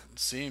what it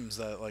seems,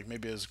 that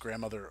maybe his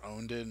grandmother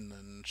owned it, and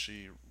then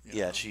she...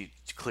 she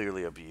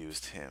clearly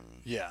abused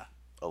him. Yeah.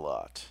 A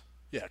lot.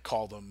 Yeah,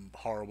 called him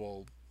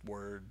horrible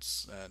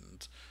words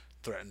and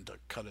threatened to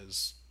cut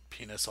his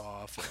penis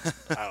off.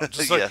 And, I don't know,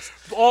 just yes.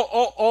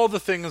 all the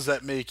things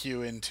that make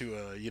you into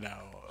a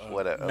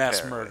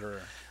mass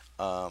murderer.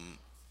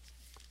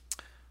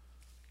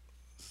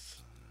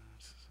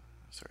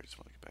 Sorry, I just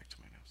want to get back to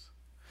my notes.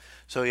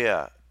 So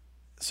yeah,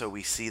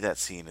 we see that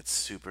scene. It's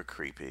super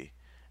creepy,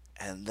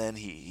 and then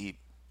he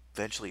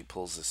eventually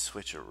pulls the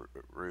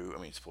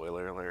switcheroo.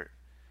 Spoiler alert.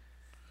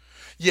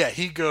 Yeah,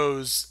 he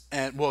goes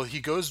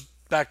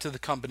back to the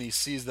company,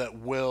 sees that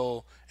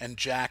Will and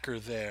Jack are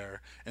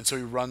there, and so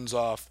he runs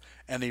off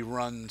and he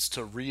runs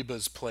to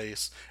Reba's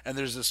place, and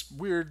there's this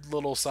weird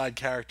little side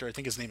character. I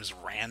think his name is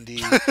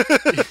Randy.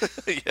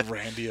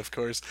 Randy, of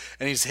course.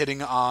 And he's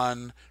hitting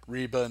on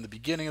Reba in the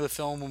beginning of the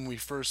film when we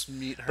first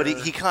meet her. But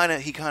he kind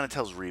of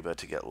tells Reba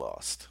to get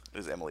lost. It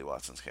was Emily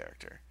Watson's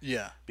character.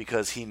 Yeah.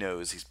 Because he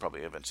knows he's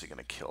probably eventually going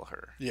to kill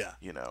her. Yeah.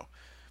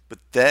 But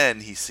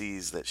then he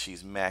sees that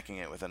she's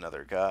macking it with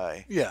another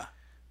guy. Yeah.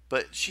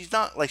 But she's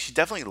not like she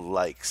definitely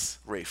likes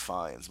Ray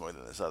Fiennes more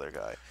than this other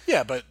guy.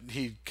 Yeah, but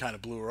he kind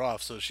of blew her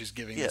off, so she's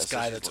giving this so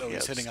guy she's- that's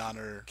always hitting on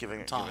her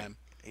time.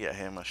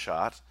 Him a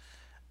shot,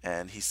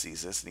 and he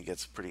sees this and he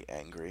gets pretty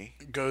angry.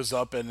 Goes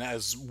up and,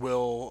 as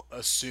Will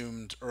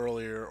assumed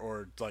earlier,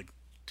 or like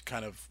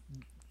kind of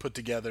put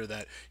together,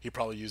 that he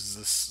probably uses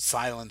this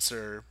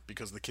silencer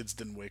because the kids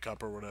didn't wake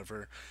up or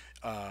whatever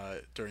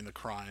during the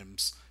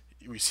crimes.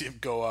 We see him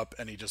go up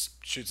and he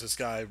just shoots this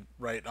guy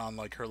right on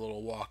like her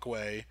little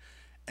walkway,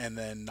 and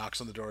then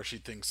knocks on the door. She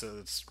thinks that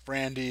it's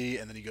Randy,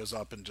 and then he goes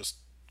up and just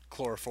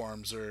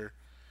chloroforms her,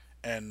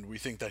 and we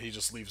think that he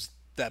just leaves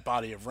that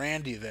body of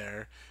Randy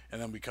there,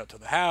 and then we cut to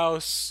the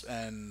house,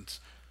 and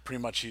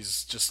pretty much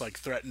he's just like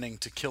threatening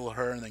to kill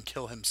her and then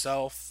kill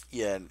himself.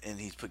 Yeah, and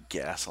he's put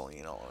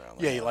gasoline all around.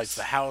 He lights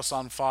the house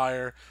on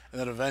fire, and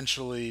then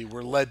eventually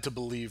we're led to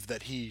believe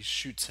that he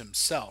shoots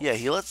himself. Yeah,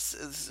 he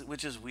lets,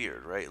 which is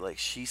weird, right? Like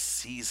she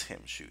sees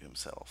him shoot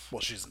himself.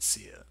 Well, she doesn't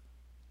see it.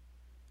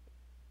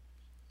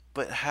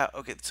 But how?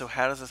 Okay, so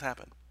how does this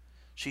happen?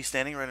 She's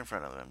standing right in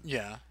front of him.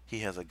 Yeah. He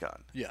has a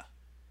gun. Yeah.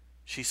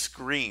 She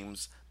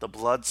screams. The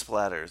blood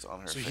splatters on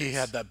her So face. he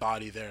had that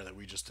body there that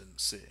we just didn't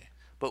see.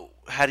 But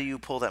how do you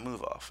pull that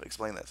move off?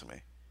 Explain that to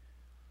me.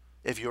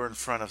 If you're in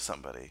front of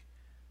somebody,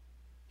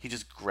 he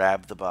just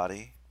grabbed the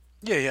body.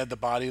 Yeah, he had the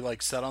body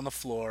like set on the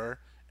floor,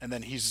 and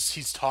then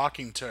he's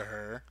talking to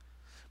her.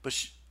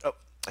 But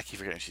I keep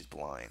forgetting she's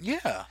blind.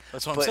 Yeah,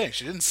 that's what I'm saying.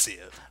 She didn't see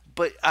it.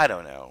 But I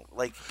don't know.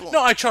 Like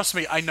no, trust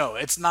me. I know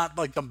it's not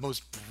like the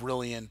most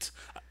brilliant.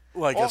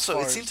 Like also,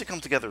 it seems to come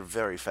together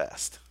very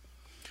fast.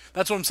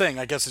 That's what I'm saying.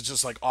 I guess it's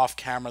just like off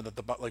camera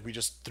that we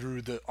just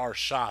threw our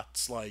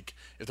shots. Like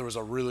if there was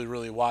a really,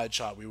 really wide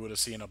shot, we would have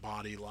seen a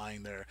body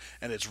lying there,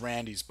 and it's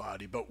Randy's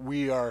body. But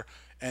we are,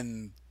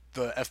 and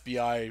the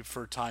FBI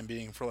for time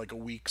being, for like a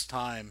week's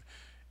time,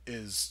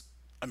 is,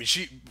 I mean,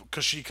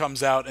 because she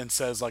comes out and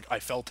says like, I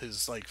felt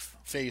his like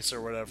face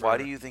or whatever. Why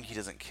do you think he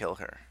doesn't kill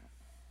her?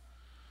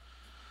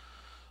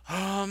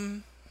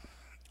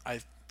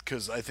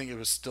 Because I think it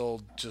was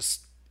still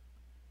just.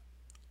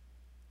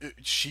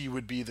 She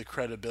would be the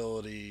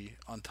credibility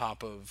on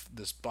top of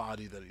this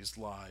body that he's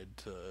lied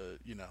to,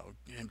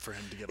 for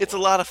him to get. It's a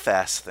lot of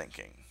fast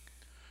thinking.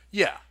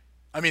 Yeah,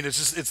 I mean,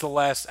 it's the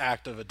last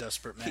act of a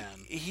desperate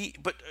man.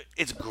 But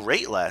it's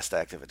great last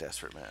act of a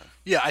desperate man.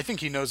 Yeah, I think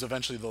he knows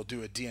eventually they'll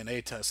do a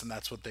DNA test, and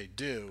that's what they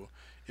do.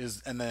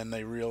 And then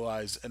they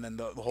realize, and then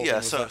the whole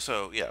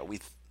thing. Yeah.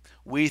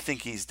 We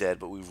think he's dead,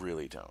 but we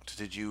really don't.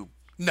 Did you?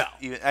 No.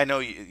 I know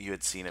you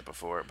had seen it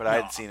before, but I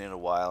hadn't seen it in a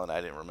while, and I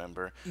didn't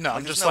remember. No,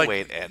 I'm just no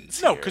way it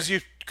ends. No,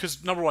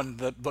 because number one,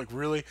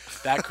 really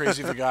that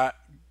crazy of a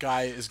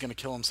guy is going to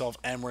kill himself,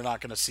 and we're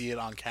not going to see it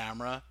on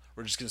camera.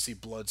 We're just going to see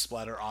blood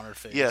splatter on her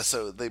face. Yeah,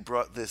 so they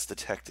brought this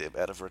detective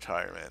out of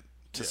retirement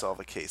to solve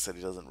a case that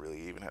he doesn't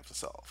really even have to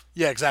solve.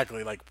 Yeah,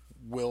 exactly. Like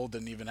Will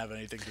didn't even have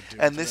anything to do.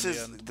 And with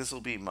it this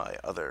will be my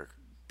other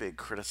big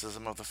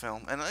criticism of the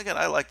film. And again,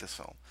 I like this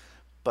film,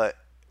 but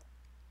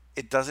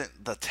it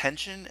doesn't. The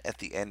tension at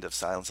the end of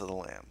Silence of the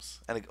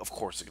Lambs, and of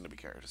course it's going to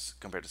be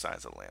compared to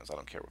Silence of the Lambs. I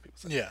don't care what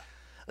people say. Yeah.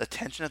 The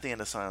tension at the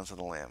end of Silence of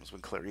the Lambs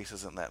when Clarice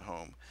is in that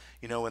home.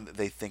 When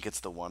they think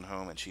it's the one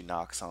home and she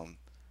knocks on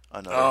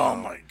another home.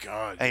 Oh my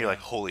god! And you're like,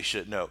 holy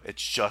shit! No,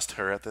 it's just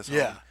her at this home.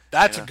 Yeah,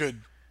 that's a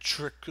good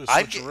trick.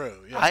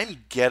 I'm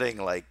getting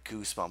like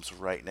goosebumps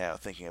right now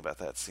thinking about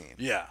that scene.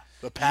 Yeah,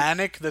 the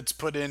panic that's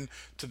put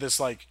into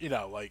this,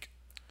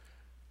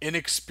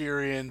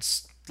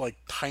 inexperienced,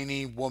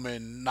 tiny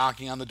woman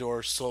knocking on the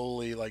door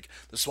slowly. Like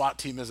the SWAT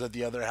team is at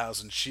the other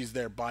house and she's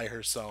there by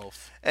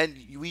herself. And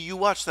you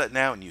watch that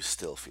now and you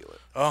still feel it.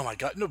 Oh my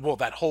god! No, well,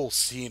 that whole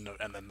scene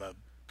and then the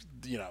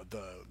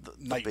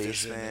night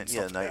basement,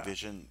 vision. Night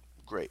vision.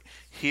 Great.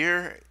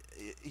 Here,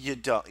 you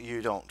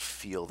don't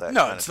feel that.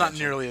 No, kind it's of not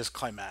tension. nearly as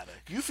climatic.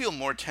 You feel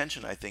more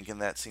tension, I think, in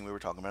that scene we were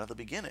talking about at the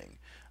beginning,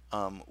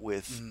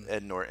 with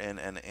Ed Norton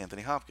and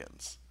Anthony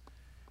Hopkins.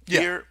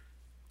 Yeah. Here,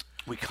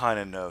 we kind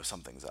of know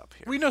something's up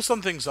here. We know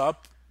something's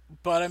up,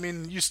 but I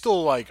mean, you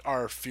still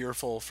are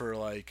fearful for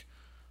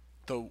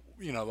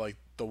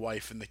the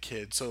wife and the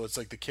kid. So it's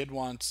the kid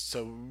wants.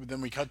 So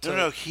then we cut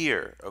to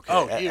here. Okay.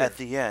 Oh, here. At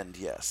the end,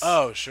 yes.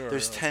 Oh, sure.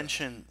 There's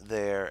tension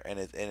there, and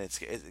it's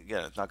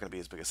not going to be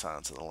as big as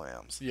Silence of the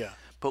Lambs. Yeah.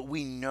 But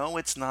we know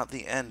it's not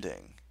the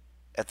ending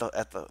at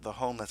the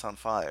home that's on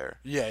fire.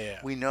 Yeah.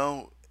 We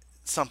know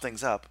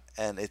something's up,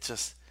 and it's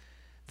just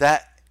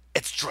that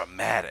it's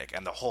dramatic,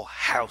 and the whole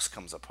house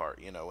comes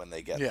apart. When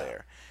they get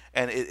there,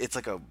 and it's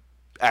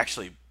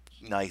actually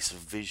nice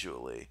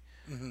visually.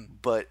 Mm-hmm.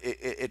 But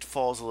it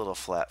falls a little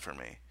flat for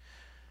me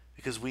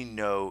because we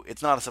know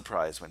it's not a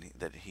surprise when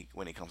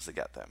he comes to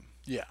get them.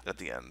 Yeah. At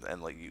the end,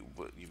 and what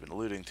you've been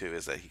alluding to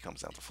is that he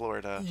comes down to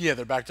Florida. Yeah,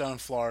 they're back down in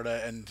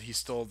Florida, and he's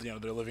still they're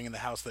living in the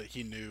house that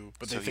he knew,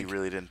 but so they think he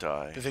really didn't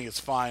die. They think it's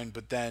fine,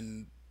 but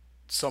then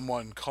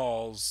someone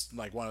calls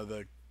one of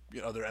the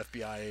other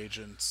FBI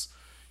agents.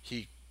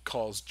 He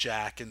calls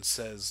Jack and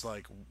says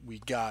like, we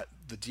got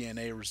the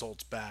DNA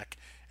results back,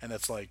 and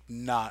that's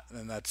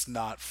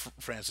not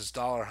Francis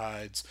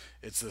Dollarhide's.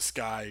 It's this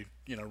guy,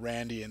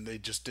 Randy, and they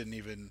just didn't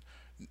even.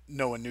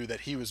 No one knew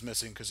that he was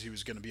missing because he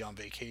was going to be on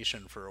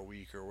vacation for a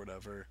week or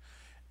whatever,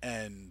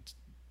 and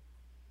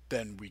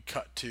then we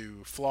cut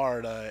to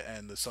Florida,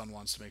 and the son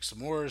wants to make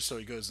s'mores, so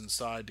he goes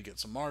inside to get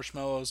some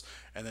marshmallows,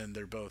 and then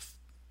they're both,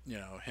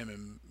 him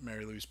and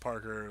Mary Louise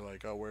Parker,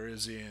 like, oh, where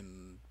is he?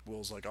 And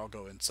Will's like, I'll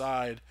go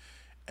inside.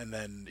 And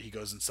then he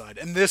goes inside.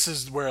 And this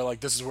is where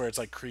it's,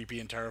 like, creepy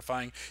and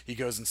terrifying. He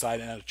goes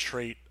inside, and a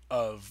trait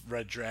of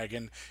Red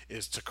Dragon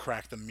is to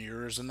crack the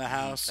mirrors in the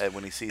house. And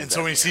when he sees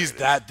so when he sees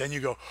that, then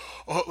you go,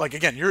 oh, like,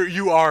 again,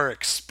 you are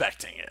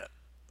expecting it.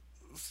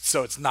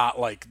 So it's not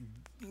like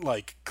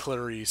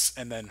Clarice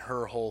and then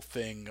her whole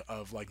thing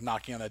of like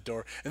knocking on that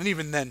door, and then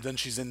even then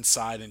she's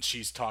inside and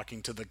she's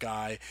talking to the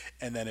guy,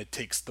 and then it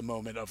takes the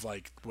moment of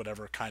like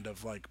whatever kind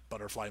of like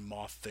butterfly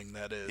moth thing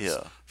that is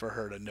for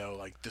her to know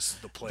like this is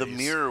the place. The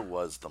mirror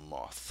was the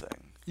moth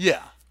thing.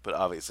 Yeah. But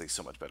obviously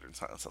so much better than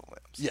Silence of the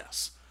Lambs.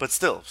 Yes. But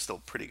still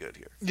pretty good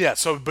here. Yeah,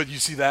 so but you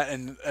see that,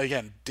 and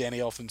again, Danny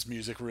Elfman's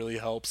music really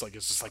helps. Like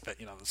it's just like that,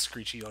 the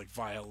screechy like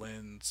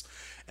violins.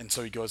 And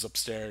so he goes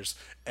upstairs,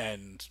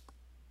 and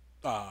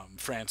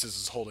Francis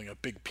is holding a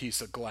big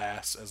piece of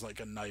glass as like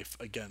a knife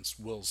against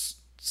Will's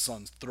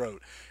son's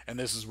throat, and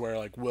this is where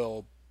like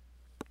Will,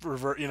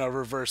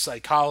 reverse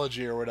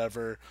psychology or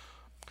whatever,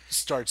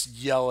 starts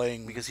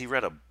yelling because he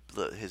read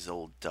his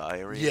old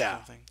diary. Yeah. Or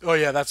something. Oh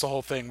yeah, that's the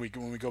whole thing.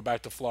 When we go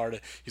back to Florida,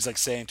 he's like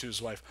saying to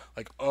his wife,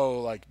 like, oh,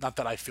 like not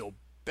that I feel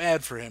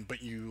bad for him,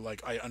 but you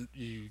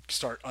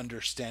start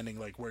understanding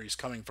like where he's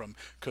coming from,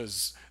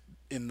 because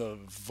in the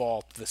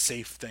vault, the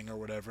safe thing or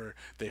whatever,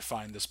 they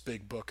find this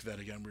big book that,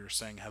 again, we were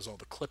saying has all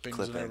the clippings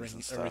and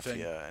everything.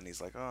 Yeah, and he's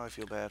like, oh, I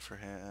feel bad for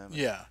him.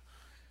 Yeah.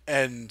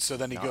 And so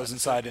then he goes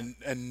inside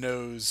and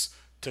knows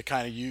to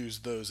kind of use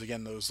those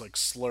like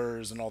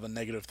slurs and all the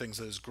negative things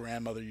that his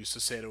grandmother used to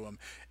say to him,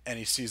 and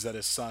he sees that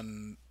his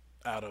son,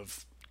 out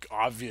of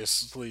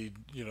obviously,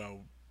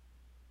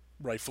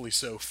 rightfully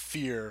so,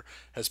 fear,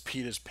 has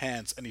peed his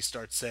pants, and he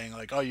starts saying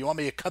like, oh, you want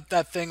me to cut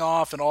that thing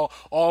off, and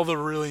all the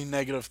really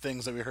negative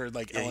things that we heard,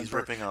 like Ellen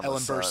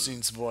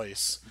Burstyn's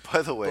voice.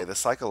 By the way, the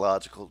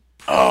psychological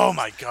oh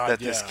my god that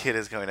this kid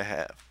is going to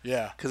have.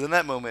 Yeah. Because in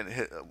that moment,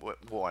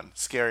 one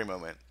scary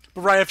moment.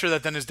 But right after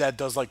that, then his dad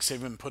does like save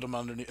him and put him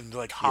underneath and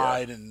like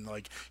hide, and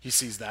like he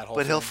sees that whole.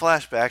 But thing. He'll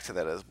flash back to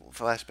that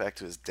flash back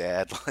to his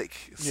dad, like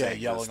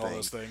yelling all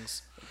those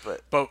things.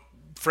 But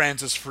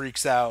Francis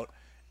freaks out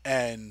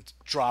and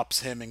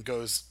drops him and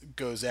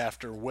goes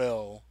after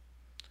Will,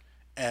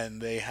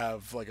 and they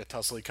have like a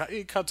tussle.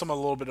 He cuts him a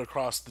little bit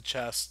across the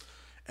chest,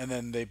 and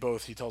then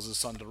he tells his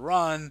son to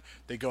run.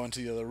 They go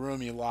into the other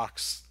room. He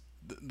locks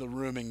the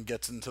room and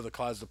gets into the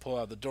closet to pull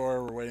out the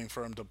door. We're waiting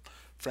for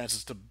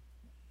Francis to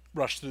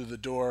rush through the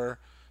door.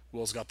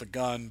 Will's got the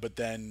gun, but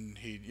then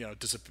he,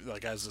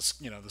 like as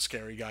the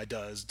scary guy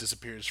does,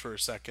 disappears for a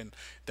second.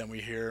 Then we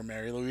hear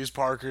Mary Louise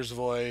Parker's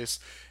voice,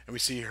 and we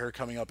see her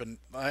coming up, and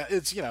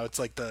it's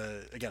like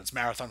it's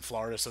Marathon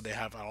Florida, so they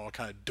have all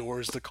kind of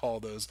doors to call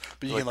those,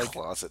 but you can like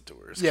closet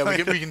doors. Yeah,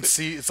 we can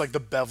see it's like the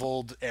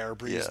beveled air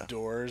breeze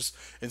doors,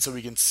 and so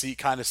we can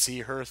kind of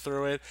see her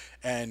through it,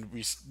 and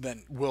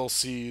then Will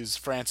sees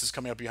Francis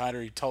coming up behind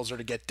her. He tells her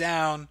to get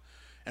down,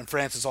 and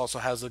Francis also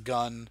has a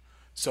gun.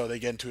 So they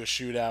get into a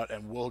shootout,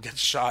 and Will gets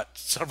shot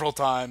several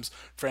times.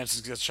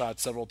 Francis gets shot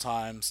several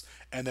times.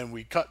 And then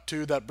we cut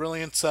to that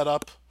brilliant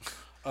setup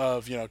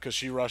of, because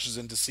she rushes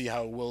in to see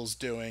how Will's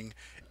doing.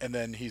 And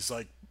then he's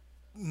like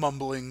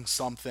mumbling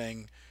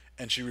something,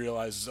 and she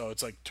realizes, oh,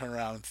 it's like turn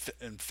around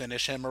and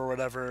finish him or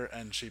whatever.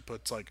 And she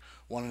puts like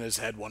one in his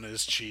head, one in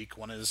his cheek,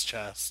 one in his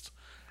chest.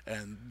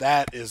 And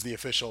that is the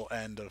official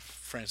end of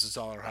Francis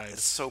Dollarhide.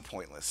 It's so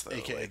pointless, though.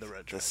 AKA like, the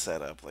Red Dragon. The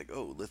setup, like,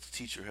 oh, let's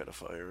teach her how to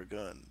fire a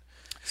gun.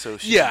 So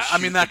she that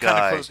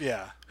kind of close,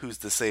 who's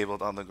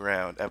disabled on the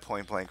ground at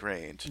point blank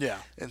range. Yeah.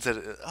 And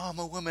said, oh, I'm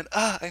a woman.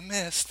 I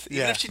missed.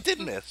 Even if she did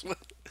miss.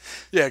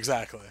 Yeah,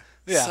 exactly.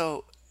 Yeah.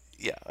 So,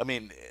 yeah, I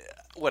mean,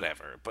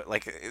 whatever. But,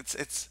 like,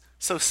 it's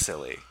so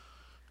silly.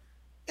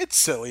 It's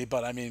silly,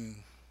 but, I mean...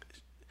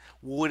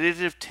 Would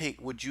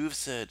you have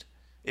said,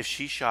 if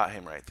she shot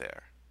him right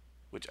there,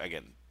 which,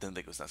 again, didn't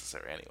think it was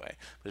necessary anyway,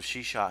 but if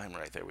she shot him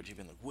right there, would you have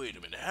been like, wait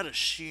a minute, how does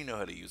she know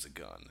how to use a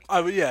gun?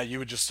 You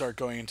would just start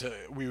going into,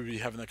 we would be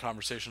having the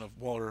conversation of,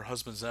 well, her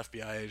husband's an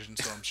FBI agent,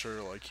 so I'm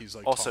sure, like, he's,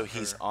 like, also,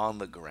 he's on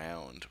the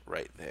ground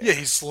right there. Yeah,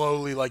 he's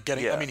slowly, like,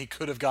 getting, I mean, he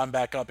could have gone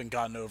back up and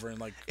gotten over and,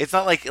 like... It's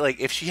not like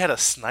if she had a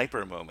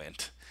sniper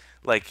moment,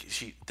 like,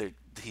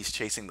 he's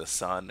chasing the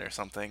son or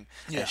something,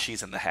 and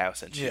she's in the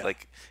house, and she,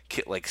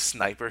 like,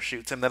 sniper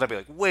shoots him, then I'd be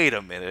like, wait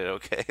a minute,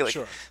 okay? Like,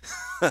 sure.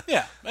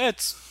 Yeah,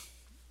 it's...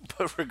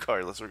 But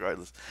regardless.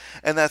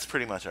 And that's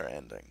pretty much our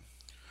ending.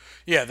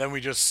 Yeah, then we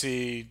just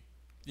see,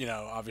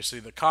 obviously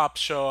the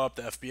cops show up,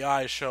 the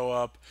FBI show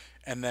up,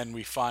 and then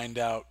we find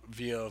out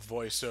via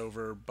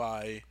voiceover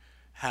by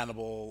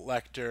Hannibal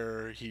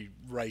Lecter. He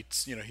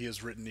writes, he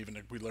has written,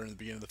 even we learn in the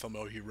beginning of the film,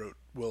 he wrote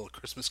Will a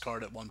Christmas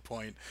card at one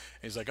point.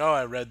 And he's like, oh,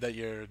 I read that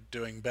you're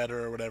doing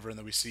better or whatever. And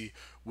then we see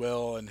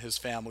Will and his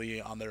family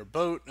on their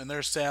boat and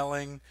they're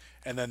sailing.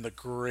 And then the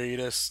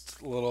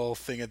greatest little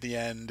thing at the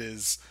end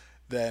is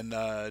then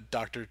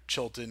Dr.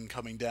 Chilton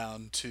coming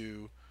down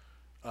to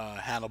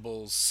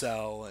Hannibal's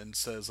cell and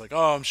says like,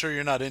 oh, I'm sure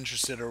you're not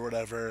interested or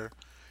whatever,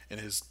 in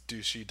his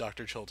douchey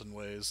Dr. Chilton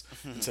ways.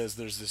 And says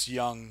there's this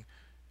young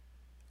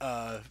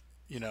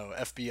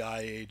FBI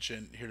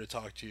agent here to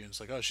talk to you. And it's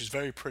like, oh, she's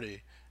very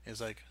pretty. And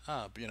he's like,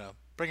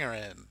 bring her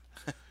in.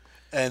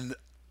 And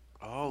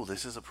Oh,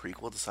 this is a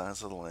prequel to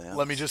Silence of the Lambs?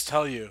 let me just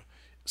tell you.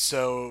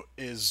 So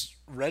is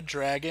Red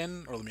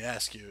Dragon, or let me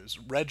ask you, is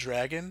Red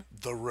Dragon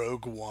the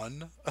Rogue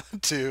One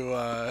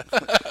to...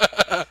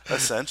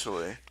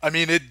 Essentially. I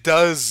mean, it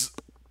does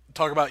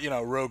talk about,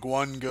 Rogue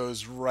One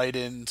goes right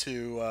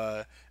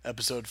into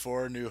Episode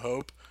 4, New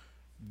Hope.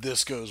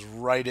 This goes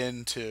right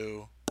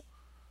into...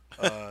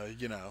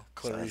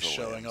 Clarice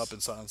showing up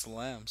in Silence of the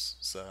Lambs.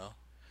 So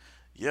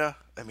Yeah,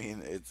 I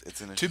mean, it's an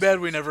too interesting... bad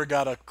we never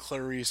got a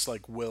Clarice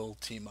Will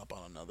team up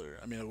on another.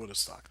 I mean, it would have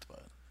sucked,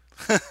 but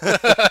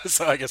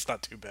so I guess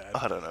not too bad.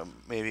 I don't know.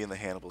 Maybe in the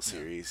Hannibal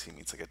series, he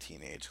meets like a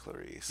teenage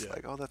Clarice. Yeah.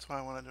 Like, oh, that's why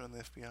I want to join the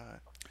FBI.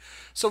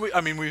 So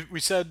we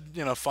said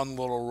fun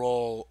little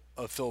role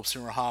of Philip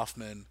Seymour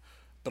Hoffman,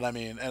 but I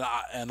mean,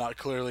 and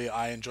clearly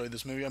I enjoyed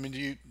this movie. I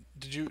mean,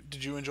 did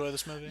you enjoy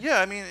this movie? Yeah,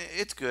 I mean,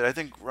 it's good. I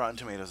think Rotten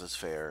Tomatoes is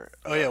fair.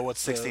 Oh yeah,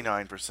 what's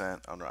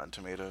 69% on Rotten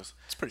Tomatoes?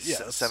 It's pretty. Yeah,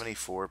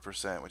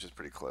 74%, which is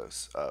pretty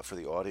close for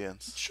the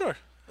audience. Sure.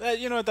 That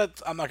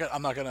I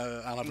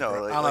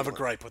don't have a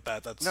gripe with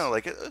that. That's No,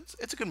 like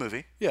it's a good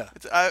movie. Yeah.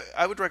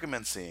 I would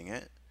recommend seeing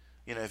it.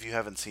 If you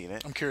haven't seen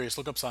it. I'm curious.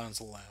 Look up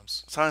Silence of the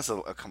Lambs.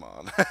 Come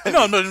on.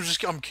 No,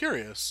 I'm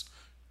curious.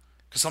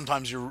 Because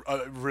sometimes you're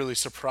really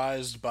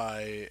surprised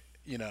by,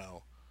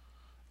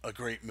 a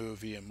great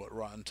movie and what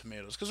Rotten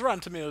Tomatoes... Because Rotten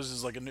Tomatoes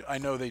is like I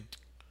know they,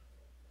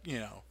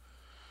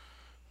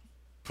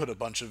 put a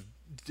bunch of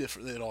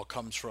different... It all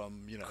comes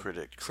from,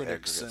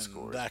 critics and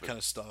scores, that kind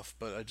of stuff.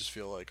 But I just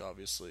feel like,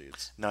 obviously,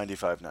 it's...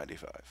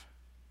 95/95.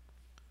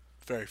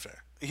 Very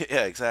fair.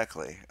 Yeah,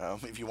 exactly.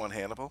 If you want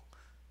Hannibal.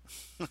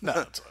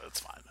 No,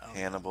 it's fine.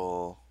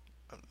 Hannibal...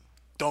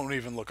 Don't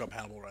even look up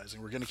Hannibal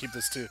Rising. We're going to keep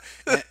this to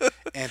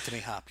Anthony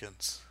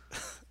Hopkins.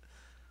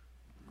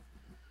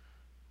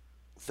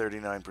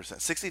 39%.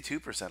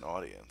 62%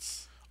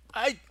 audience.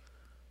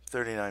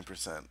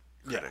 39%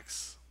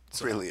 critics.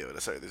 So, Ray Liotta.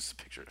 Sorry, there's a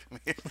picture of him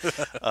here.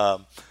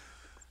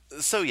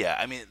 So yeah,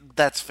 I mean,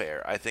 that's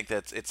fair. I think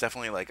it's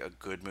definitely like a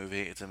good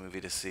movie. It's a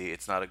movie to see.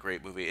 It's not a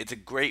great movie. It's a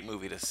great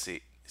movie to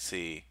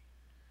see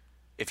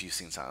if you've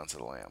seen Silence of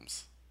the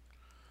Lambs.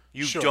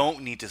 You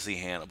don't need to see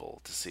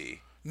Hannibal to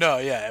see... No,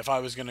 yeah, if I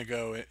was going to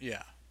go,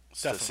 yeah.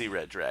 Definitely. To see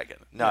Red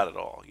Dragon. Not at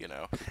all,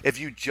 If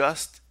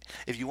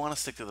you want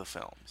to stick to the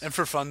films. And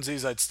for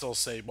funsies, I'd still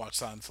say watch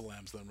Silence of the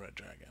Lambs than Red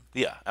Dragon.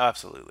 Yeah,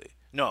 absolutely.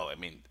 No, I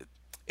mean,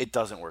 it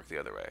doesn't work the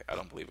other way. I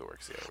don't believe it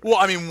works the other way. Well,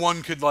 I mean,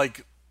 one could,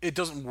 it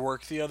doesn't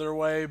work the other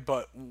way,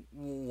 but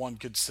one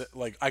could,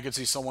 I could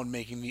see someone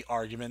making the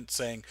argument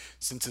saying,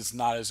 since it's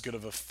not as good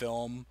of a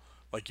film,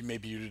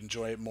 maybe you'd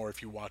enjoy it more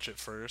if you watch it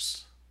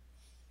first.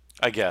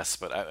 I guess,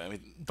 but I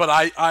mean... But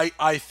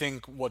I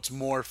think what's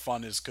more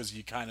fun is because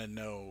you kind of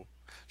know...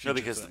 No,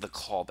 because the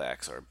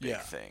callbacks are a big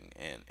thing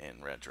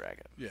in Red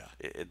Dragon. Yeah.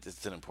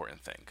 It's an important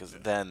thing, because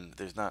then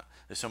there's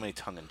so many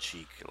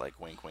tongue-in-cheek,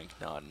 wink, wink,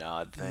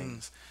 nod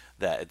things,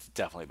 that it's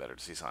definitely better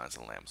to see Silence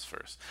of the Lambs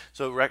first.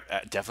 So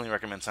definitely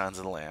recommend Silence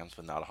of the Lambs,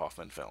 but not a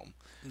Hoffman film.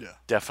 Yeah.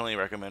 Definitely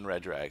recommend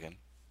Red Dragon.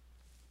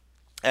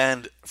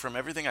 And from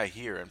everything I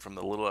hear and from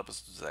the little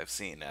episodes I've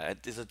seen,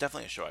 it's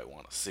definitely a show I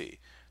want to see.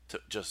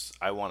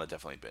 I want to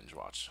definitely binge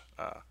watch.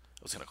 I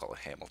was going to call it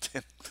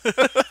Hamilton.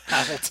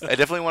 Hamilton. I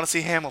definitely want to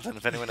see Hamilton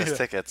if anyone has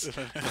tickets.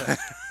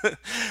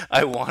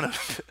 I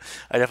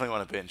definitely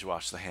want to binge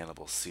watch the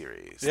Hannibal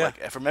series. Yeah.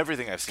 From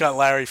everything I've seen. Got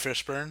Larry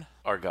Fishburne.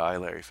 Our guy,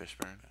 Larry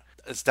Fishburne.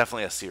 It's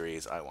definitely a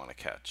series I want to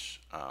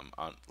catch on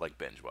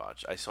binge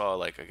watch. I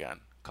saw again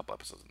a couple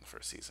episodes in the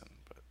first season,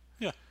 but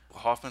yeah.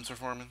 Hoffman's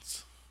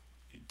performance.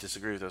 You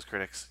disagree with those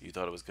critics? You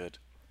thought it was good?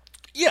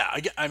 Yeah,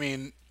 I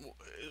mean,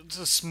 it's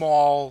a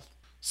small,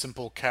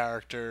 simple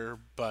character,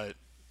 but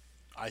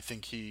I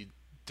think he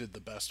did the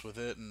best with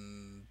it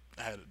and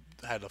had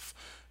a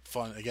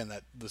fun. Again,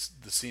 that the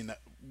scene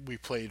that we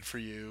played for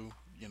you,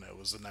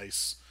 was a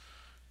nice,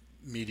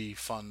 meaty,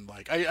 fun.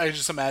 I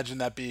just imagine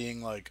that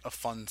being a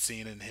fun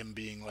scene and him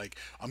being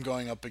I'm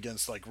going up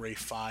against Ralph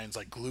Fiennes,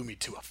 glue me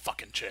to a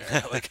fucking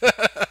chair.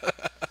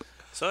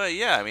 So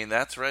yeah, I mean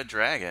that's Red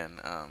Dragon.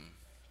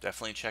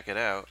 Definitely check it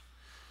out.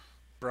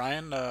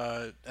 Brian,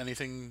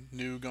 anything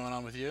new going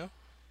on with you?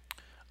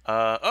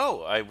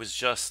 I was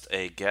just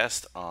a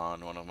guest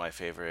on one of my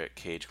favorite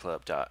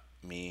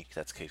Me.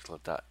 That's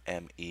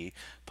cageclub.me.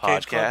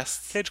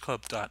 Podcasts.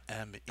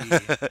 Cageclub.me.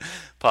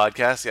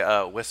 Podcast.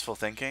 Yeah. Wistful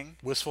Thinking.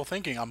 Wistful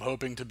Thinking. I'm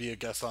hoping to be a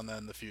guest on that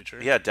in the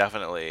future. Yeah,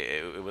 definitely.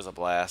 It was a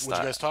blast.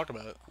 What'd you guys talk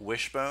about?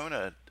 Wishbone,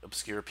 an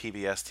obscure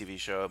PBS TV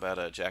show about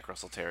a Jack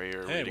Russell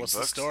Terrier reading what's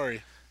books. the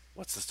story?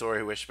 What's the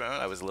story,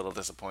 Wishbone? I was a little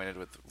disappointed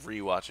with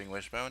rewatching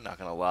Wishbone, not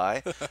going to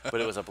lie. But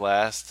it was a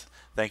blast.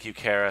 Thank you,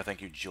 Kara. Thank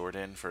you,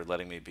 Jordan, for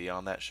letting me be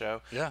on that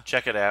show. Yeah.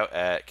 Check it out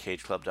at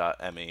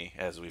cageclub.me,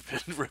 as we've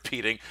been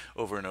repeating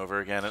over and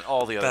over again, and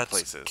all the other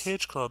places.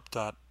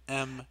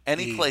 Cageclub.me.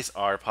 Any place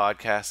our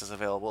podcast is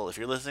available. If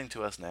you're listening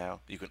to us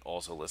now, you can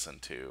also listen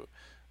to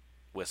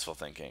Wistful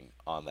Thinking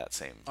on that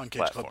same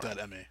platform.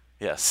 Cageclub.me.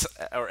 Yes,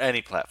 or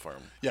any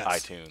platform. Yes.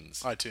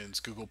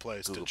 iTunes, Google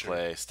Play,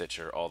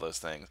 Stitcher, all those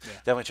things. Yeah.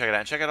 Definitely check it out.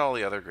 And check out all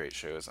the other great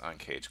shows on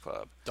Cage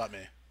Club.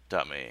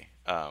 .me.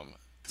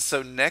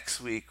 So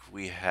next week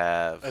we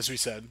have, as we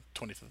said,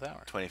 25th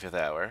Hour. 25th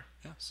Hour.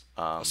 Yes.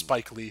 A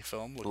Spike Lee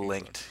film.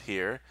 Linked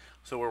here.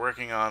 So we're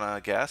working on a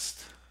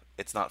guest.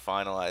 It's not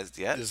finalized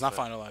yet. It's not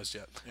finalized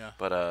yet, yeah.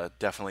 But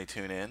definitely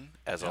tune in.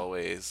 As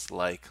always,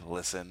 like,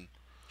 listen,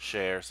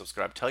 share,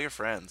 subscribe. Tell your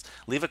friends.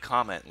 Leave a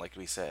comment, like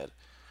we said.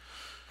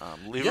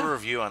 Leave a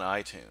review on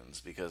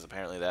iTunes, because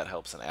apparently that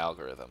helps an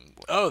algorithm.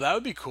 Oh, that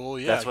would be cool.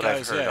 Yeah, that's what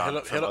guys, I've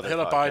heard. Hit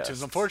up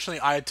iTunes.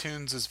 Unfortunately,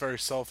 iTunes is very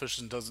selfish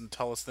and doesn't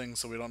tell us things,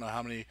 so we don't know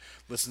how many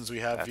listens we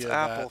have That's via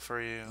Apple that. for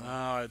you.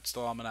 No,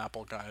 I'm an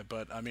Apple guy,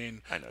 but I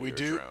mean, I know we you're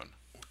do. a drone.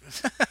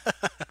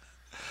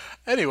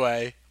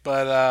 Anyway,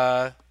 but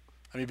I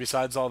mean,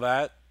 besides all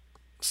that,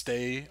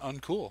 stay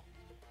uncool.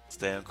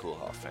 Stay uncool,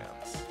 Hall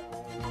fans.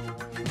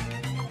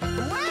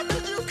 Where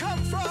did you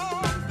come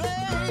from,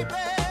 baby?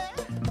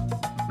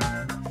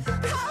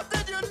 How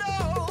did you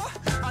know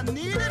I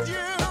needed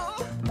you?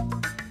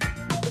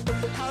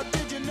 How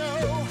did you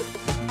know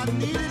I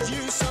needed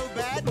you so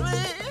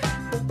badly?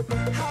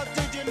 How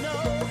did you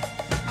know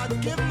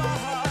I'd give my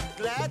heart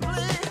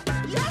gladly?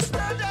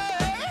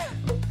 Yesterday,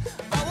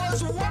 I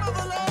was one of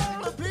the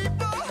lonely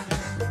people.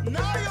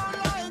 Now you're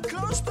lying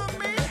close to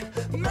me,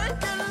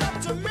 making love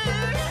to me.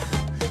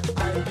 I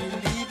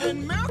believe in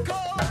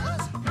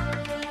miracles.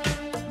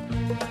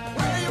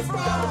 Where you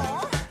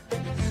from?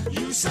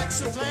 You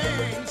sexy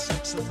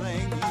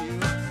thing, you.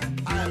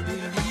 I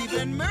believe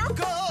in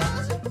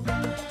miracles.